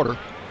third quarter.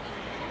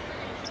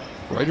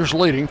 Raiders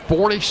leading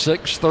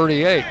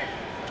 46-38.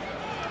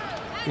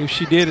 If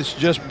she did, it's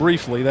just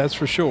briefly, that's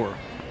for sure.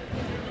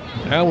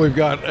 Now we've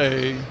got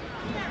a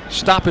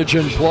stoppage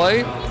in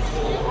play.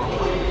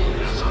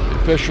 The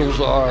officials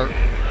are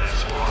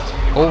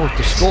over at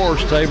the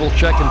scores table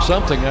checking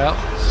something out.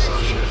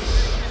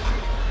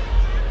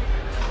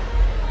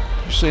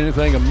 You see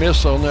anything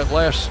amiss on that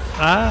last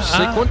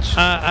sequence?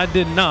 I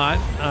did not.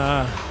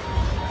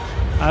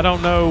 I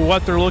don't know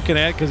what they're looking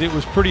at because it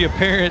was pretty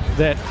apparent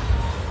that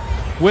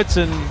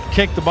Whitson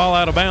kicked the ball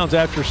out of bounds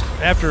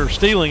after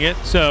stealing it.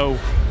 So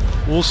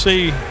we'll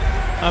see.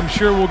 I'm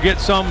sure we'll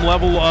get some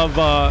level of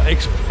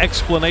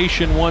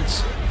explanation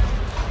once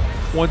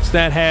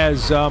that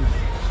has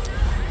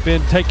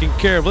been taken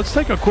care of. Let's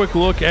take a quick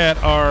look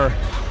at our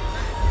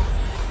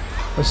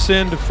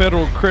Ascend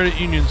Federal Credit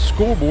Union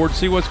scoreboard,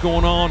 see what's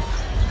going on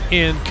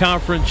in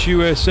Conference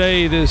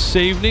USA this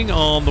evening.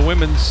 On the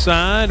women's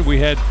side, we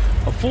had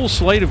a full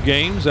slate of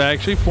games,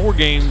 actually 4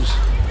 games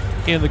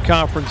in the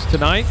conference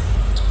tonight.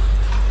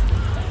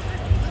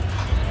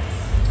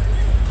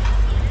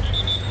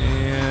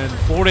 And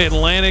Florida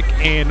Atlantic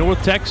and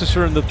North Texas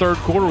are in the third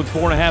quarter with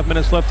 4.5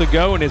 minutes left to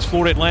go, and it's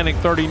Florida Atlantic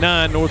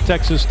 39, North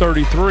Texas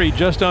 33.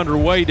 Just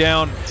underway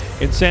down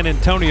in San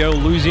Antonio.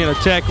 Louisiana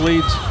Tech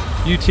leads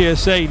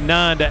UTSA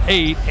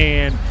 9-8,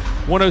 and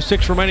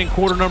 106 remaining,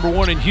 quarter number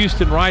 1 in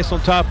Houston. Rice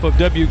on top of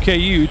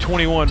WKU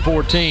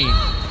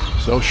 21-14.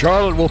 So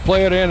Charlotte will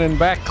play it in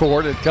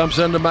backcourt. It comes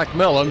into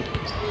McMillan.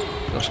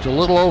 Just a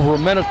little over a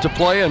minute to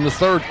play in the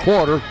third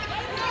quarter.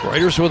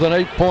 Raiders with an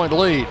 8-point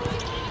lead.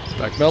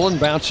 McMillan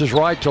bounces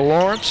right to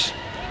Lawrence.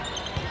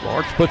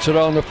 Lawrence puts it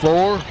on the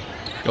floor.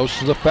 Goes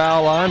to the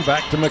foul line.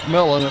 Back to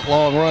McMillan at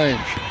long range.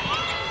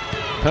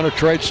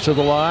 Penetrates to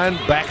the line.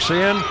 Backs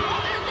in.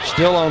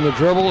 Still on the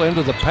dribble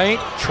into the paint.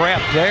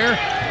 Trapped there.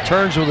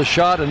 Turns with a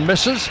shot and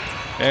misses.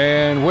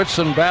 And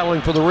Whitson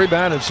battling for the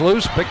rebound. It's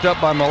loose. Picked up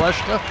by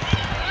Maleshka.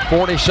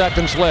 40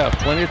 seconds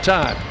left. Plenty of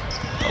time.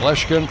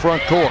 Maleshka in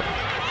front court.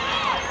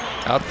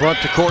 Out front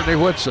to Courtney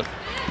Whitson.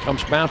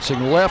 Comes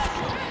bouncing left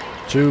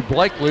to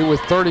Blakely with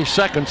 30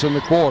 seconds in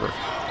the quarter.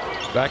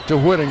 Back to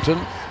Whittington.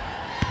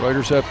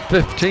 Raiders have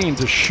 15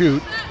 to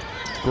shoot.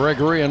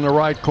 Gregory in the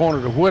right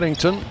corner to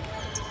Whittington.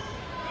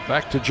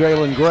 Back to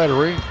Jalen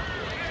Gregory.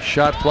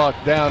 Shot clock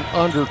down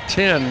under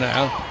 10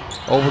 now.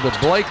 Over to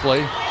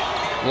Blakely.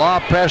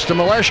 Lob pass to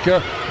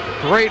Maleshka.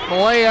 Great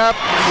layup.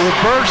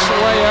 Reverse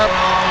layup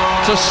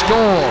to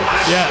score.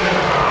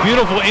 Yeah,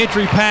 beautiful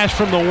entry pass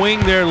from the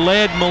wing there.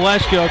 Led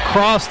Maleshka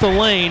across the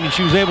lane, and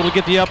she was able to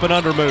get the up and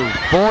under move.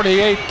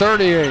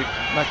 48-38.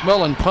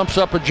 McMillan pumps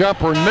up a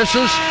jumper and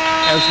misses.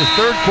 As the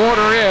third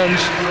quarter ends,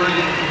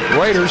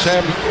 Raiders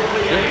have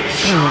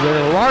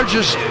their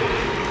largest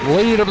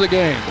lead of the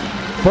game.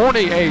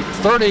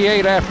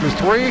 48-38 after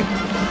 3.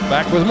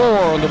 Back with more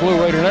on the Blue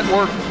Raider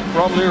Network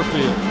from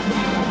Learfield.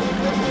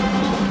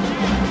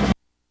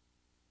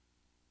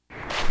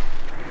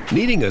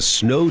 Needing a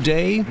snow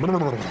day?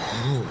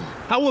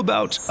 How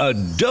about a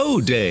dough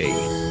day?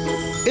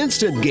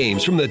 Instant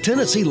games from the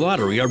Tennessee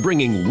Lottery are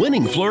bringing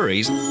winning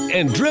flurries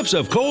and drips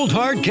of cold,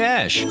 hard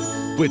cash.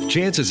 With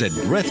chances at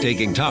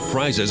breathtaking top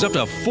prizes up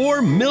to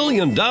 $4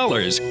 million.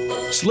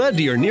 Sled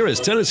to your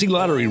nearest Tennessee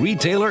Lottery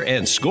retailer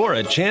and score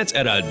a chance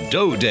at a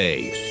dough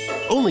day.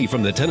 Only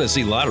from the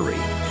Tennessee Lottery.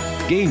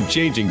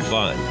 Game-changing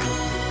fun.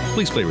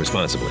 Please play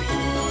responsibly.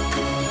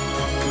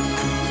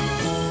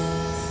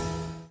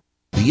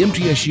 The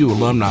MTSU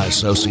Alumni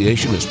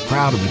Association is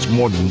proud of its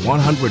more than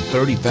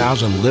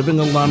 130,000 living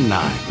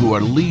alumni who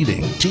are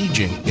leading,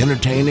 teaching,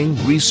 entertaining,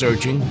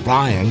 researching,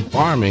 flying,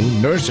 farming,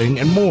 nursing,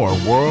 and more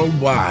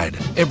worldwide.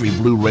 Every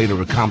Blue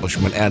Raider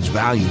accomplishment adds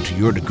value to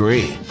your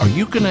degree. Are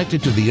you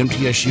connected to the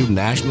MTSU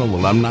National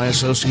Alumni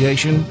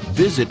Association?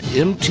 Visit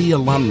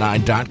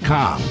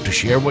mtalumni.com to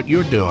share what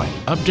you're doing,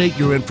 update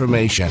your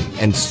information,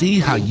 and see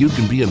how you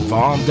can be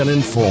involved and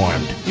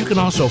informed. You can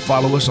also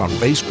follow us on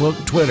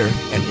Facebook, Twitter,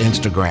 and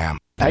Instagram.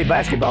 Hey,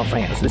 basketball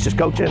fans, this is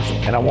Coach Edson,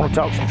 and I want to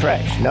talk some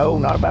trash. No,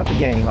 not about the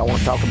game. I want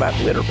to talk about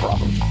litter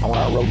problems on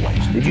our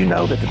roadways. Did you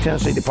know that the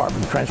Tennessee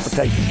Department of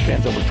Transportation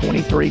spends over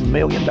 $23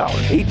 million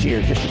each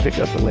year just to pick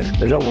up the litter?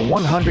 There's over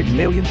 100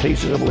 million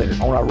pieces of litter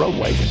on our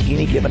roadways at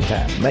any given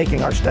time,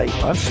 making our state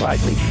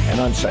unsightly and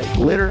unsafe.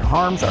 Litter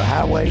harms our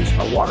highways,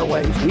 our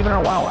waterways, even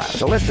our wildlife.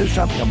 So let's do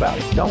something about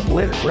it. Don't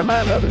litter.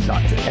 Remind others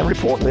not to. And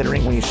report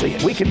littering when you see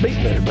it. We can beat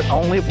litter, but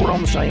only if we're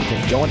on the same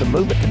team. Join the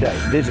movement today.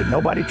 Visit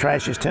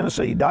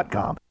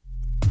NobodyTrashesTennessee.com.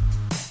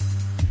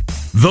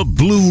 The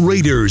Blue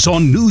Raiders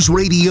on News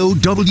Radio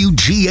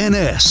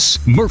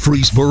WGNS,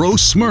 Murfreesboro,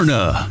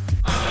 Smyrna.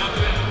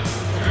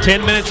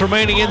 10 minutes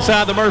remaining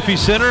inside the Murphy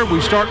Center.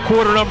 We start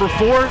quarter number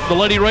 4. The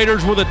Lady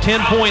Raiders with a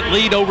 10-point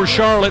lead over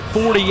Charlotte,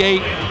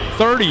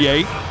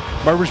 48-38.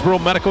 Murfreesboro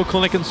Medical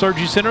Clinic and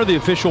Surgery Center, the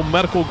official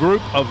medical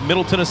group of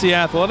Middle Tennessee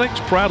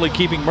Athletics, proudly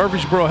keeping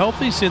Murfreesboro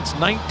healthy since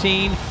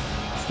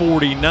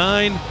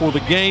 1949. For the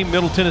game,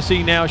 Middle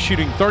Tennessee now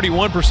shooting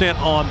 31%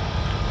 on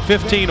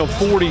 15 of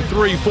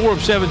 43, 4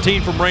 of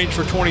 17 from range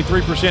for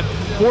 23%,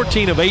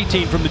 14 of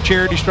 18 from the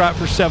charity stripe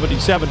for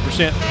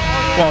 77%,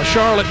 while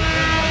Charlotte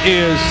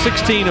is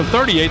 16 of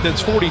 38,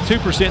 that's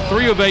 42%,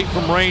 3 of 8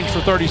 from range for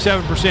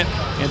 37%,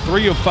 and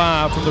 3 of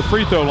 5 from the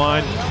free throw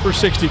line for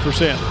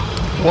 60%.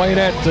 Playing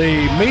at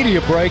the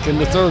media break in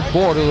the third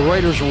quarter, the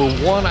Raiders were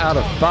 1 out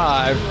of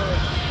 5.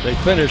 They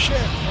finished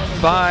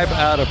 5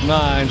 out of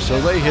 9, so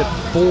they hit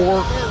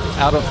 4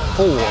 out of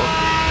 4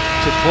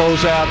 to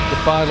close out the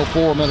final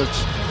 4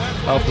 minutes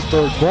of the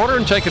third quarter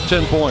and take a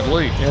 10-point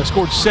lead. Yeah,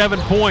 scored 7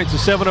 points, a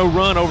 7-0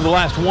 run over the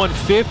last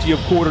 150 of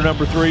quarter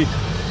number 3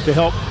 to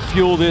help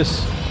fuel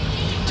this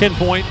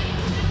 10-point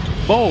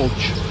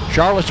bulge.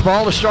 Charlotte's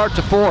ball to start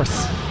the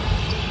fourth.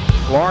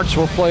 Lawrence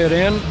will play it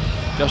in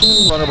just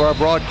in front of our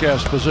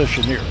broadcast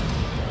position here.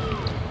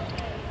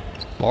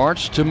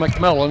 Lawrence to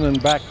McMillan in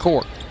back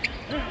court.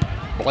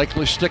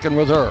 Blakely sticking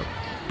with her.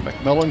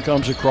 McMillan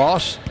comes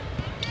across.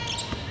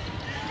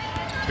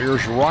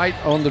 Here's Wright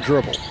on the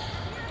dribble.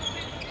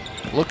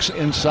 Looks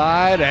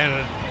inside,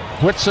 and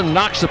Whitson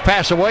knocks the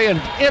pass away and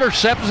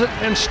intercepts it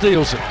and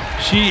steals it.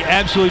 She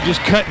absolutely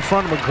just cut in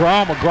front of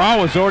McGraw. McGraw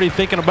was already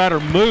thinking about her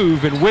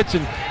move, and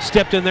Whitson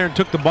stepped in there and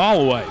took the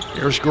ball away.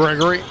 Here's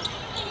Gregory,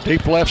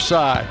 deep left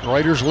side.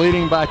 Raiders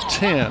leading by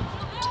 10.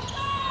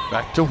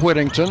 Back to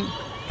Whittington.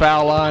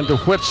 Foul line to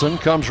Whitson.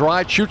 Comes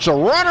right, shoots a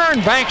runner,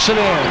 and banks it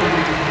in.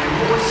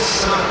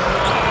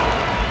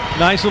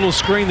 Nice little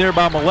screen there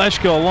by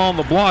Maleshka along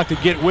the block to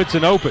get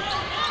Whitson open.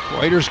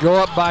 Raiders go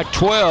up by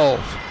 12,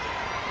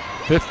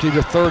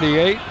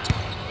 50-38.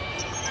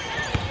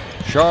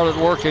 Charlotte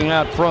working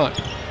out front.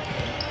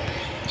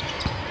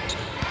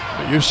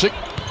 Busick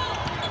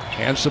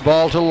hands the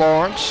ball to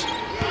Lawrence.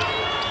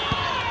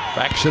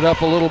 Backs it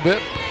up a little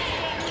bit.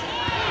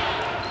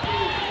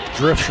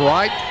 Drifts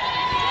right.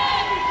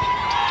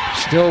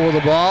 Still with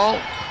the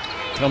ball.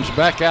 Comes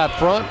back out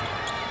front.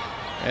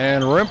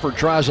 And Remper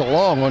tries a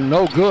long one,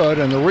 no good,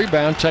 and the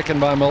rebound taken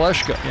by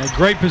Maleshka. Yeah,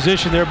 great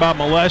position there by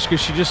Maleshka.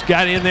 She just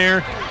got in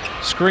there,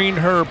 screened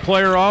her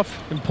player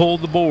off, and pulled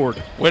the board.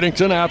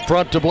 Whittington out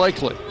front to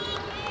Blakely.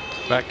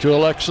 Back to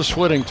Alexis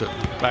Whittington.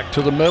 Back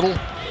to the middle.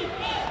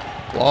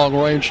 Long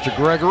range to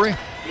Gregory.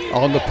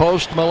 On the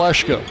post,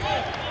 Maleshka.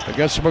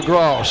 Against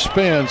McGraw.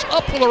 Spins.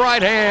 Up with the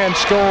right hand.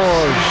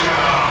 Scores.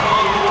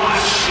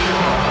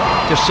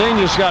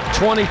 Cassinia's got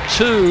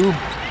 22.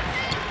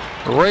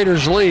 The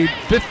Raiders lead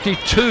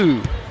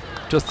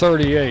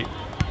 52-38.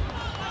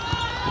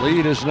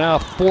 Lead is now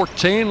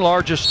 14,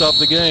 largest of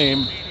the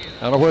game.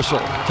 And a whistle.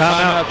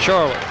 Timeout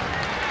Charlotte.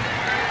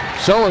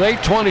 So with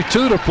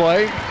 8:22 to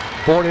play,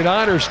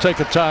 49ers take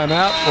a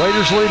timeout.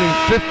 Raiders leading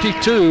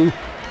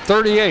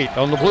 52-38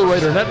 on the Blue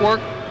Raider Network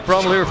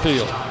from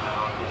Learfield.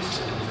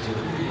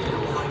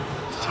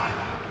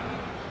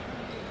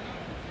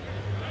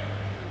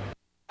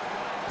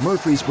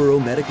 Murfreesboro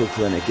Medical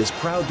Clinic is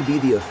proud to be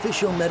the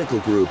official medical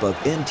group of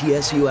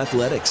MTSU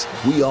Athletics.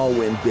 We all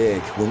win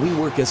big when we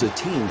work as a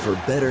team for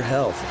better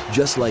health.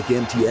 Just like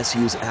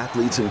MTSU's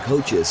athletes and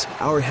coaches,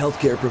 our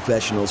healthcare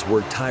professionals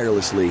work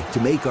tirelessly to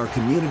make our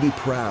community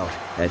proud.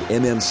 At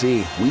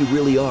MMC, we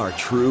really are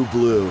true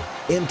blue.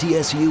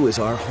 MTSU is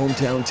our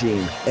hometown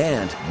team,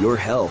 and your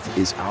health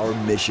is our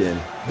mission.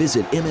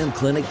 Visit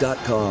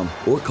mmclinic.com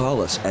or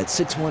call us at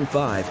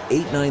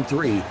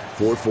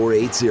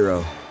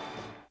 615-893-4480.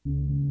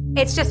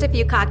 It's just a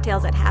few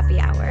cocktails at happy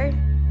hour.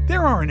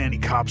 There aren't any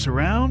cops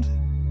around.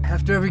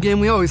 After every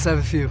game, we always have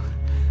a few.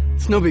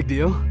 It's no big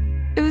deal.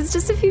 It was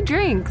just a few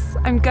drinks.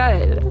 I'm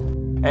good.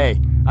 Hey,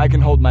 I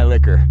can hold my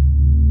liquor.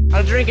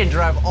 I drink and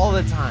drive all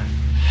the time.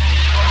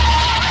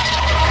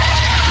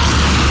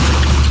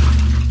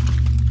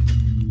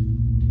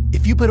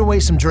 If you put away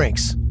some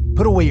drinks,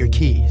 put away your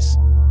keys.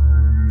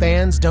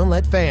 Fans don't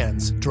let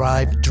fans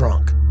drive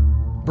drunk.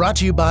 Brought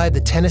to you by the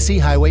Tennessee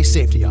Highway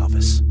Safety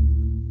Office.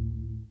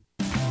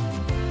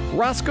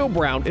 Roscoe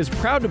Brown is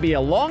proud to be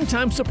a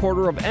longtime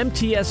supporter of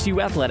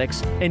MTSU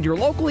Athletics and your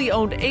locally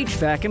owned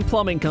HVAC and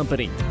plumbing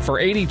company. For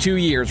 82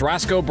 years,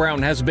 Roscoe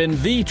Brown has been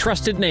the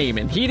trusted name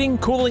in heating,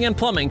 cooling, and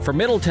plumbing for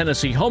Middle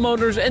Tennessee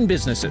homeowners and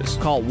businesses.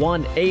 Call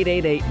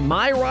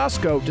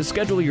 1-888-MY-ROSCOE to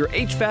schedule your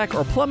HVAC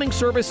or plumbing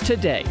service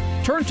today.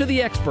 Turn to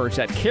the experts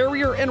at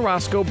Carrier and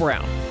Roscoe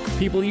Brown.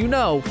 People you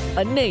know,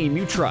 a name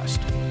you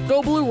trust.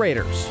 Go Blue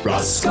Raiders.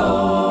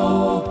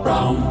 Roscoe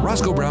Brown.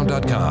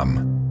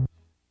 RoscoeBrown.com.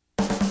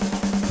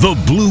 The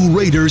Blue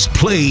Raiders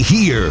play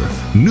here.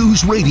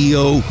 News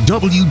Radio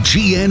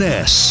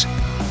WGNS.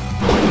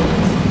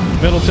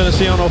 Middle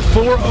Tennessee on a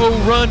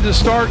 4-0 run to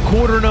start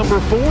quarter number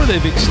 4.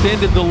 They've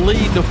extended the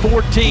lead to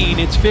 14.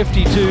 It's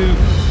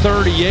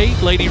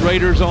 52-38. Lady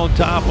Raiders on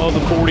top of the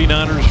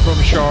 49ers from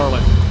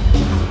Charlotte.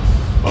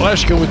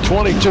 Maleska with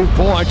 22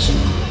 points.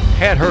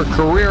 Had her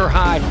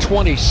career-high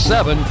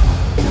 27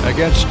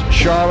 against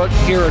Charlotte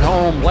here at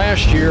home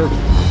last year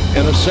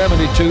in a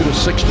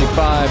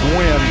 72-65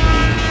 win.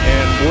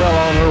 And well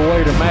on her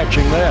way to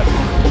matching that.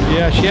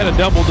 Yeah, she had a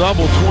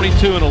double-double,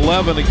 22 and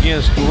 11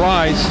 against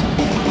Rice.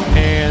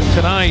 And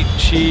tonight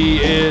she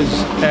is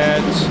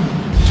at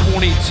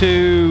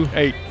 22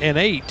 and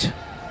 8.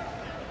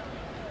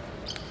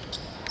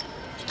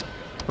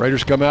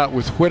 Raiders come out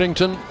with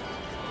Whittington,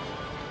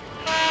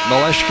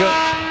 Maleska,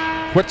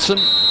 Whitson,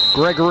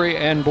 Gregory,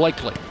 and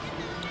Blakely.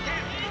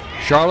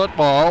 Charlotte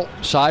ball,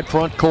 side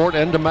front court,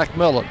 into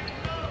McMillan.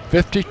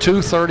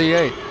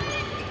 52-38.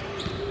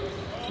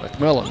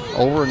 McMillan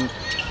over in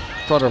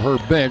front of her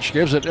bench,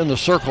 gives it in the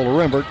circle to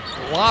Rembert.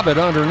 Lob it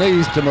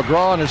underneath to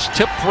McGraw, and it's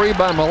tipped free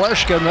by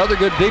Maleska. Another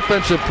good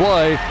defensive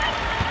play.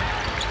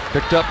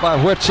 Picked up by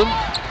Whitson.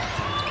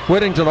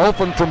 Whittington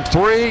open from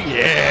 3.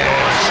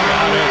 Yes,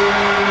 got it.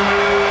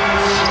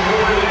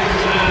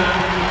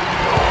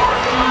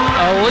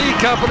 A Lee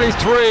Company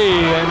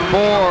 3, and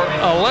for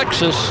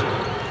Alexis,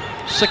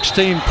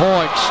 16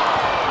 points.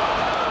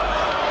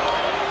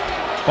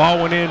 Ball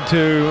went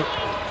into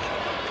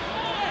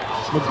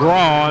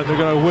McGraw, and they're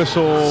going to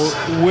whistle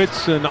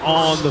Whitson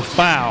on the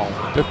foul.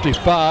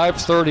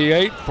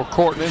 55-38 for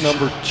Courtney,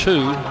 number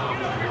 2.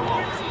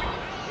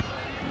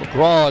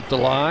 McGraw at the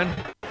line.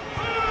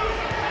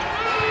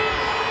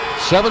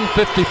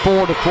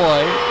 7:54 to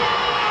play.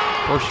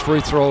 First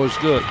free throw is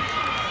good.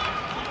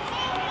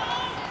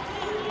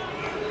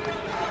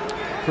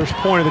 First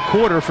point of the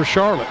quarter for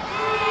Charlotte.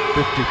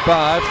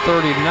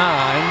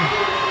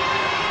 55-39.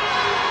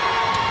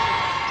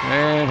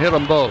 And hit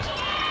them both.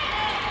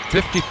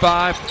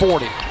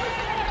 55-40.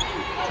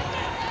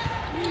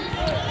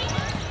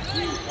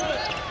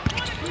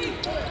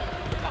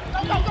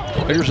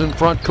 Raiders in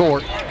front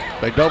court.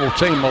 They double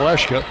team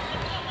Maleska.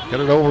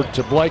 Get it over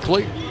to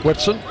Blakely.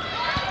 Whitson.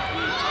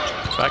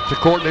 Back to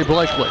Courtney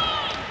Blakely.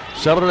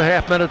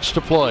 7.5 minutes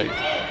to play.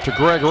 To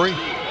Gregory.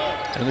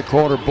 In the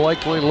corner,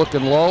 Blakely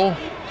looking low.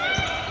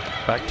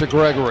 Back to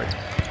Gregory.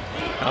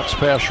 Bounce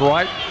pass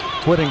right.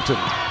 Whittington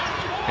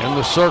in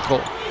the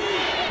circle.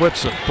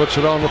 Whitson puts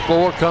it on the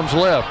floor, comes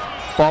left.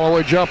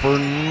 Follow-away jumper,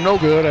 no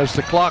good as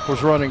the clock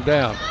was running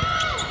down.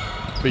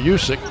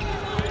 Biusic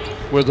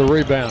with the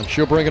rebound.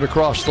 She'll bring it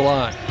across the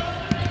line.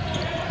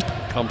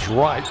 Comes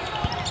right.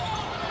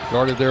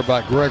 Guarded there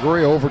by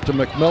Gregory, over to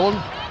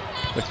McMillan.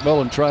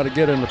 McMillan trying to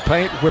get in the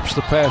paint, whips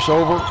the pass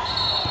over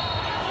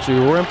to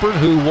Rempert,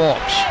 who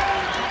walks.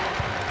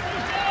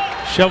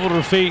 Shoveled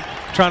her feet,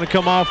 trying to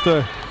come off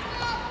the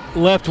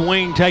left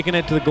wing, taking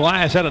it to the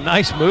glass. Had a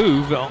nice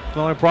move. The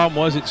only problem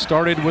was it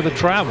started with a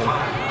travel.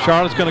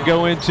 Charlotte's going to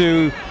go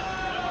into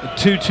a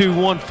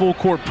 2-2-1 full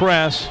court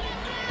press.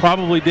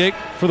 Probably, Dick,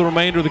 for the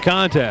remainder of the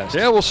contest.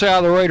 Yeah, we'll see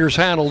how the Raiders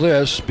handle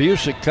this.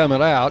 Biusic coming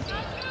out.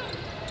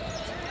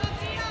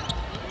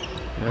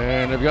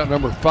 And they've got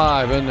number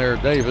 5 in there,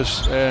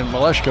 Davis. And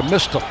Maleska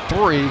missed a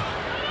 3.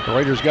 The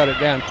Raiders got it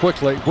down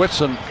quickly.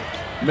 Whitson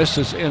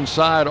misses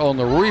inside on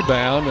the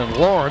rebound, and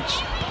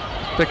Lawrence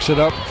picks it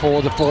up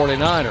for the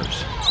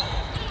 49ers.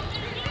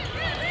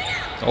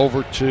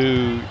 Over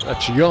to,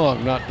 that's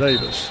Young, not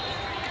Davis.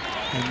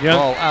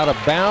 Ball out of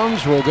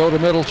bounds, will go to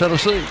Middle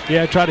Tennessee.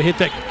 Yeah, tried to hit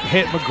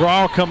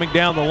McGraw coming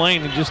down the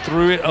lane and just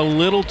threw it a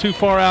little too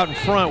far out in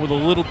front with a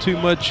little too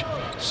much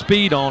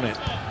speed on it.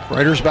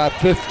 Raiders by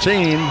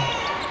 15.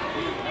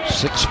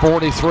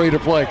 6:43 to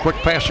play. Quick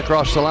pass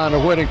across the line to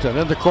Whittington.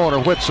 In the corner,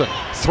 Whitson.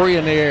 3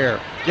 in the air.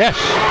 Yes!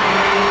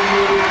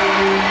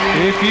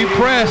 If you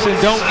press and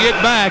don't get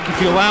back,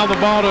 if you allow the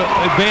ball to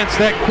advance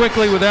that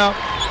quickly without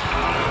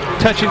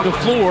touching the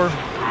floor.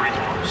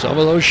 Some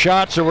of those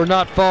shots that were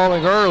not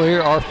falling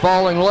earlier are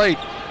falling late.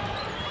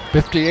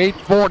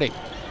 58-40.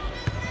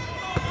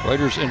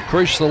 Raiders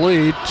increase the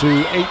lead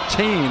to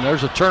 18.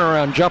 There's a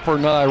turnaround jumper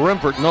by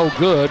Rempert, no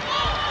good.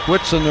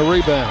 Whitson the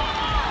rebound.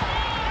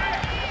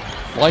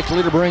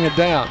 Likely to bring it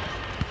down.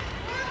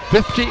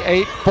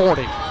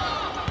 58-40.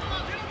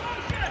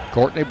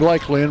 Courtney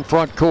Blakely in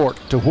front court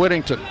to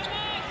Whittington.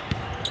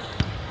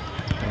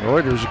 And the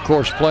Raiders, of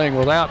course, playing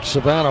without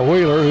Savannah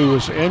Wheeler, who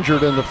was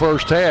injured in the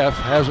first half.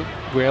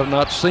 We have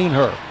not seen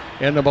her.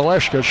 Into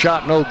Maleshka,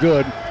 shot no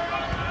good.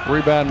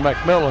 Rebound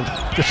McMillan.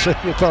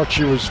 You thought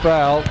she was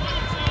fouled.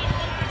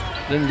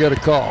 Didn't get a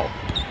call.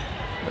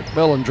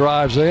 McMillan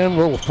drives in,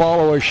 little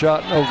follow-away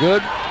shot, no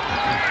good.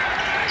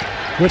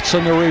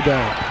 Whitson the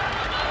rebound.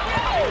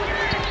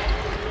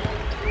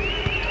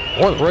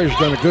 Boy, the Raiders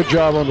done a good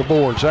job on the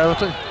boards, haven't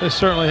they? They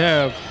certainly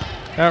have.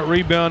 Out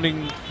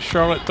rebounding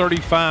Charlotte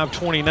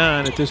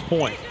 35-29 at this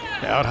point.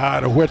 Out high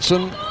to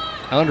Whitson.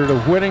 Under to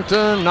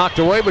Whittington. Knocked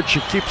away, but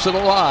she keeps it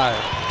alive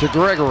to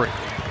Gregory.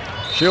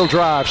 She'll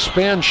drive,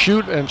 spin,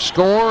 shoot, and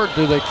score.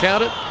 Do they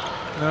count it?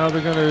 Now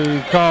they're going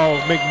to call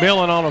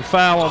McMillan on a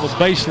foul on the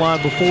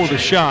baseline before the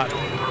shot.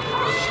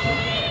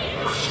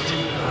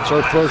 It's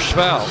her first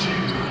foul.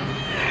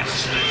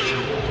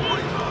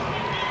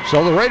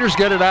 So the Raiders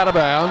get it out of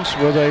bounds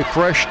with a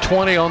fresh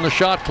 20 on the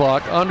shot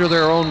clock under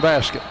their own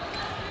basket.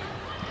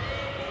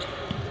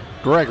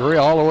 Gregory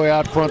all the way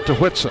out front to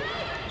Whitson.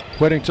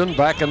 Whittington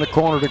back in the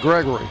corner to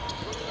Gregory.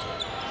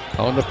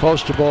 On the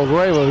post to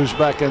Boldreva, who's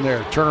back in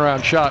there.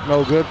 Turnaround shot,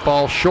 no good.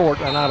 Ball short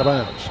and out of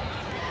bounds.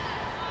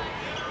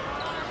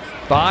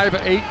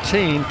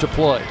 5:18 to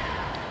play.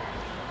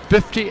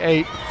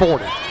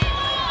 58-40.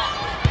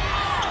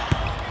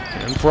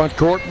 In front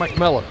court,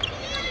 McMillan.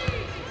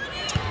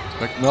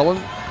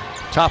 McMillan,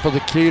 top of the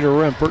key to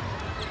Rempert.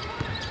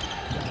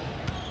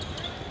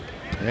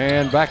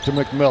 And back to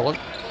McMillan.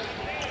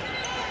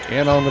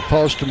 In on the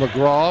post to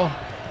McGraw.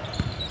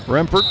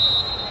 Rempert.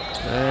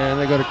 And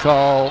they're going to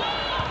call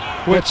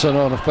Whitson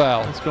on a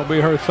foul. It's going to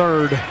be her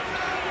third.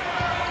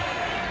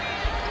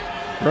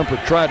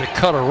 Rempert tried to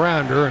cut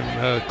around her,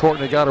 and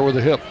Courtney got her with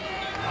a hip.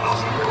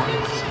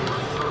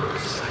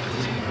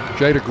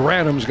 Jada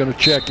Granham's going to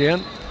check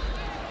in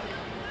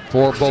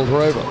for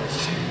Boldreva.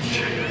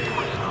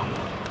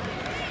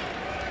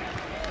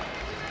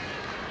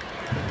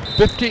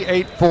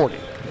 (58-40).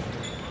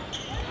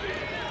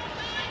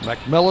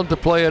 McMillan to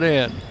play it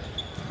in.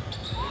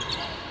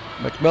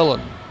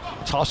 McMillan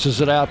tosses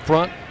it out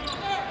front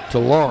to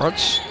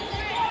Lawrence,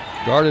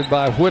 guarded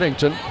by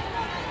Whittington.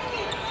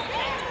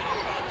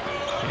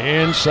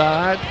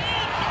 Inside,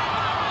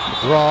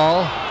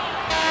 McGraw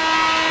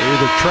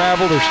either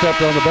traveled or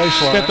stepped on the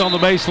baseline. Stepped on the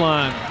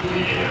baseline.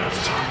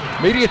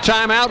 Media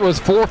timeout with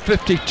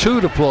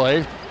 4:52 to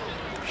play.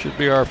 Should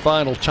be our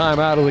final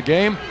timeout of the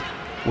game.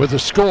 With the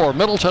score,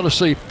 Middle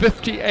Tennessee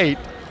 58,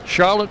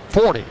 Charlotte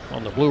 40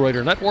 on the Blue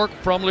Raider Network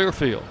from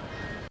Learfield.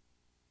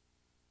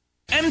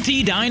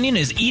 MT Dining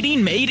is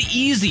eating made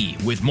easy.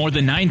 With more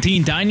than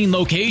 19 dining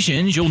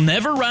locations, you'll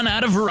never run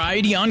out of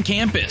variety on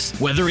campus.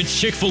 Whether it's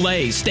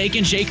Chick-fil-A, Steak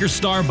and Shake, or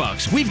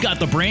Starbucks, we've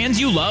got the brands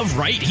you love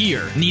right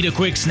here. Need a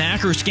quick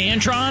snack or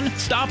Scantron?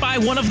 Stop by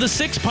one of the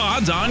 6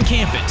 pods on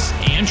campus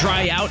and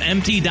try out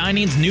MT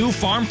Dining's new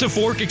Farm to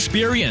Fork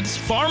experience.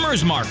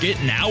 Farmers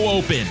Market now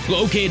open.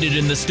 Located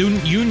in the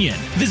Student Union.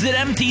 Visit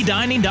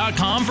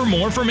mtdining.com for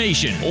more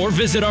information or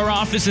visit our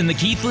office in the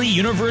Keithley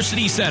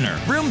University Center,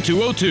 room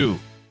 202.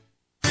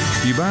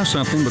 You buy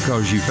something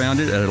because you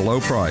found it at a low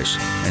price,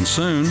 and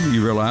soon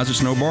you realize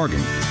it's no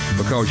bargain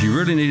because you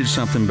really needed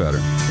something better.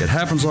 It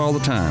happens all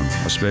the time,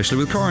 especially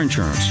with car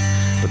insurance.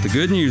 But the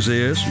good news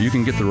is you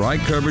can get the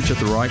right coverage at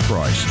the right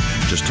price.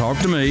 Just talk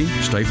to me,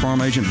 State Farm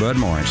Agent Bud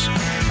Morris.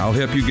 I'll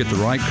help you get the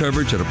right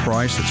coverage at a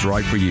price that's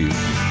right for you.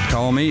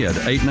 Call me at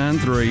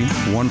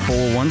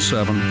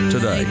 893-1417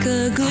 today. Like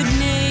a good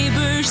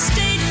neighbor,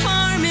 State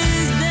Farm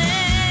is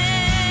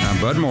there. I'm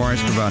Bud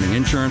Morris, providing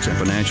insurance and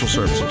financial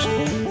services.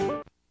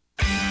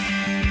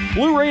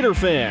 Blue Raider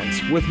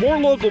fans, with more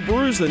local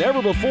brews than ever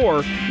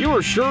before, you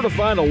are sure to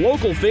find a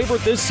local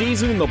favorite this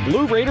season in the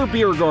Blue Raider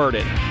Beer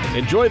Garden.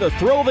 Enjoy the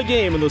thrill of the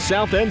game in the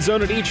south end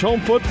zone at each home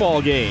football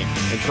game,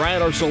 and try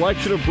out our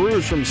selection of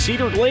brews from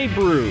Cedar Glade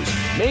Brews,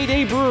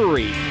 Mayday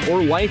Brewery,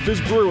 or Life is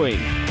Brewing,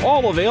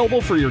 all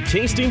available for your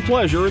tasting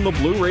pleasure in the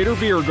Blue Raider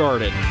Beer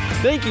Garden.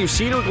 Thank you,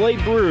 Cedar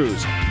Glade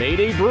Brews,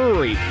 Mayday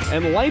Brewery,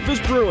 and Life is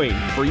Brewing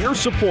for your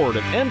support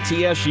of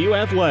MTSU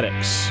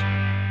Athletics.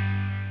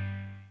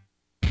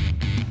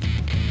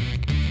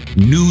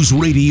 News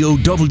Radio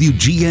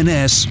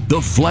WGNS, the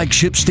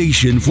flagship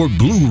station for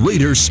Blue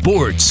Raider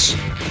sports.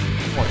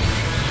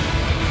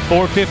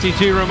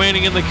 4:52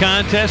 remaining in the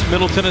contest.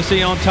 Middle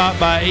Tennessee on top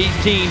by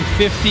 18,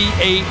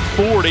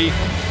 58-40.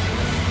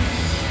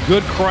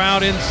 Good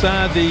crowd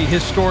inside the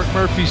historic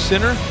Murphy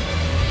Center,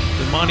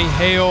 the Monty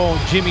Hale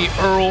Jimmy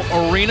Earl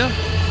Arena.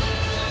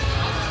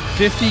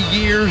 50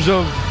 years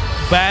of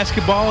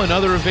basketball and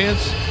other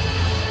events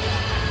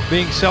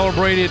being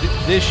celebrated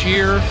this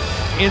year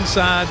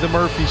inside the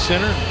Murphy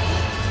Center.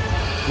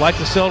 Like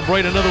to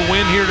celebrate another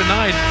win here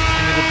tonight,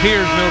 and it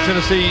appears Middle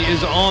Tennessee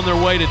is on their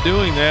way to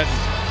doing that.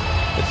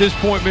 At this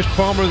point, Mr.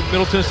 Palmer,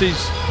 Middle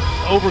Tennessee's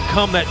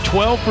overcome that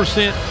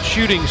 12%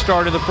 shooting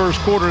start in the first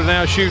quarter to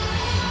now shoot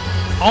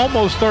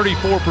almost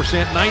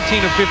 34%,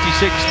 19 of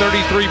 56,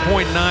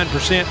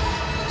 33.9%.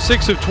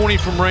 6 of 20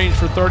 from range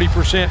for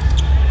 30%,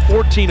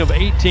 14 of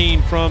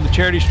 18 from the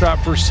charity stripe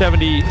for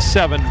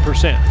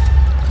 77%.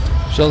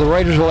 So the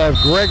Raiders will have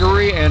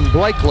Gregory and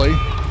Blakely,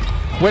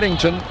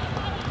 Whittington,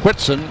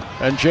 Whitson,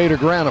 and Jada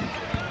Granum.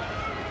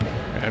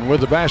 And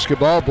with the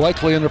basketball,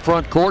 Blakely in the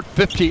front court,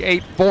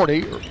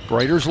 58-40.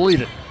 Raiders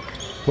lead it.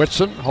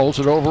 Whitson holds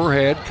it over her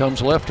head,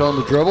 comes left on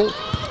the dribble,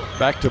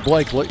 back to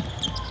Blakely.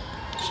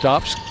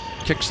 Stops,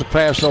 kicks the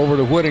pass over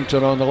to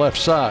Whittington on the left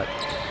side.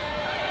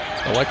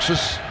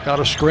 Alexis got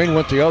a screen,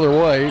 went the other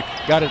way,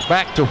 got it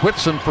back to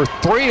Whitson for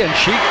three, and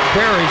she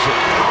buries it.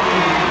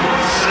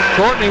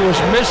 Courtney was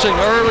missing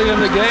early in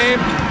the game.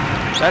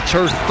 That's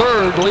her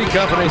third Lee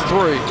Company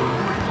three.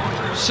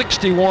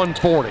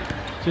 61-40.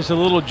 Just a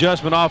little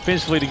adjustment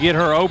offensively to get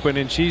her open,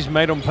 and she's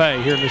made them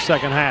pay here in the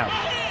second half.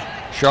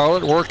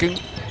 Charlotte working.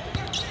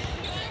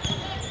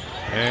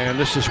 And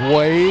this is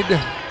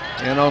Wade.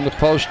 In on the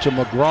post to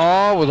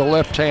McGraw with a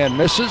left hand,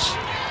 misses.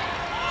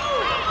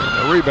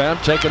 And the rebound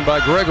taken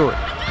by Gregory.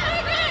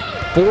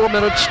 4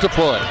 minutes to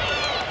play.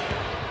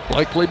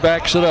 Blakely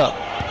backs it up.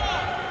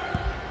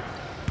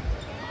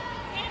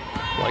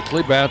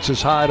 Blakely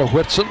bounces high to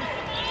Whitson.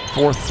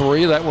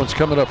 4-3, that one's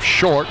coming up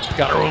short.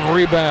 Got her own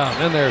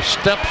rebound. In there,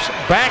 steps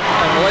back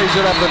and lays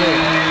it up and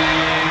in.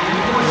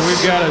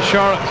 We've got a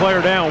Charlotte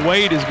player down.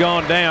 Wade has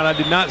gone down. I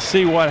did not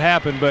see what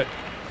happened, but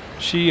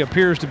she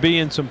appears to be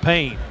in some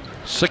pain.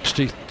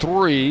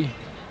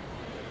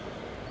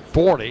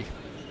 63-40.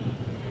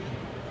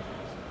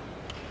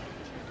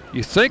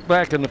 You think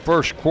back in the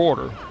first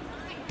quarter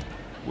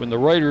when the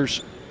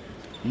Raiders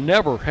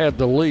never had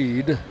the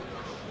lead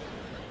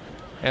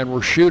and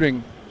were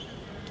shooting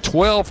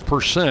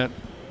 12%.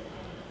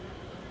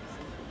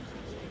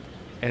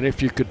 And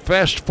if you could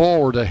fast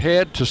forward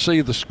ahead to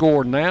see the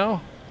score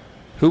now,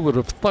 who would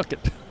have thunk it?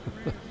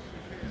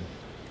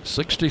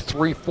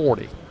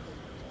 63-40.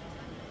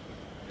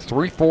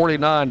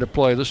 3:49 to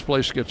play. This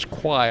place gets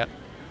quiet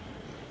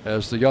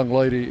as the young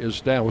lady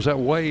is down. Was that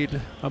Wade?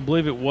 I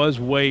believe it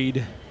was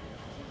Wade.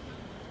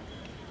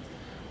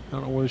 I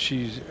don't know where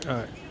she's.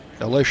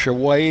 Alicia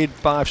Wade,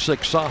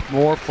 5'6"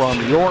 sophomore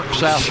from York,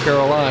 South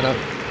Carolina,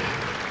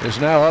 is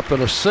now up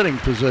in a sitting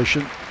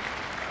position.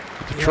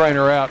 The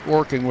trainer out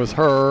working with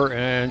her,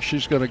 and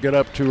she's going to get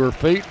up to her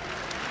feet.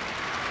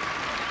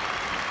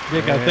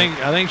 Dick, I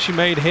think she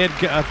made head.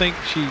 I think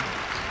she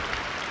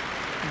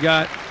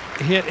got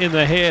hit in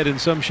the head in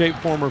some shape,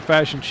 form, or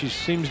fashion. She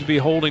seems to be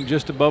holding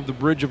just above the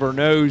bridge of her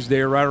nose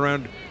there, right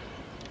around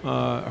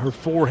her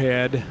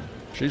forehead.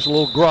 She's a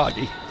little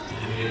groggy.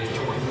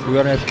 We're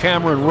going to have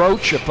Cameron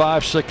Roach, a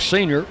 5'6"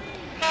 senior,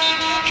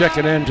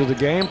 checking into the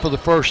game for the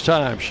first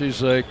time.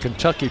 She's a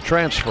Kentucky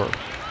transfer.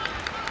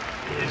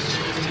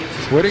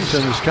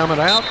 Whittington is coming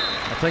out.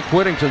 I think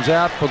Whittington's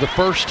out for the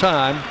first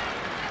time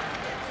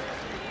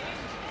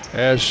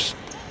as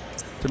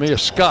Tamia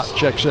Scott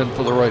checks in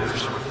for the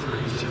Raiders.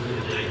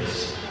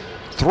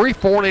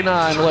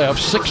 3:49 left,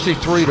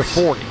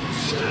 63-40.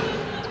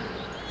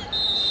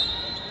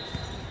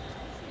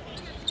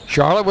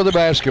 Charlotte with the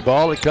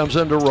basketball. It comes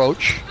into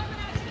Roach.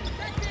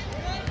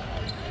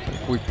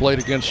 We played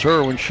against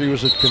her when she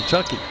was at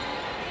Kentucky.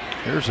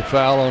 Here's a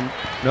foul on.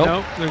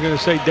 Nope. They're going to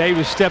say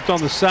Davis stepped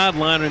on the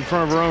sideline in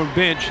front of her own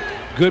bench.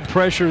 Good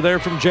pressure there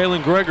from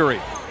Jalen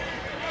Gregory.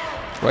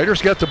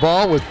 Raiders get the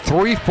ball with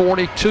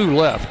 3:42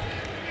 left,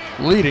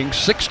 leading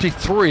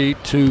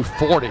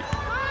 63-40.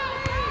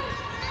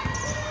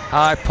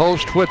 High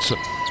post, Whitson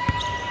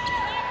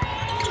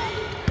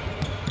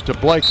to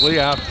Blakely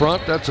out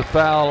front. That's a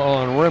foul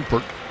on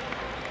Rempert,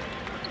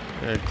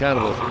 and kind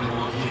of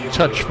a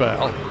touch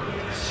foul.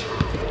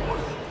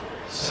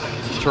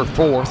 It's her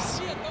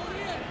fourth.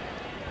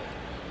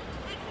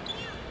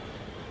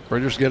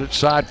 Raiders get it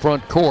side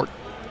front court.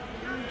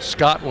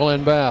 Scott will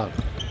inbound.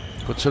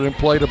 Puts it in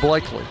play to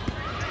Blakely.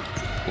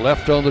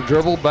 Left on the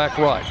dribble, back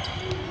right.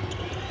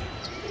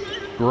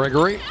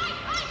 Gregory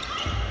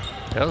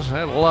has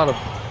had a lot of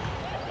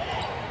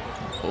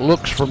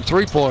looks from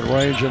three-point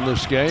range in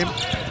this game.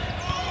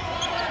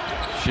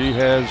 She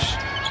has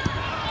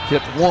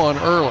hit one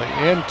early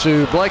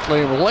into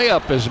Blakely, and the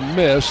layup is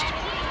missed.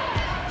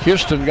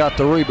 Houston got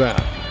the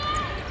rebound.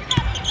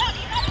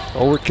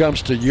 Over it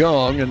comes to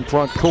Young in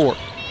front court.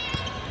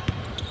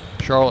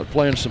 Charlotte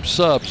playing some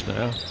subs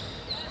now.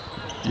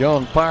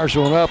 Young fires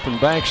one up and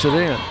banks it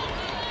in.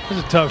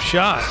 That's a tough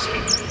shot.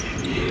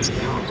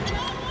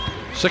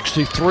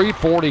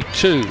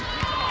 63-42.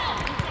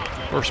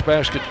 First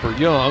basket for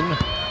Young.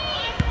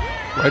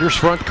 Raiders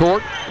front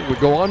court. We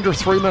go under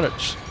 3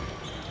 minutes.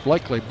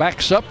 Blakely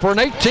backs up for an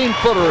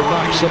 18-footer and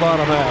knocks the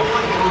bottom out.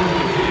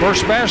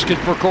 First basket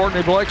for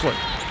Courtney Blakely.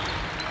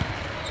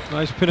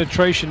 Nice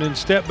penetration and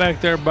step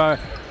back there by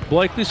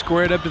Blakely.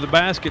 Squared up to the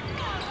basket.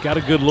 Got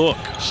a good look.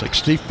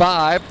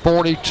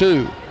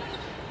 65-42.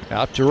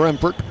 Out to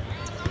Rempert.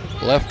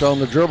 Left on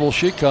the dribble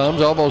she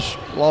comes. Almost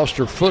lost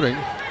her footing.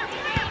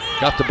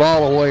 Got the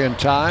ball away in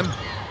time.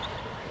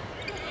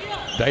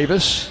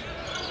 Davis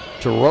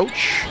to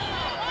Roach.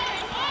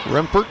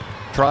 Rempert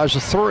tries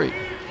a three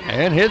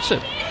and hits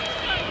it.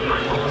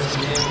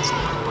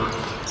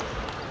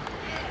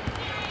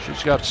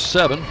 She's got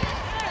 7.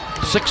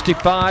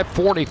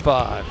 65-45.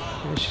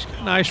 Yeah, she's got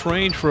a nice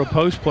range for a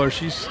post player.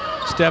 She's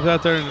stepped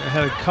out there and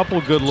had a couple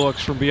of good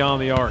looks from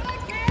beyond the arc.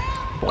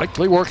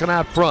 Blakely working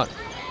out front.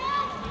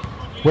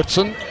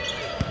 Whitson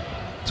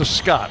to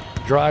Scott.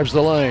 Drives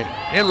the lane.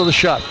 In with a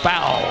shot.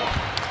 Foul.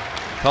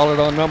 Call it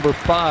on number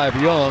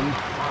 5, Young.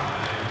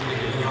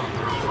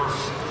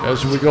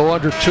 As we go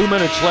under 2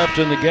 minutes left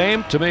in the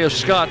game, Tamia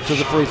Scott to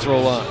the free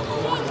throw line.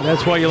 And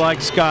that's why you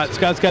like Scott.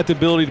 Scott's got the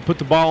ability to put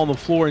the ball on the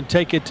floor and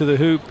take it to the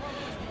hoop.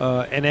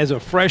 And as a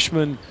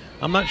freshman,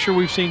 I'm not sure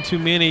we've seen too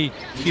many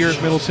here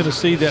at Middle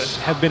Tennessee that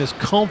have been as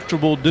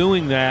comfortable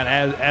doing that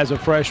as a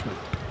freshman.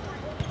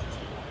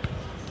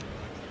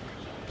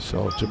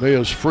 So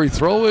Tamia's free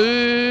throw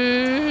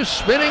is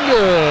spinning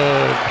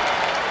good.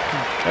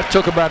 That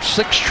took about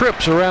 6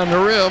 trips around the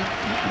rim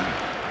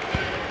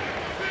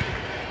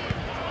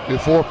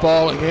before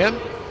falling in.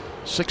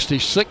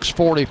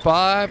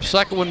 66-45.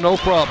 Second one, no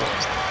problem.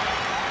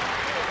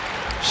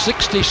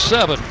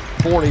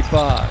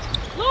 67-45.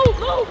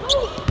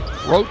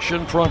 Roach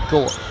in front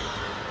court.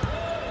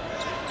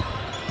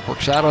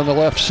 Works out on the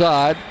left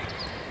side.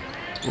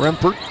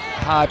 Rempert,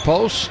 high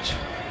post.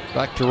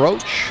 Back to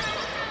Roach.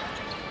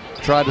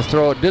 Tried to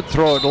throw it, did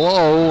throw it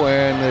low,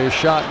 and the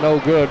shot no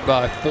good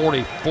by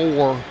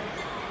 44.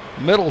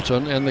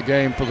 Middleton in the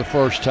game for the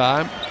first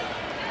time.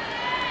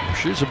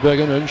 She's a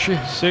big one, isn't she?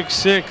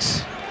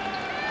 6'6".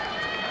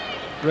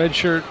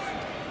 Redshirt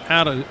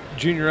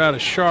junior out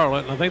of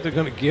Charlotte, and I think they're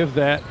going to give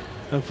that.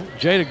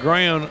 Jada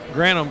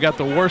Granum got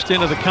the worst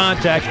end of the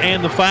contact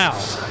and the foul.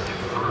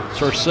 It's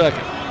her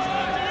second.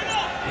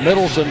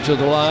 Middleton to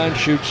the line,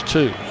 shoots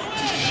 2.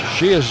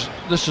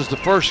 This is the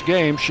first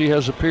game she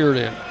has appeared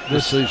in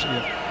this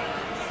season.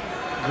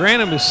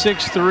 Granum is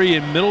 6'3",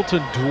 and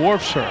Middleton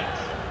dwarfs her.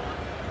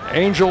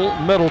 Angel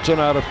Middleton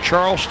out of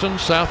Charleston,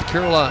 South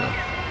Carolina.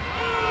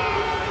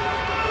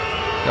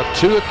 Got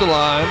 2 at the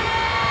line.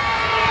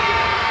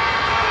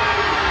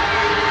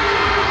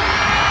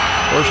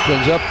 First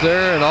one's up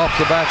there and off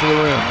the back of the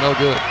rim. No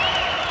good.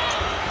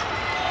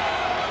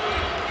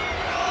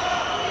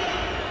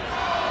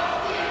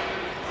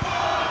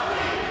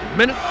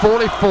 Minute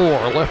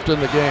 44 left in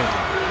the game.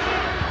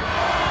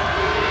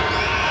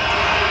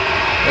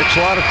 Takes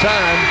a lot of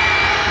time.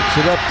 Gets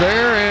it up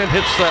there and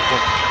hits that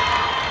one.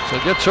 So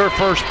gets her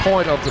first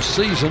point of the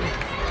season.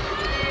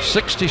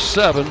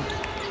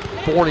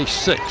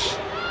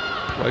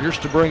 67-46. Raiders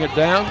to bring it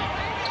down.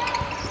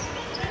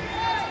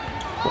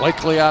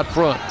 Blakely out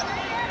front.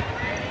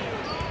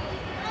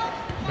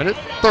 Minute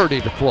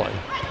 30 to play.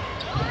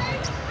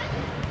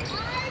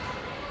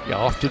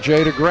 Off to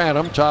Jada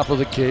Granum, top of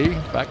the key.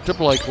 Back to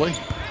Blakely.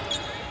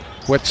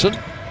 Whitson.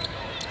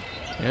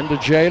 Into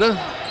Jada.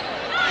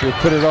 She'll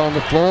put it on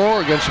the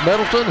floor against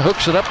Middleton.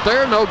 Hooks it up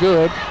there, no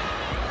good.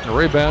 The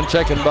rebound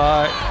taken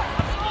by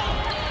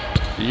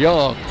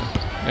Young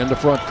in the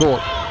front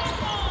court.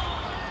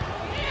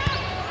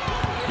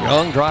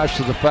 Young drives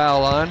to the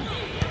foul line.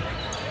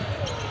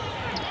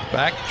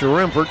 Back to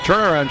Rempert.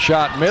 Turnaround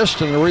shot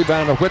missed, and the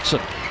rebound to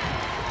Whitson.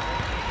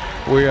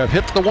 We have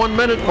hit the 1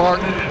 minute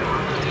mark.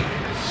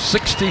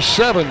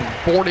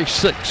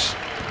 67-46.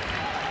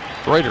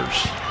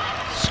 Raiders.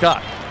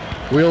 Scott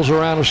wheels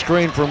around a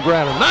screen from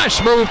Granum.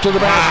 Nice move to the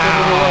basket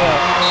to the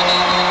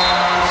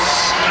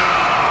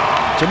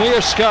left.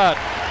 Tamia Scott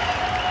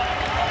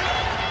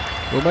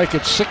will make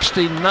it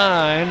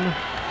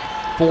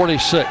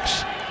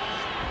 69-46.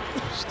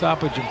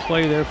 Stoppage and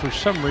play there for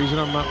some reason.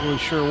 I'm not really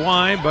sure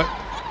why, but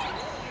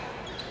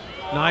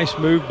nice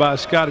move by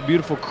Scott. A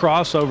beautiful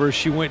crossover as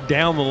she went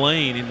down the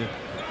lane, and the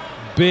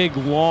big,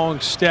 long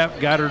step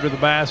got her to the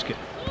basket.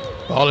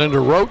 Ball into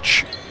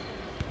Roach.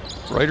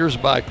 Raiders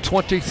by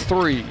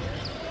 23.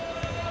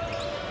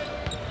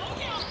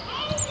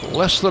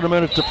 Less than a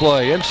minute to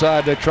play.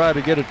 Inside, they tried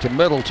to get it to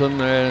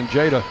Middleton, and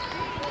Jada,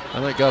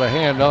 I think, got a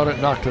hand on it,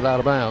 knocked it out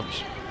of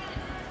bounds.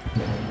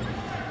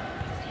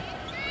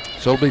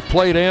 So it'll be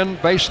played in,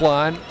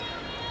 baseline,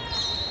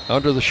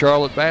 under the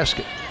Charlotte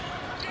basket.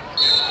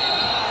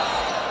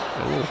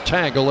 A little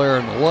tangle there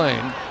in the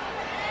lane.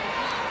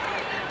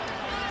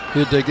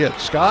 Who'd they get?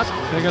 Scott?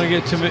 They're going to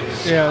get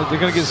they're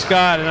going to get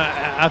Scott, and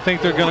I think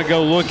they're going to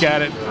go look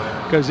at it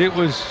because it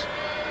was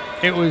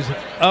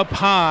up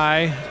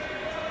high.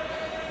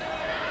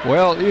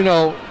 Well, you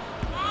know,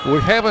 we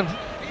haven't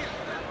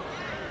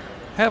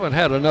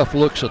had enough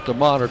looks at the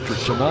monitor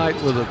tonight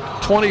with a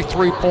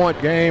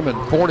 23-point game and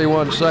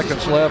 41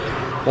 seconds left.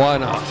 Why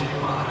not?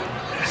 Yeah.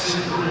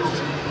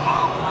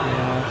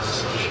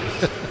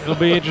 It'll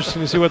be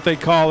interesting to see what they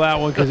call that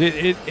one because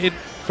it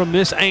from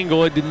this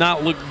angle, it did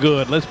not look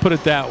good. Let's put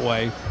it that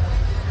way.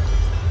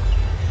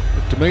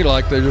 But to me,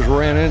 like they just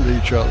ran into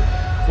each other.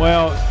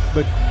 Well,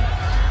 but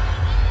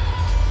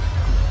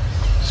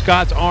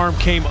Scott's arm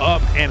came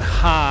up and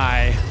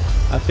high.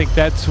 I think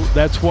that's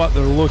what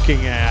they're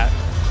looking at.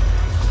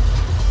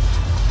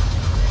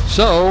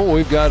 So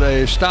we've got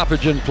a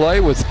stoppage in play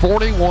with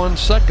 41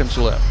 seconds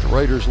left. The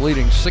Raiders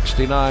leading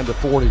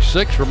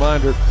 69-46.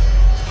 Reminder,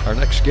 our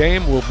next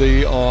game will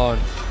be on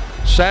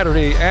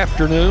Saturday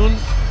afternoon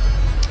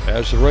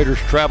as the Raiders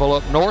travel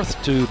up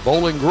north to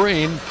Bowling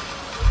Green,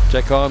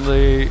 take on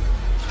the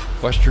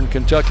Western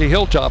Kentucky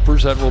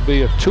Hilltoppers. That will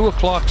be a 2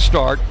 o'clock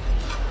start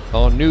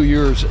on New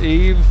Year's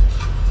Eve.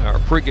 Our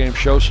pregame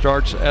show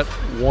starts at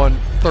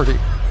 1:30.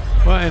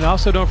 Well, and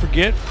also don't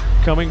forget,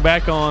 coming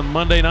back on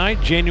Monday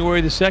night,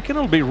 January the 2nd,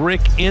 it'll be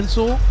Rick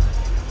Insell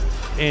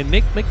and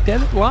Nick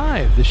McDevitt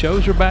live. The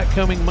shows are back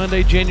coming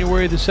Monday,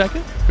 January the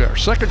 2nd. Our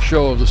second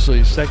show of the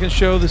season. Second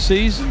show of the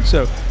season.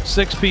 So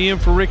 6 p.m.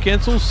 for Rick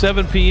Insell,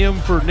 7 p.m.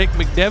 for Nick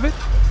McDevitt.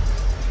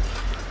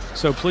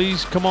 So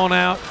please come on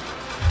out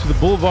to the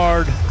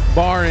Boulevard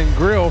Bar and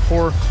Grill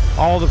for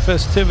all the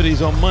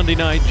festivities on Monday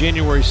night,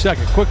 January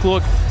 2nd. Quick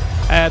look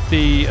at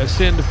the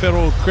Ascend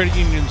Federal Credit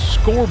Union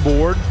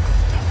scoreboard.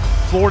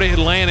 Florida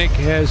Atlantic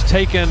has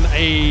taken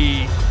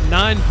a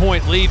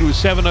 9-point lead with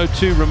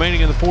 7:02 remaining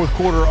in the fourth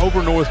quarter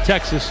over North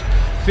Texas,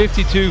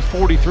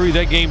 52-43.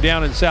 That game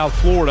down in South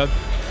Florida.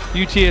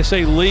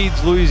 UTSA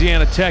leads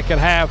Louisiana Tech at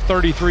half,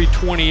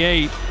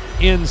 33-28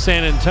 in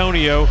San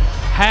Antonio.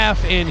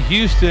 Half in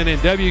Houston, and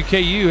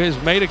WKU has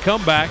made a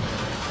comeback.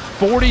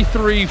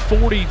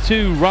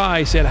 43-42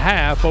 Rice at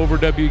half over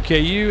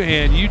WKU,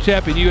 and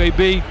UTEP and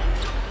UAB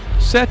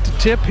set to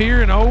tip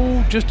here in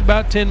just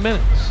about 10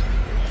 minutes.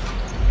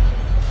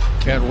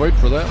 Can't wait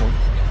for that one.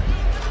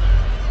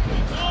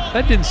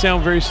 That didn't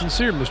sound very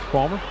sincere, Mr.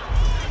 Palmer.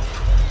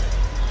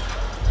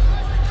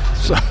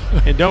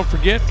 And don't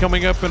forget,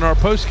 coming up in our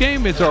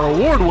postgame, it's our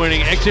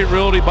award-winning Exit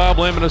Realty Bob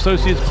Lamb &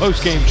 Associates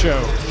postgame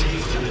show.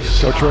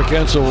 Coach Rick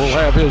Insell will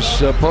have his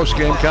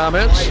postgame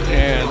comments,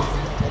 and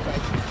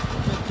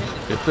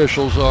the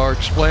officials are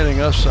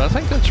explaining us. I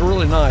think that's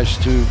really nice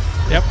to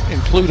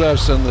include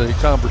us in the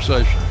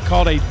conversation.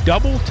 Called a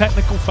double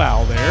technical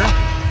foul there.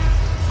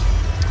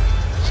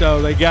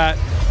 So they got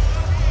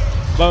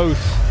both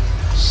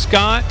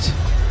Scott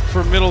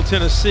for Middle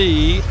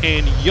Tennessee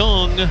and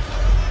Young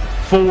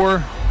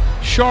for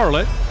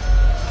Charlotte.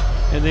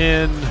 And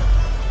then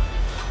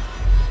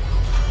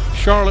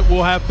Charlotte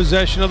will have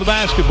possession of the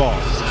basketball.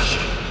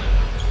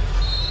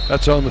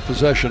 That's on the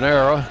possession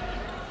era.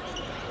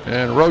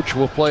 And Roach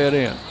will play it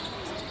in.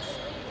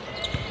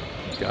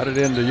 Got it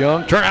into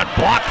Young. Turn out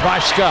blocked by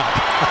Scott.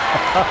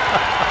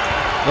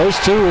 Those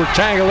two were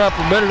tangled up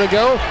a minute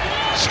ago.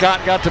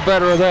 Scott got the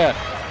better of that.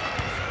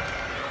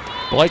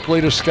 Blakely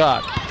to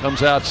Scott.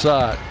 Comes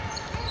outside.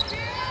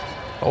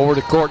 Over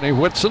to Courtney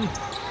Whitson.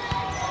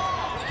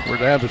 We're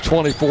down to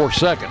 24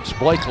 seconds.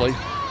 Blakely.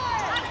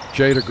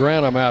 Jada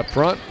Granum out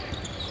front.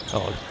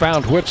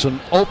 Found Whitson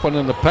open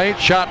in the paint.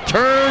 Shot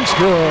turns.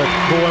 Good.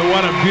 Boy,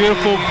 what a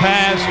beautiful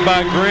pass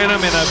by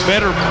Granum and a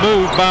better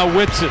move by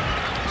Whitson.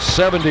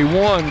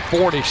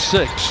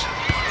 71-46.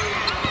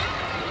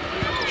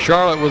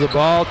 Charlotte with the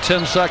ball.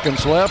 10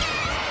 seconds left.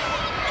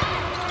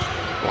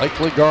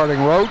 Blakely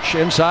guarding Roach.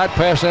 Inside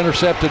pass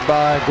intercepted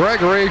by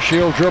Gregory.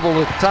 She'll dribble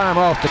the time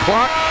off the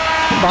clock.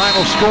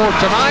 Final score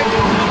tonight.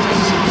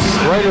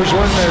 Raiders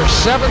win their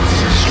 7th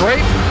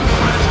straight.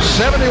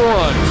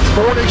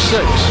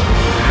 71-46.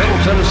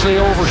 Middle Tennessee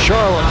over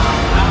Charlotte.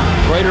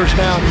 Raiders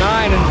now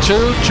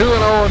 9-2, 2-0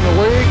 in the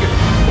league.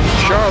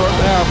 Charlotte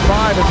now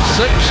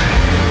 5-6,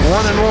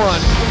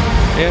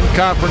 1-1 in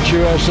Conference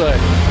USA.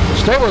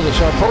 Stay with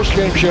us. Our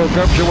postgame show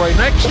comes your way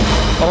next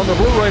on the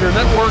Blue Raider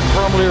Network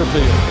from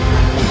Learfield.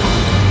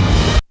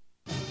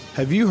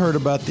 Have you heard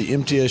about the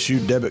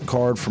MTSU debit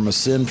card from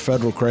Ascend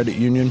Federal Credit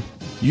Union?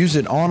 Use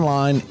it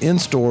online, in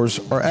stores,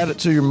 or add it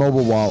to your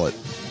mobile wallet.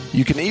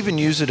 You can even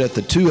use it at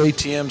the 2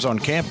 ATMs on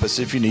campus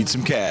if you need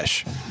some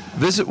cash.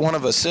 Visit one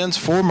of Ascend's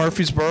 4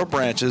 Murfreesboro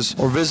branches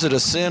or visit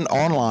Ascend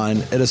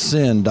online at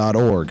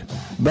ascend.org.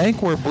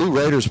 Bank where Blue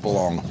Raiders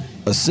belong.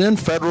 Ascend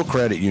Federal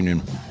Credit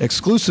Union,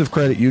 exclusive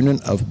credit union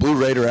of Blue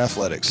Raider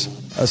Athletics.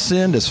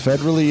 Ascend is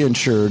federally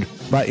insured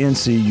by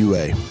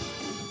NCUA.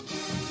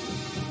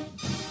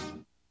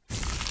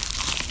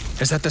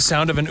 Is that the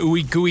sound of an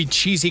ooey gooey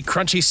cheesy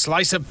crunchy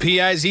slice of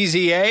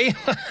P-I-Z-Z-A?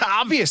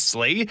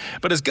 Obviously,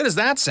 but as good as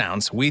that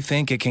sounds, we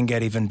think it can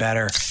get even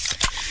better.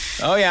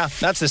 Oh yeah,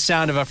 that's the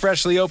sound of a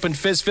freshly opened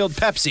fizz-filled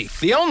Pepsi.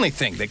 The only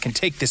thing that can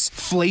take this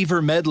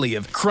flavor medley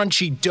of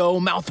crunchy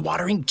dough,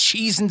 mouth-watering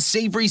cheese, and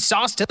savory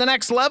sauce to the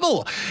next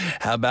level.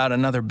 How about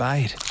another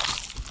bite?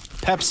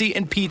 Pepsi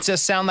and pizza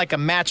sound like a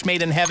match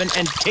made in heaven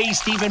and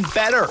taste even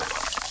better.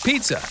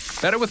 Pizza,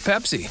 better with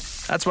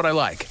Pepsi. That's what I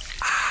like.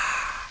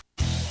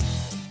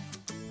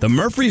 The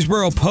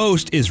Murfreesboro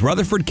Post is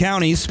Rutherford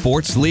County's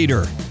sports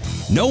leader.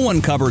 No one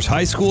covers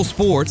high school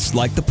sports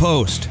like the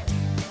Post.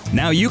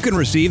 Now you can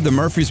receive the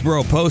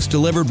Murfreesboro Post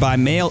delivered by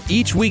mail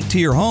each week to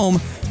your home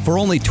for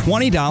only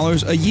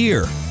 $20 a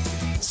year.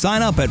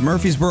 Sign up at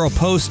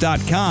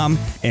murfreesboropost.com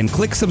and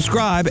click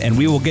subscribe, and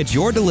we will get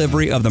your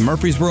delivery of the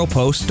Murfreesboro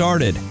Post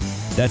started.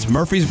 That's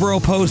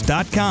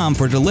murfreesboropost.com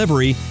for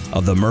delivery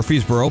of the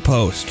Murfreesboro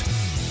Post.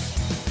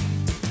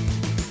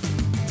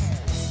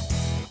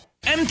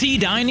 MT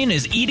Dining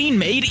is eating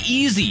made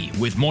easy.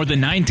 With more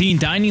than 19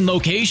 dining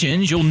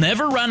locations, you'll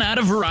never run out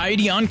of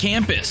variety on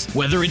campus.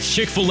 Whether it's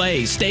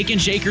Chick-fil-A, Steak and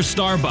Shake, or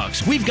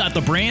Starbucks, we've got the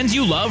brands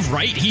you love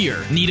right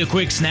here. Need a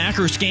quick snack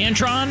or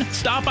Scantron?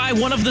 Stop by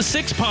one of the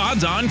 6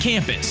 pods on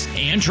campus.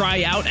 And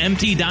try out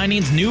MT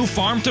Dining's new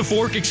Farm to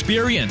Fork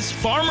experience,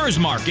 Farmers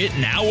Market,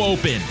 now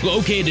open.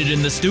 Located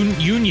in the Student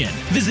Union.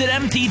 Visit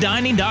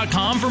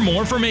mtdining.com for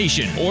more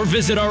information or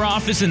visit our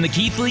office in the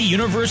Keithley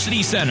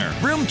University Center,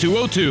 room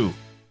 202.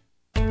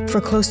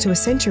 For close to a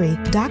century,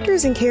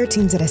 doctors and care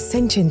teams at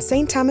Ascension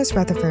St. Thomas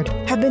Rutherford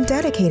have been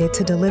dedicated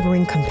to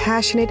delivering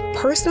compassionate,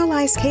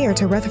 personalized care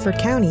to Rutherford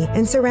County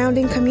and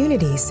surrounding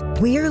communities.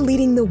 We are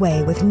leading the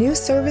way with new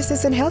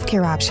services and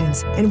healthcare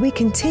options, and we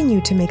continue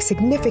to make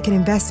significant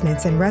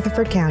investments in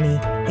Rutherford County.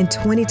 In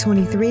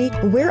 2023,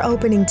 we're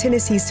opening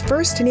Tennessee's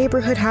first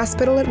neighborhood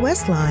hospital at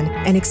Westlawn,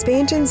 and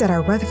expansions at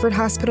our Rutherford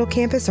Hospital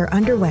campus are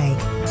underway.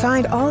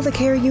 Find all the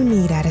care you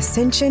need at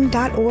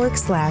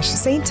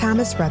ascension.org/St.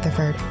 Thomas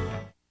Rutherford.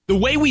 The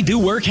way we do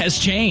work has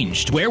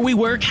changed. Where we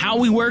work, how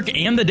we work,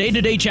 and the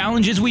day-to-day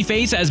challenges we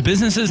face as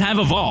businesses have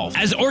evolved.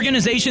 As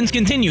organizations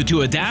continue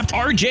to adapt,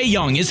 RJ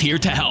Young is here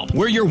to help.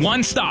 We're your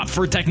one-stop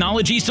for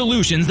technology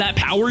solutions that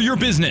power your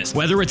business.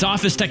 Whether it's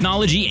office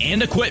technology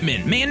and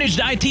equipment,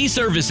 managed IT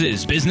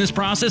services, business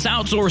process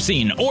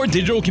outsourcing, or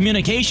digital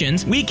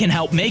communications, we can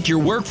help make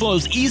your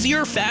workflows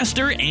easier,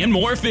 faster, and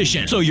more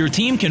efficient so your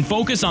team can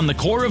focus on the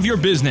core of your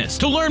business.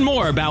 To learn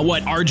more about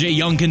what RJ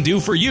Young can do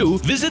for you,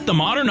 visit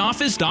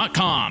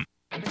themodernoffice.com.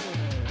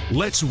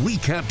 Let's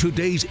recap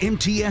today's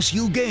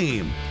MTSU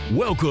game.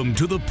 Welcome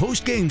to the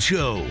post-game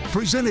show,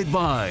 presented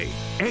by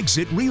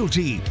Exit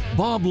Realty,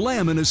 Bob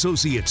Lamb &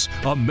 Associates,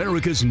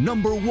 America's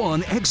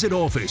 #1 exit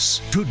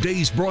office.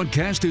 Today's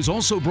broadcast is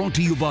also brought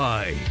to you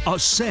by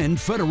Ascend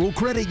Federal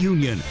Credit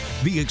Union,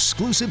 the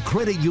exclusive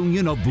credit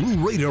union of Blue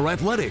Raider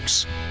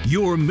Athletics.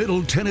 Your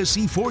Middle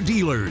Tennessee Ford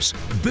dealers,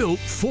 built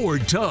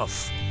Ford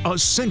tough.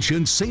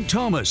 Ascension St.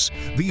 Thomas,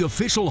 the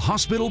official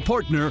hospital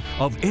partner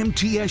of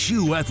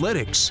MTSU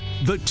Athletics.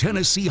 The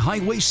Tennessee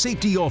Highway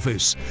Safety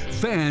Office.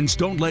 Fans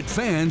don't let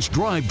fans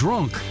drive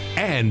drunk.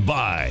 And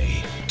by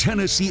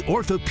Tennessee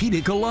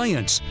Orthopedic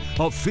Alliance,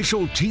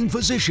 official team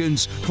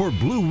physicians for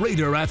Blue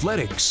Raider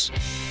Athletics.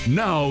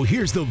 Now,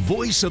 here's the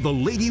voice of the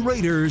Lady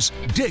Raiders,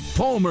 Dick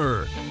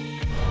Palmer.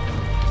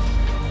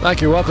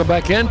 Thank you. Welcome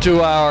back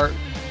into our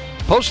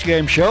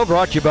post-game show,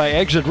 brought to you by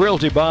Exit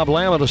Realty, Bob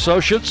Lamb &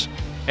 Associates.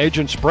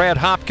 Agents Brad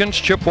Hopkins,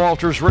 Chip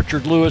Walters,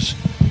 Richard Lewis,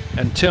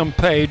 and Tim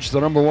Page,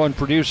 the #1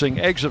 producing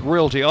Exit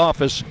Realty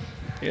office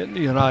in the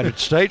United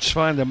States.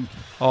 Find them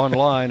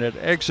online at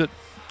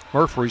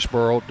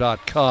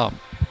exitmurfreesboro.com.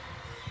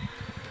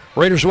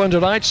 Raiders win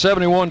tonight,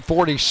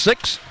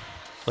 71-46,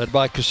 led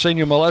by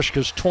Ksenia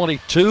Maleshka's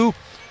 22,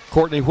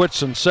 Courtney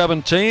Whitson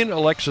 17,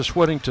 Alexis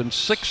Whittington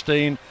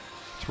 16.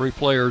 3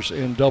 players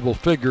in double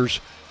figures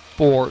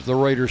for the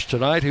Raiders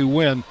tonight, who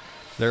win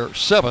their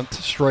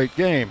 7th straight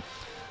game.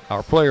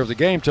 Our player of the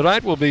game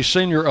tonight will be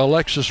senior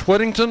Alexis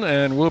Whittington,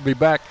 and we'll be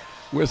back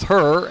with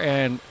her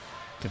and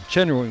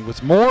continuing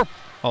with more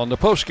on the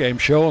postgame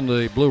show on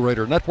the Blue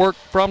Raider Network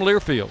from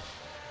Learfield.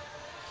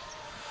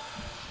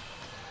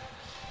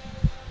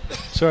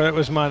 So that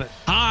was mine.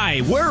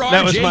 Hi, we're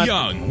RJ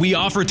Young. We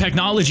offer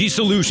technology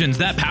solutions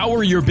that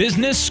power your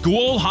business,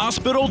 school,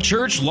 hospital,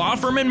 church, law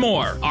firm, and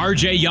more.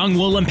 RJ Young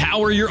will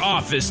empower your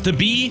office to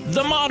be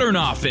the modern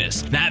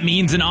office. That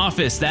means an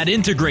office that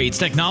integrates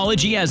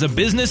technology as a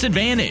business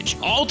advantage,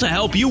 all to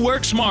help you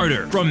work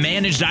smarter. From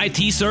managed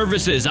IT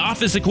services,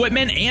 office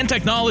equipment, and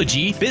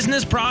technology,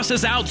 business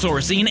process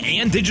outsourcing,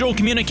 and digital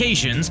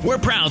communications, we're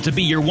proud to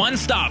be your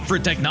one-stop for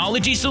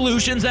technology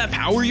solutions that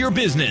power your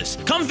business.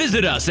 Come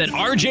visit us at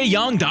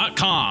rjyoung.com.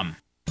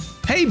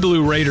 Hey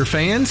Blue Raider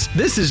fans,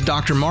 this is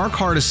Dr. Mark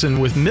Hardison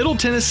with Middle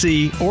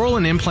Tennessee Oral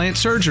and Implant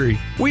Surgery.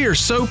 We are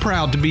so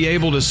proud to be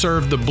able to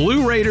serve the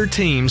Blue Raider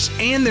teams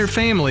and their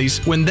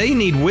families when they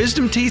need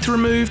wisdom teeth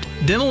removed,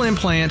 dental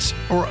implants,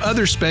 or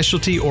other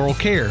specialty oral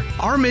care.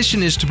 Our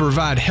mission is to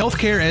provide health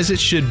care as it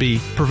should be,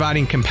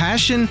 providing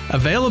compassion,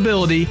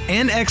 availability,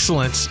 and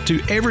excellence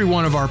to every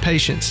one of our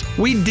patients.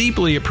 We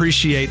deeply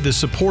appreciate the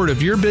support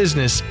of your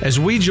business as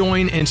we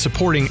join in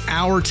supporting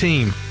our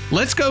team.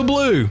 Let's go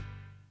Blue!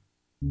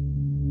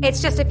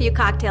 It's just a few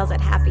cocktails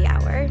at happy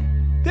hour.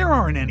 There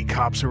aren't any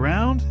cops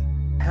around.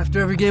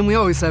 After every game, we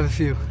always have a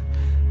few.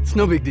 It's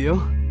no big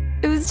deal.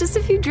 It was just a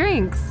few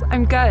drinks.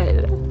 I'm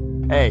good.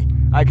 Hey,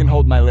 I can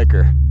hold my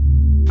liquor.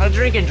 I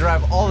drink and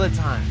drive all the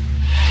time.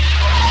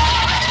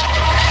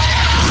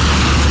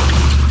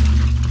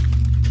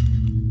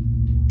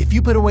 If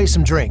you put away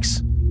some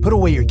drinks, put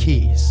away your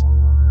keys.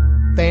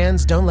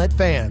 Fans don't let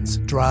fans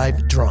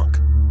drive drunk.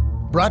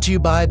 Brought to you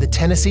by the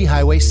Tennessee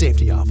Highway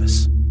Safety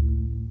Office.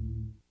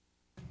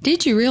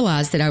 Did you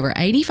realize that over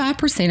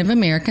 85% of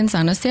Americans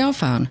own a cell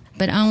phone,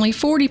 but only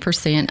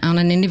 40% own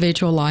an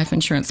individual life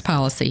insurance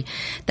policy?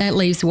 That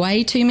leaves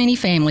way too many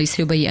families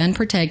who'll be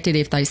unprotected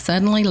if they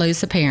suddenly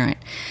lose a parent.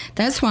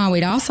 That's why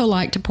we'd also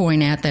like to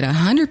point out that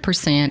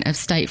 100% of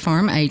State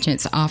Farm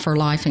agents offer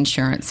life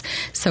insurance.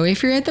 So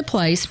if you're at the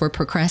place where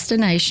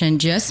procrastination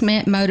just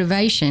met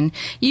motivation,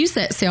 use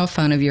that cell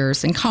phone of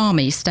yours and call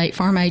me, State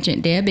Farm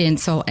agent Deb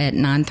Insel, at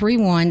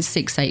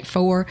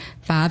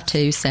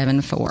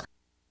 931-684-5274.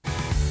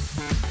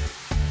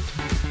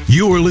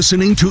 You're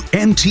listening to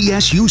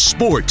MTSU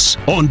Sports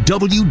on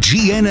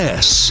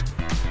WGNS.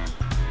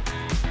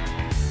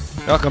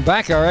 Welcome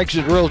back. Our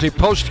Exit Realty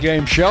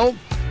post-game show.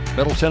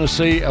 Middle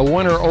Tennessee a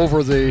winner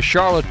over the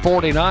Charlotte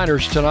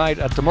 49ers tonight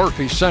at the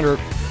Murphy Center,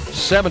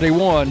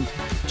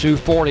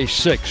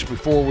 71-46.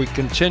 Before we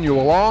continue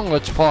along,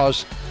 let's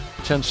pause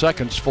 10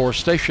 seconds for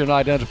station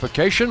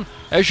identification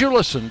as you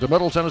listen to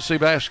Middle Tennessee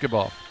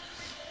basketball.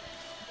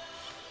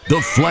 The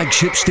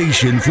flagship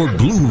station for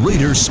Blue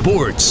Raider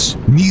sports.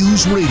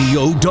 News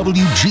Radio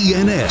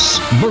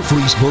WGNS,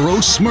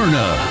 Murfreesboro,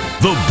 Smyrna.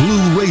 The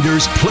Blue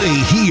Raiders play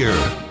here.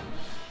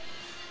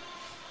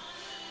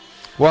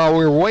 While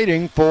we're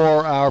waiting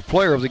for our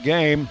player of the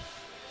game,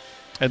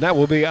 and that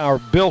will be our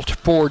Built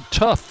Ford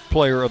Tough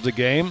player of the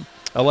game,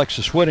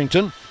 Alexis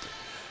Whittington,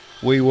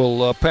 we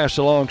will pass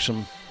along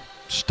some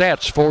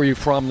stats for you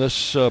from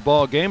this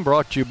ball game,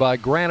 brought to you by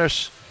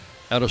Grannis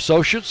and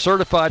Associates,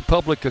 certified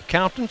public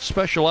accountants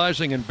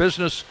specializing in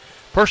business,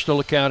 personal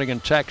accounting,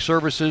 and tax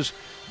services.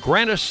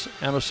 Grannis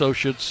and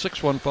Associates,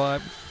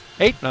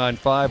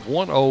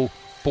 615-895-1040.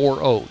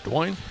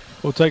 Dwayne?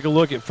 We'll take a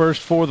look at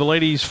first for the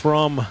ladies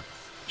from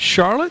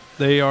Charlotte.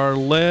 They are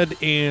led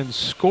in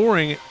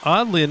scoring.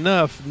 Oddly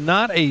enough,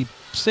 not a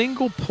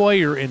single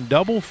player in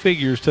double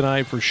figures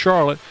tonight for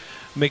Charlotte.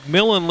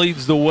 McMillan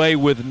leads the way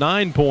with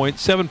 9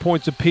 points, 7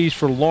 points apiece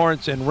for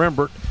Lawrence and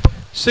Rembert.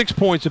 6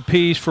 points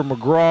apiece for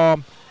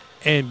McGraw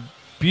and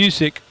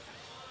Busick.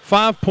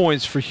 5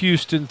 points for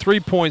Houston,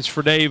 3 points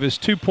for Davis,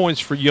 2 points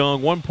for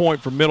Young, 1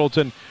 point for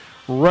Middleton.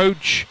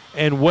 Roach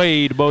and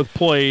Wade both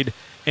played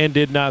and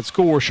did not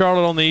score.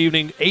 Charlotte on the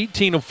evening,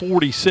 18 of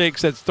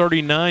 46, that's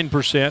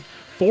 39%.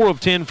 4 of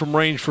 10 from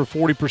range for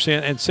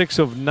 40%, and 6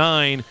 of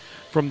 9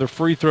 from the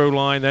free throw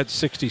line, that's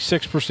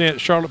 66%.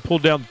 Charlotte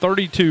pulled down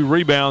 32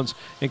 rebounds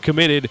and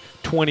committed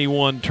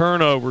 21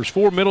 turnovers.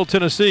 For Middle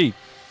Tennessee,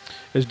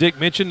 as Dick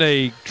mentioned,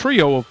 a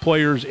trio of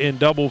players in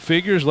double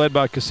figures led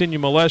by Ksenia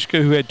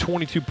Maleshka, who had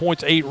 22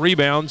 points, 8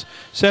 rebounds,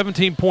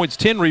 17 points,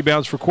 10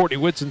 rebounds for Courtney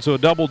Whitson, so a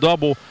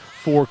double-double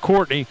for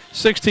Courtney,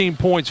 16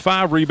 points,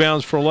 5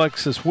 rebounds for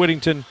Alexis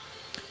Whittington,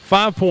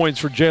 5 points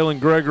for Jalen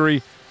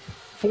Gregory,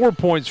 4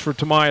 points for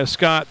Tamaya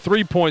Scott,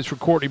 3 points for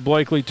Courtney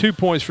Blakely, 2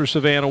 points for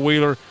Savannah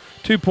Wheeler,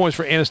 2 points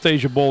for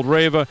Anastasia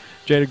Boldreva.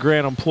 Jada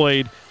Grantham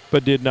played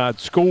but did not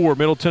score.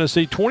 Middle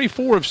Tennessee,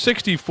 24 of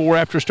 64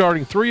 after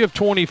starting 3 of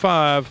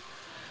 25.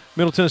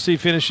 Middle Tennessee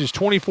finishes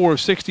 24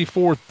 of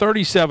 64,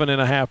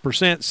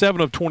 37.5%,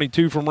 7 of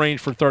 22 from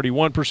range for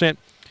 31%,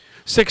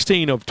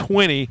 16 of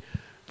 20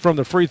 from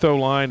the free throw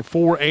line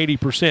for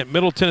 80%.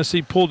 Middle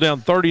Tennessee pulled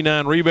down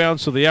 39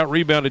 rebounds, so they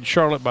out-rebounded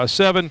Charlotte by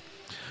 7.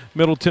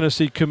 Middle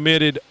Tennessee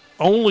committed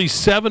only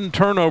 7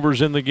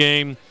 turnovers in the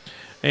game,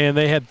 and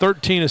they had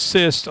 13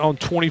 assists on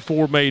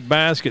 24 made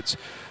baskets.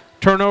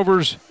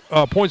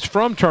 Points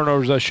from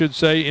turnovers, I should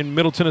say, in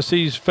Middle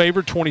Tennessee's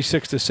favor,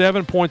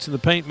 26-7. Points in the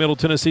paint, Middle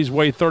Tennessee's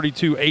way,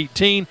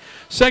 32-18.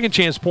 Second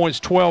chance points,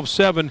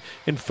 12-7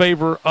 in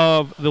favor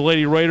of the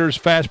Lady Raiders.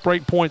 Fast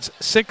break points,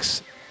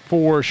 6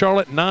 for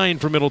Charlotte, 9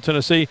 for Middle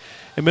Tennessee.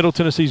 And Middle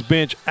Tennessee's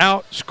bench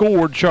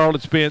outscored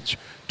Charlotte's bench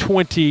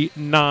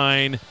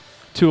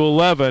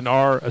 29-11.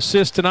 Our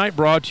assist tonight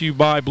brought to you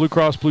by Blue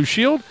Cross Blue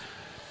Shield.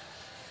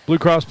 Blue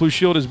Cross Blue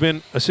Shield has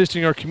been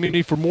assisting our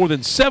community for more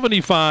than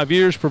 75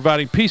 years,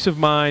 providing peace of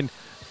mind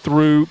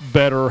through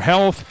better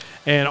health.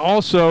 And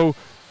also,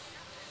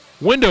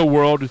 Window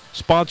World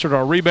sponsored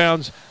our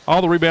rebounds.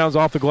 All the rebounds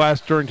off the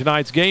glass during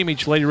tonight's game.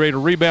 Each Lady Raider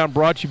rebound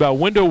brought to you by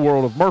Window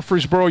World of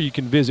Murfreesboro. You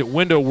can visit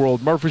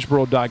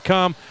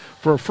windowworldmurfreesboro.com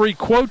for a free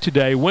quote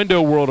today.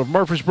 Window World of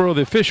Murfreesboro,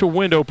 the official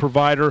window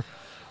provider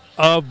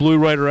of Blue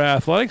Raider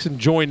Athletics, and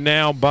joined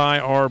now by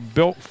our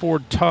Built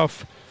Ford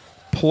Tough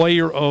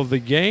player of the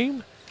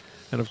game.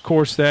 And, of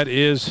course, that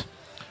is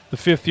the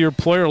fifth-year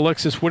player,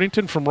 Alexis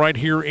Whittington, from right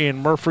here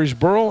in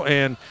Murfreesboro.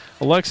 And,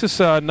 Alexis,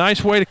 a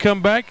nice way to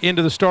come back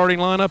into the starting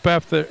lineup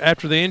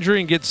after the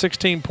injury and get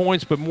 16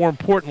 points, but more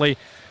importantly,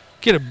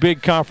 get a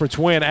big conference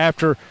win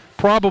after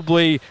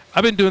probably –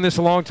 I've been doing this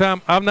a long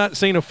time. I've not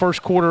seen a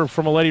first quarter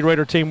from a Lady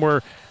Raider team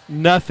where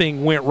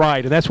nothing went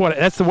right. And that's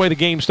the way the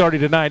game started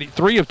tonight.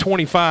 3 of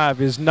 25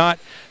 is not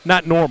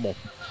normal.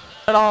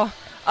 At all.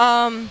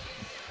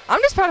 I'm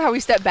just proud of how we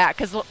stepped back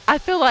because I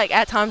feel like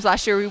at times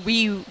last year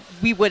we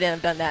wouldn't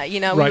have done that. You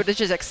know, we would have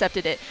just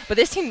accepted it. But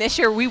this team this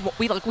year, we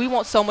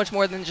want so much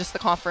more than just the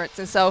conference.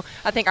 And so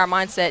I think our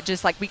mindset,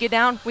 just like we get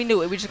down, we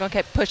knew it. We just going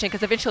to keep pushing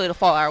because eventually it'll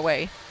fall our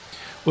way.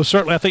 Well,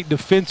 certainly, I think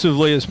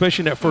defensively,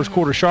 especially in that first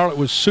quarter, Charlotte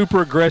was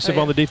super aggressive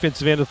on the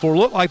defensive end of the floor.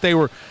 Looked like they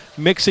were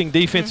mixing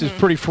defenses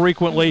pretty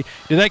frequently.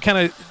 Did that kind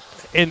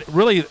of, and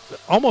really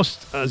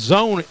almost a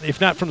zone, if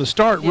not from the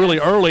start, really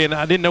early. And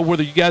I didn't know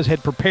whether you guys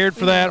had prepared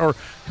for that, or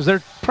because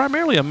they're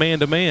primarily a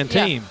man-to-man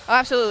team. Oh,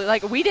 absolutely.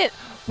 Like we knew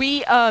that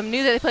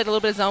they played a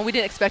little bit of zone. We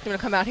didn't expect them to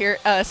come out here,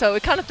 so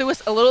it kind of threw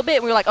us a little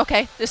bit. We were like,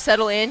 okay, just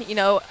settle in,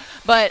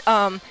 But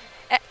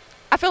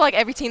I feel like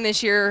every team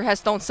this year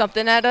has thrown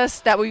something at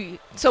us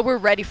so we're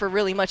ready for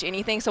really much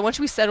anything. So once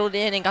we settled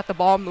in and got the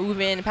ball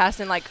moving and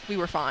passing, we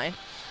were fine.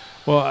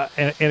 Well,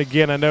 and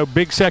again, I know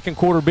big second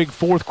quarter, big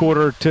fourth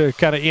quarter to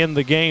kind of end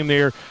the game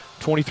there,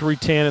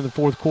 23-10 in the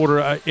fourth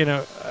quarter. I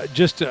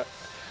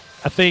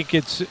think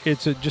it's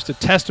just a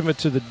testament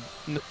to the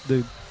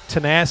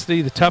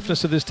tenacity, the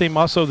toughness of this team,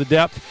 also the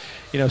depth.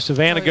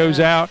 Savannah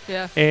goes out,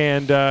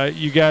 and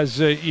you guys,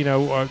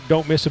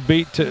 don't miss a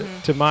beat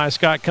to Maya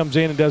Scott comes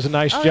in and does a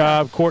nice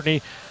job. Yeah.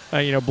 Courtney,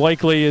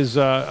 Blakely is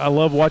I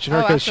love watching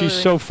her because she's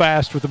so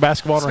fast with the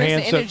basketball in her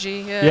hands. The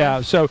energy,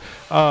 So,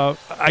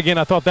 again,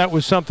 I thought that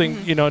was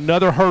something,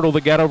 another hurdle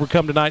that got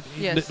overcome tonight,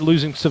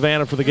 losing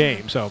Savannah for the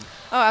game. So.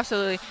 Oh,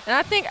 absolutely. And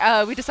I think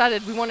we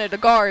decided we wanted a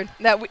guard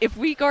that if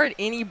we guard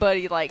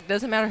anybody,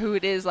 doesn't matter who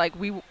it is,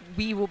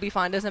 we will be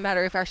fine. Doesn't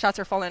matter if our shots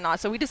are falling or not.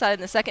 So we decided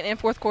in the second and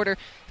fourth quarter,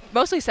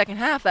 mostly second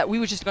half, that we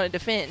were just going to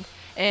defend.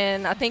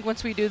 And I think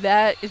once we do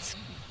that, it's,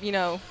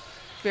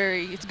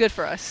 it's good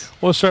for us.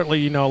 Well,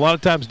 certainly, a lot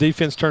of times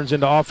defense turns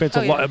into offense.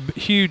 A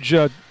huge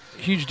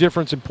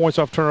difference in points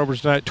off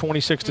turnovers tonight,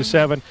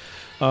 26-7.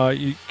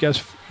 You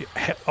guys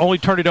only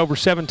turned it over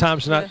 7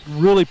 times tonight,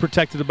 really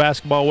protected the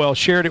basketball well,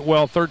 shared it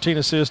well, 13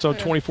 assists on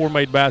 24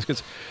 made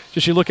baskets.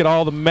 Just you look at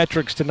all the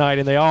metrics tonight,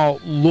 and they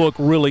all look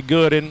really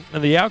good, and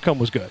the outcome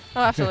was good.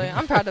 Oh, absolutely.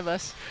 I'm proud of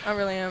us. I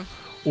really am.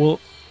 Well,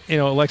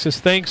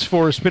 Alexis, thanks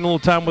for spending a little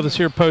time with us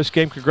here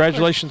post-game.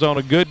 Congratulations on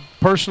a good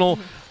personal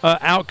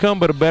outcome,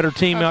 but a better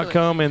team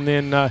outcome, and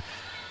then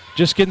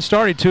just getting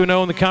started,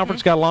 2-0 in the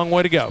conference. Got a long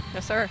way to go.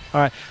 Yes, sir.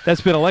 All right,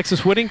 that's been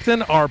Alexis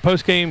Whittington, our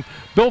post-game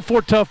Bill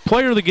Fort Tough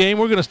Player of the Game.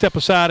 We're going to step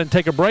aside and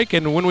take a break,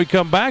 and when we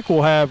come back,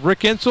 we'll have Rick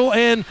Insell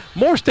and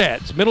more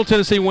stats. Middle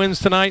Tennessee wins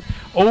tonight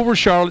over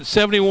Charlotte,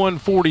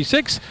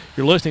 71-46.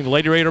 You're listening to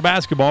Lady Raider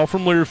basketball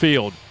from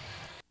Learfield.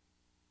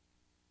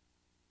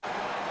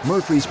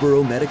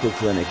 Murfreesboro Medical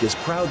Clinic is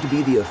proud to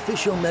be the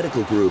official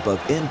medical group of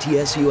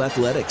MTSU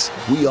Athletics.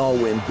 We all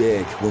win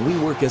big when we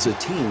work as a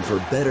team for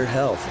better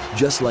health.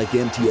 Just like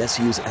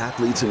MTSU's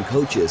athletes and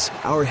coaches,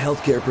 our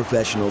healthcare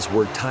professionals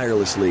work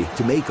tirelessly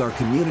to make our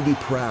community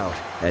proud.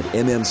 At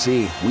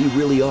MMC, we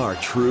really are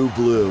true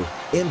blue.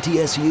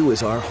 MTSU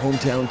is our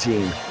hometown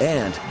team,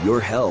 and your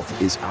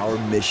health is our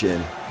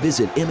mission.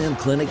 Visit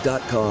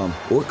mmclinic.com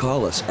or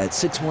call us at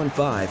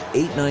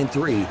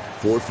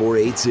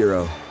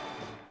 615-893-4480.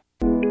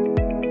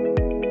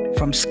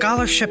 From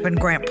scholarship and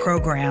grant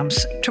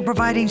programs to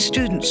providing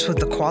students with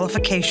the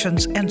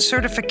qualifications and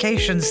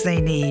certifications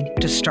they need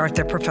to start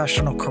their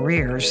professional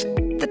careers,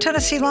 the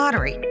Tennessee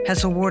Lottery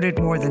has awarded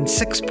more than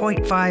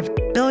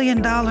 $6.5 billion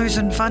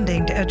in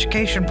funding to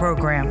education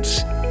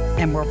programs,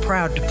 and we're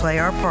proud to play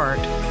our part.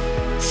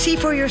 See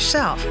for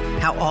yourself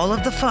how all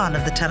of the fun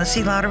of the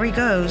Tennessee Lottery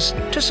goes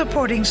to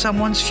supporting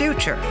someone's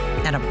future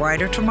and a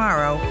brighter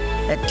tomorrow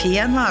at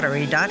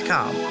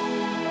tnlottery.com.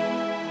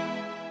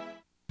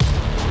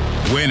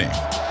 Winning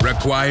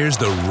requires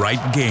the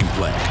right game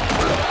plan.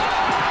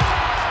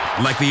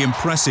 Like the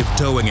impressive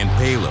towing and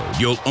payload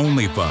you'll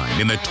only find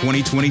in the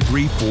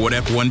 2023 Ford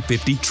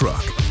F-150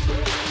 truck.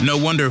 No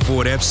wonder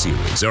Ford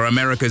F-Series are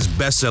America's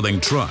best-selling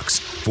trucks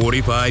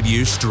 45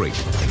 years straight.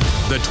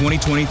 The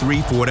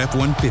 2023 Ford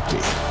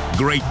F-150.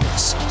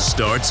 Greatness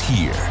starts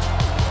here.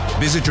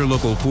 Visit your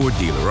local Ford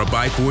dealer or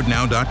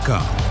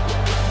buyfordnow.com.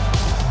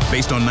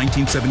 Based on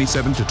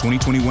 1977 to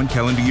 2021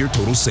 calendar year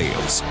total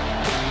sales.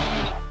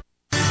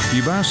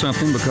 You buy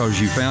something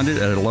because you found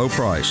it at a low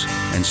price,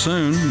 and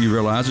soon you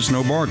realize it's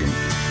no bargain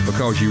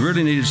because you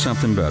really needed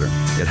something better.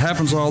 It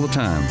happens all the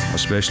time,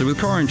 especially with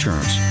car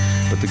insurance.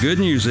 But the good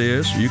news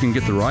is you can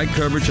get the right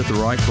coverage at the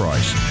right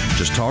price.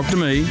 Just talk to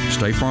me,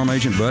 State Farm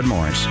Agent Bud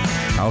Morris.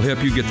 I'll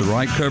help you get the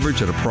right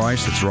coverage at a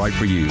price that's right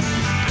for you.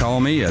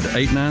 Call me at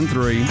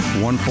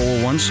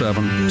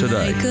 893-1417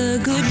 today. Like a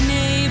good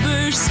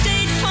neighbor,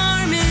 State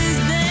Farm is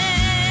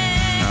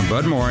there. I'm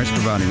Bud Morris,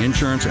 providing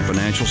insurance and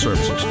financial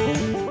services.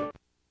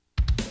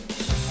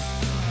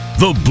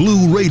 The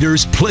Blue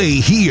Raiders play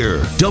here.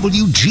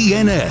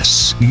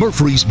 WGNS,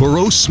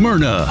 Murfreesboro,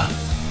 Smyrna.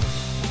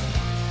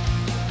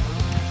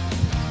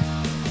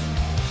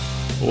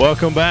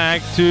 Welcome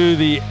back to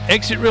the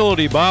Exit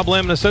Realty Bob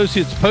Lamb &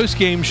 Associates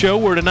postgame show,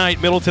 where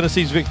tonight Middle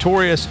Tennessee's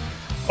victorious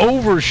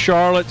over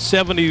Charlotte,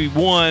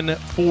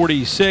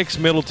 71-46.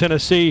 Middle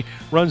Tennessee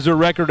runs their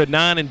record at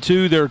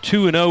 9-2. They're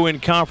 2-0 in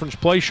conference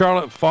play.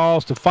 Charlotte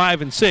falls to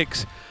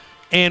 5-6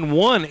 and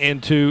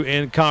 1-2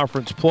 in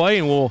conference play.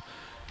 And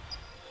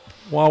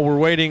while we're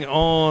waiting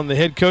on the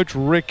head coach,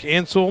 Rick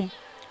Insell,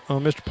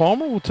 Mr.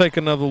 Palmer, we'll take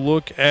another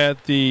look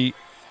at the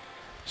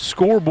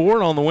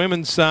scoreboard on the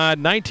women's side.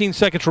 19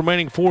 seconds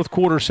remaining, fourth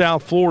quarter,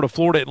 South Florida.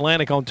 Florida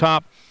Atlantic on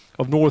top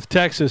of North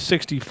Texas,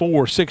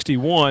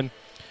 64-61.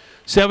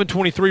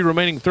 7:23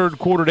 remaining, third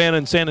quarter down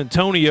in San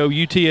Antonio.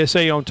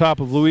 UTSA on top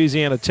of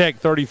Louisiana Tech,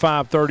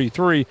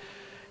 35-33.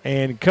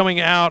 And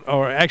coming out,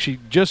 or actually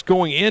just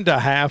going into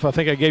half, I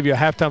think I gave you a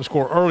halftime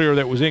score earlier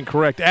that was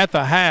incorrect. At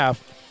the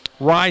half,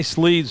 Rice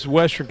leads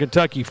Western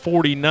Kentucky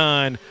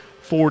 49-42,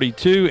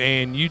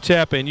 and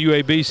UTEP and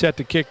UAB set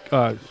to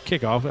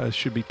kickoff.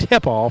 Should be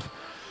tip-off.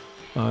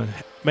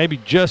 Maybe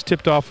just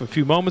tipped off a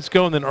few moments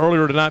ago. And then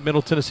earlier tonight,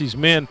 Middle Tennessee's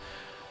men,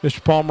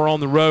 Mr. Palmer,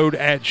 on the road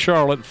at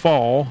Charlotte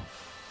fall.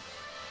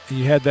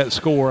 You had that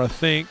score, I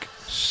think.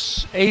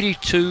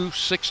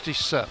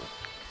 82-67.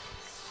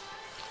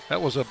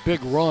 That was a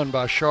big run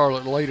by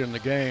Charlotte late in the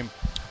game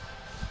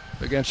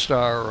against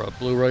our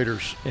Blue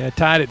Raiders. Yeah,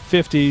 tied at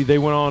 50. They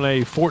went on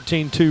a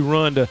 14-2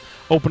 run to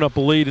open up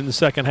a lead in the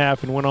second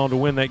half and went on to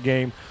win that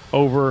game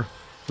over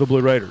the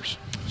Blue Raiders.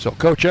 So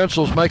Coach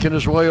Ensel's making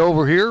his way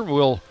over here.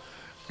 We'll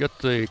get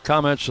the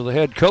comments of the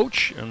head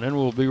coach, and then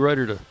we'll be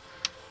ready to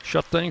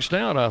shut things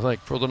down, I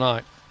think, for the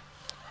night,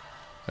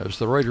 as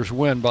the Raiders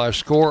win by a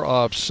score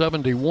of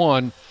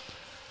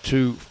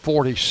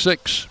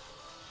 71-46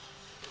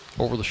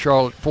 over the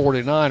Charlotte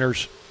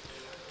 49ers.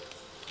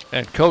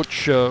 And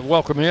Coach,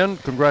 welcome in.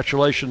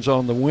 Congratulations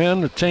on the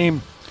win. The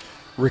team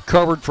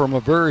recovered from a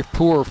very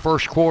poor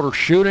first quarter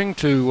shooting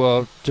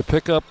to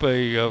pick up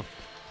a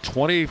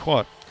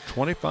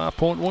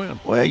 25-point win.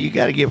 Well, you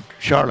got to give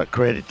Charlotte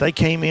credit. They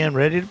came in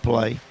ready to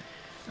play.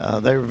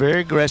 They were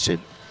very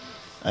aggressive,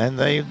 and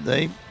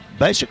they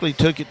basically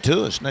took it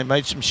to us, and they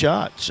made some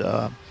shots.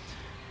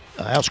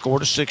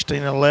 Outscored us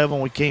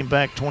 16-11. We came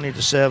back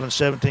 20-7,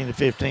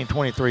 17-15,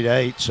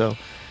 23-8. So,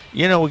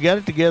 you know, we got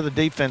it together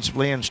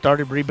defensively and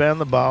started rebounding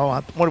the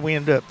ball. What did we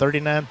end up?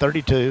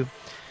 39-32.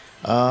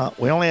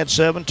 We only had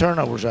 7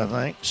 turnovers, I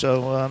think.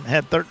 So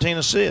had 13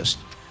 assists.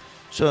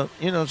 So,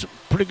 you know, it's a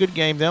pretty good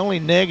game. The only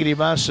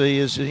negative I see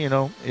is, you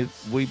know,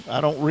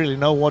 I don't really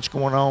know what's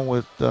going on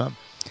with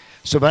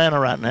Savannah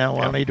right now.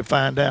 Yep. I need to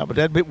find out. But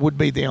that would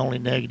be the only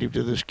negative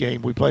to this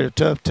game. We played a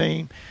tough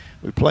team.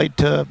 We played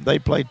tough. They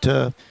played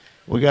tough.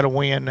 We got to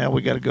win. Now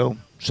we got to go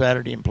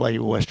Saturday and play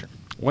Western.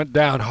 Went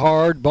down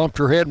hard, bumped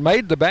her head,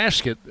 made the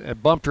basket,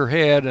 bumped her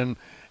head, and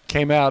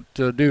came out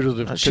due to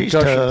the concussion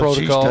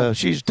protocol.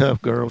 She's a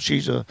tough girl.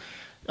 She's one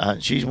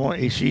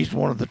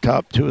of the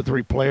top 2 or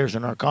 3 players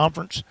in our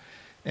conference.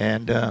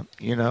 And,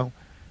 you know,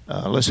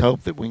 let's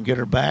hope that we can get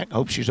her back.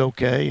 Hope she's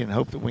okay, and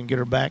hope that we can get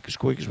her back as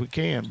quick as we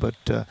can. But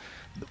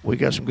we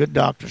got some good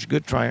doctors,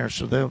 good trainers,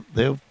 so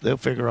they'll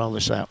figure all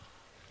this out.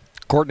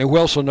 Courtney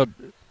Whitson,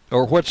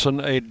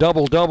 a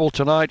double-double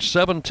tonight,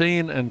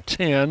 17 and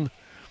 10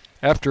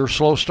 after a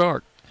slow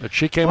start. But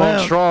she came on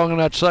strong in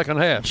that second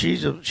half.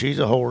 She's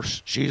a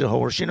horse. She's a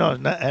horse. You know,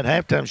 at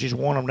halftime she's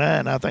 1 of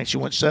 9. I think she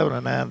went 7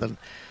 of 9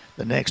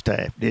 the next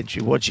half, didn't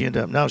she? What'd she end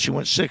up? No, she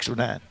went 6 of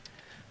 9.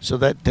 So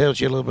that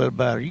tells you a little bit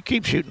about her. You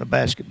keep shooting the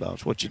basketball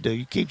is what you do.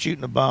 You keep shooting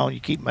the ball and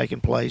you keep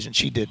making plays, and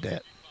she did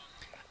that.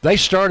 They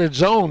started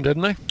zone,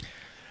 didn't they?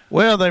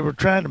 Well, they were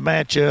trying to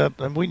match up,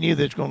 and we knew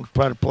they were going to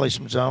try to play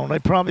some zone. They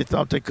probably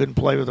thought they couldn't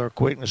play with our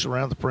quickness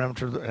around the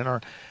perimeter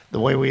and the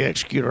way we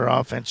execute our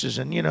offenses.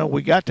 And, you know,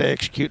 we got to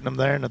executing them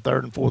there in the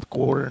third and fourth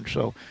quarter. And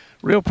so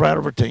real proud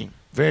of our team.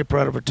 Very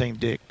proud of our team,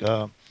 Dick.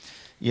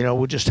 You know,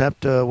 we just have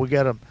to – we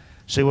got to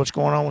see what's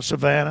going on with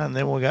Savannah, and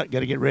then we got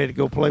to get ready to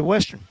go play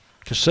Western.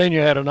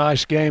 Ksenia had a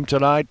nice game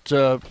tonight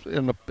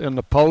in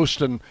the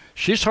post, and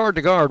she's hard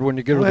to guard when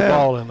you get her the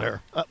ball in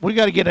there. We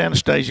got to get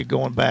Anastasia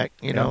going back.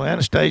 You know,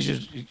 Anastasia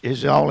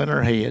is all in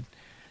her head.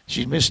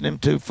 She's missing them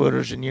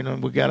 2-footers, and you know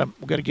we got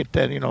to get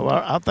that. You know,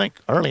 I think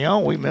early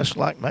on we missed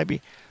like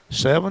maybe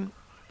 7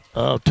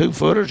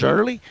 2-footers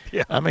early.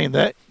 Yeah. I mean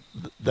that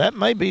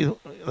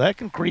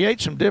can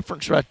create some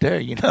difference right there.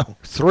 You know,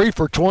 3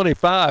 for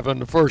 25 in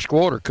the first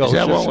quarter, Coach. Is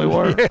that what we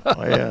were?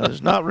 Yeah,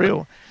 it's not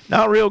real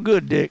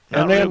good, Dick.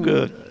 Not real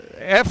good.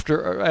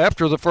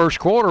 After the first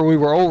quarter, we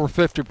were over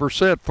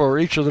 50% for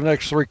each of the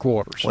next 3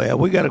 quarters. Well,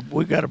 we got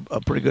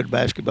a pretty good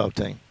basketball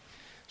team,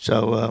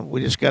 so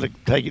we just got to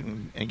take it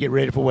and get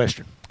ready for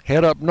Western.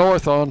 Head up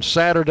north on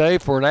Saturday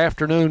for an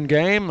afternoon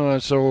game,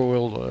 so it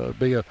will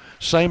be a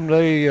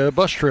same-day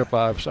bus trip,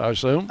 I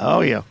assume. Oh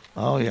yeah.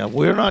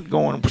 We're not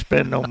going to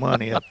spend no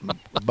money at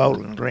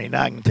Bowling Green.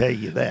 I can tell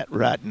you that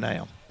right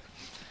now.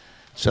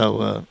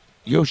 So.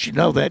 You should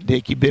know that,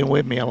 Dick. You've been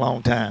with me a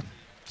long time.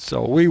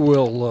 So we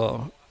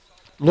will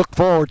look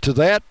forward to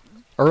that.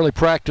 Early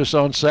practice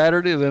on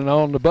Saturday, then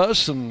on the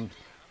bus. And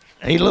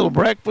eat a little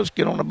breakfast,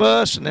 get on the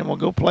bus, and then we'll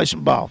go play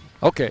some ball.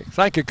 Okay.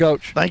 Thank you,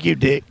 Coach. Thank you,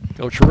 Dick.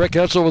 Coach Rick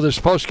Ensel with his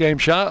post-game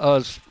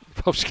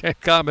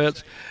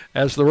comments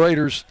as the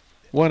Raiders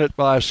win it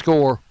by a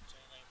score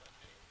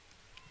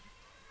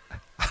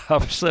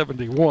of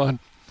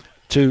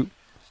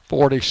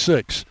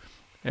 71-46.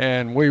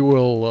 And we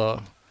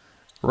will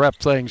wrap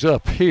things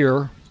up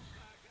here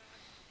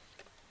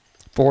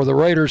for the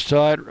Raiders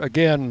tonight.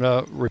 Again,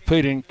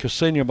 repeating,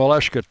 Ksenia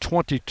Maleshka,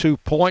 22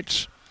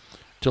 points,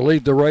 to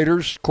lead the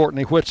Raiders.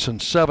 Courtney Whitson,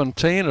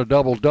 17, a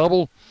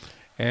double-double,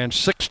 and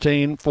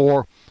 16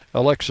 for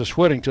Alexis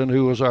Whittington,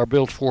 who was our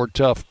Built Ford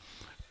Tough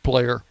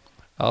player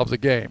of the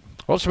game.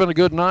 Well, it's been a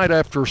good night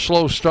after a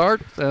slow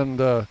start,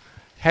 and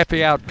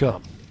happy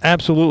outcome.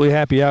 Absolutely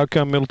happy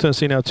outcome. Middle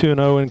Tennessee now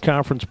 2-0 in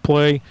conference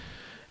play,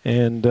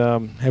 and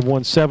have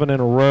won 7 in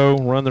a row,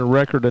 run the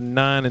record of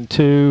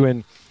 9-2.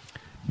 And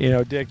you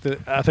know, Dick,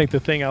 I think the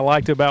thing I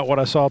liked about what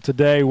I saw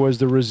today was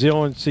the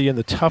resiliency and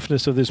the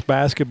toughness of this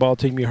basketball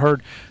team.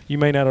 You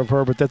may not have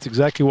heard, but that's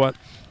exactly what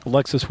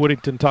Alexis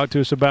Whittington talked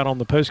to us about on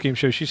the postgame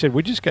show. She said,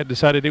 we just got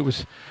decided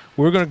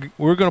we're going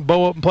to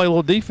bow up and play a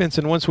little defense,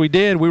 and once we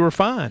did, we were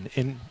fine.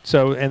 And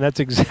that's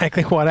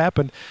exactly what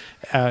happened,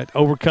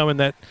 overcoming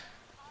that.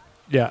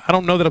 Yeah, I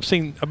don't know that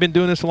I've been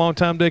doing this a long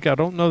time, Dick. I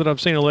don't know that I've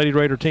seen a Lady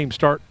Raider team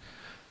start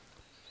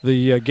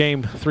the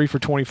game 3 for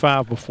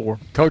 25 before.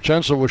 Coach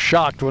Hensel was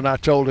shocked when I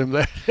told him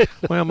that.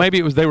 Well, maybe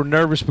it was they were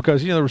nervous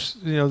because there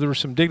were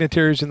some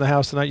dignitaries in the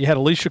house tonight. You had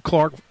Alicia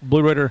Clark,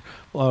 Blue Raider,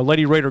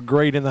 Lady Raider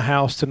great in the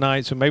house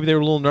tonight, so maybe they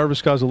were a little nervous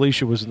because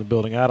Alicia was in the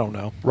building. I don't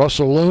know.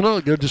 Russell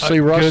Luna, good to see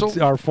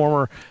Russell. Our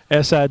former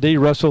SID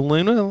Russell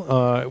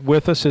Luna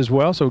with us as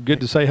well, so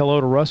good to say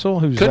hello to Russell.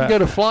 Couldn't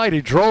get a flight.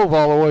 He drove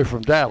all the way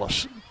from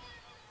Dallas.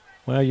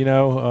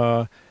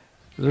 Well,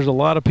 there's a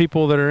lot of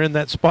people that are in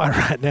that spot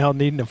right now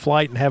needing a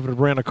flight and having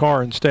to rent a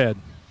car instead.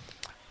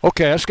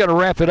 Okay, that's going to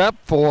wrap it up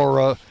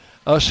for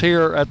us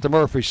here at the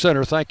Murphy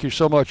Center. Thank you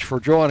so much for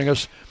joining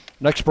us.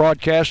 Next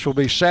broadcast will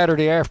be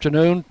Saturday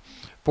afternoon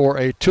for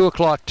a 2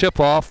 o'clock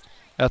tip-off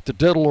at the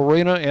Diddle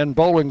Arena in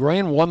Bowling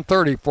Green,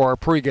 1:30 for our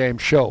pregame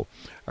show.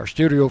 Our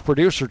studio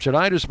producer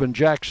tonight has been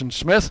Jackson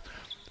Smith.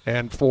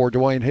 And for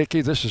Dwayne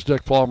Hickey, this is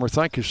Dick Palmer.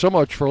 Thank you so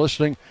much for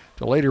listening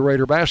to Lady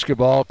Raider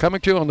Basketball,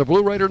 coming to you on the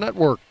Blue Raider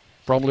Network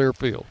from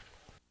Learfield.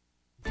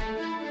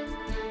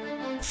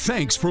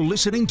 Thanks for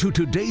listening to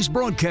today's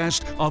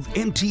broadcast of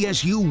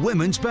MTSU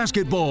Women's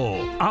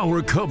Basketball.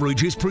 Our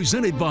coverage is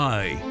presented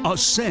by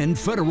Ascend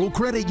Federal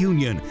Credit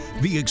Union,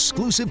 the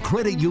exclusive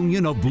credit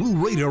union of Blue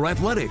Raider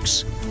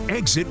Athletics.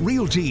 Exit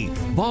Realty,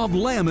 Bob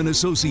Lamb &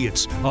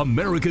 Associates,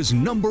 America's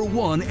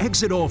 #1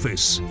 exit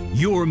office.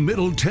 Your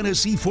Middle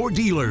Tennessee Ford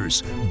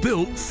dealers,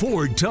 Built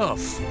Ford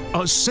Tough.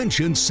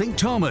 Ascension St.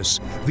 Thomas,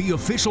 the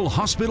official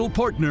hospital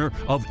partner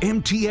of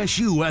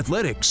MTSU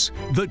Athletics.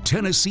 The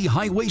Tennessee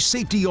Highway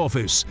Safety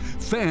Office.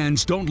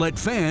 Fans don't let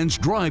fans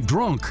drive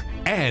drunk.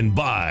 And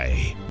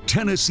by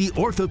Tennessee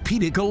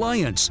Orthopedic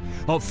Alliance,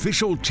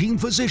 official team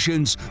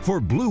physicians for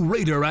Blue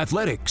Raider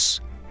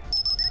Athletics.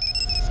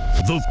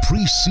 The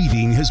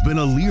preceding has been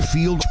a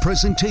Learfield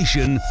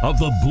presentation of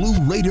the Blue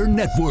Raider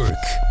Network.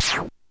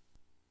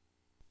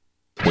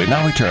 We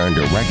now return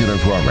to regular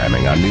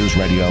programming on News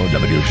Radio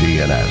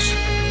WGNS.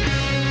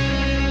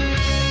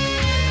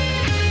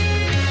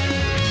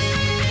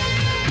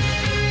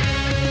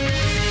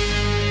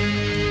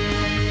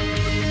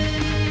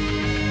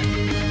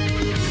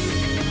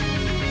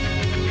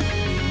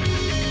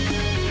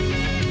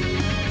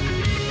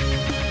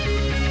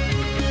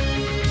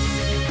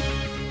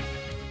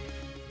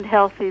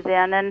 Healthy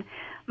then, and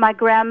my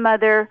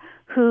grandmother,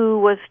 who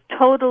was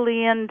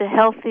totally into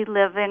healthy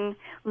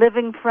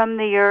living from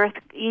the earth,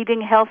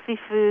 eating healthy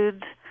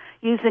foods,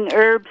 using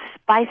herbs,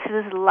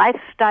 spices,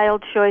 lifestyle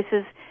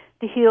choices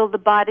to heal the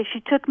body. She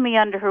took me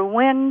under her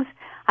wings.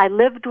 I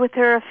lived with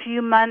her a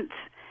few months.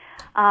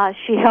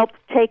 She helped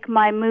take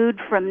my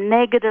mood from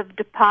negative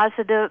to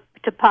positive.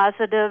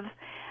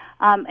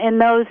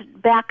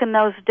 Back in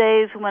those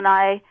days when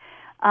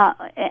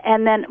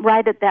and then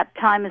right at that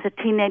time as a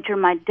teenager,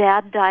 my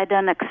dad died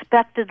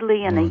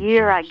unexpectedly. In a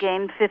year, I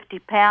gained 50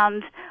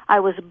 pounds. I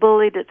was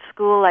bullied at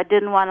school. I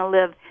didn't want to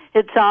live.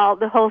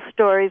 The whole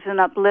story's an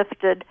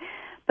uplifted.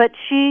 But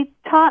she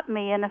taught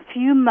me in a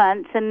few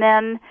months, and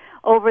then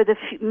over the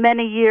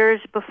many years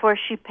before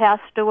she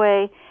passed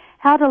away,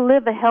 how to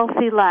live a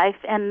healthy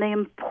life and the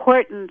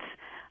importance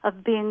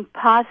of being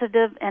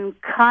positive and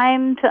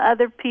kind to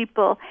other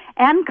people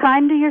and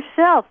kind to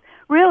yourself.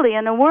 Really,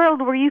 in a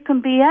world where you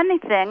can be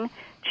anything,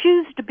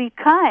 choose to be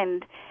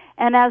kind.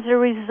 And as a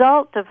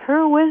result of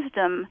her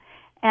wisdom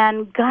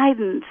and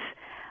guidance,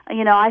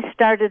 I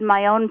started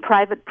my own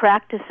private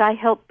practice. I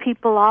help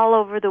people all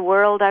over the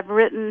world. I've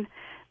written,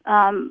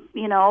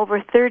 over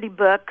 30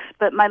 books,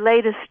 but my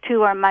latest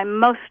 2 are my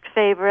most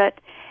favorite.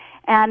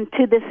 And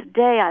to this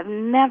day, I've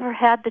never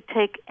had to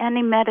take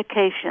any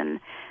medication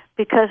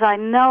because I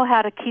know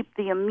how to keep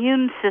the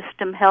immune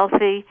system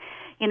healthy,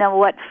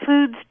 what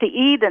foods to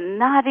eat and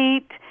not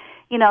eat,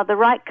 the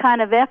right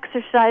kind of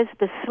exercise,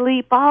 the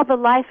sleep, all the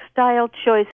lifestyle choices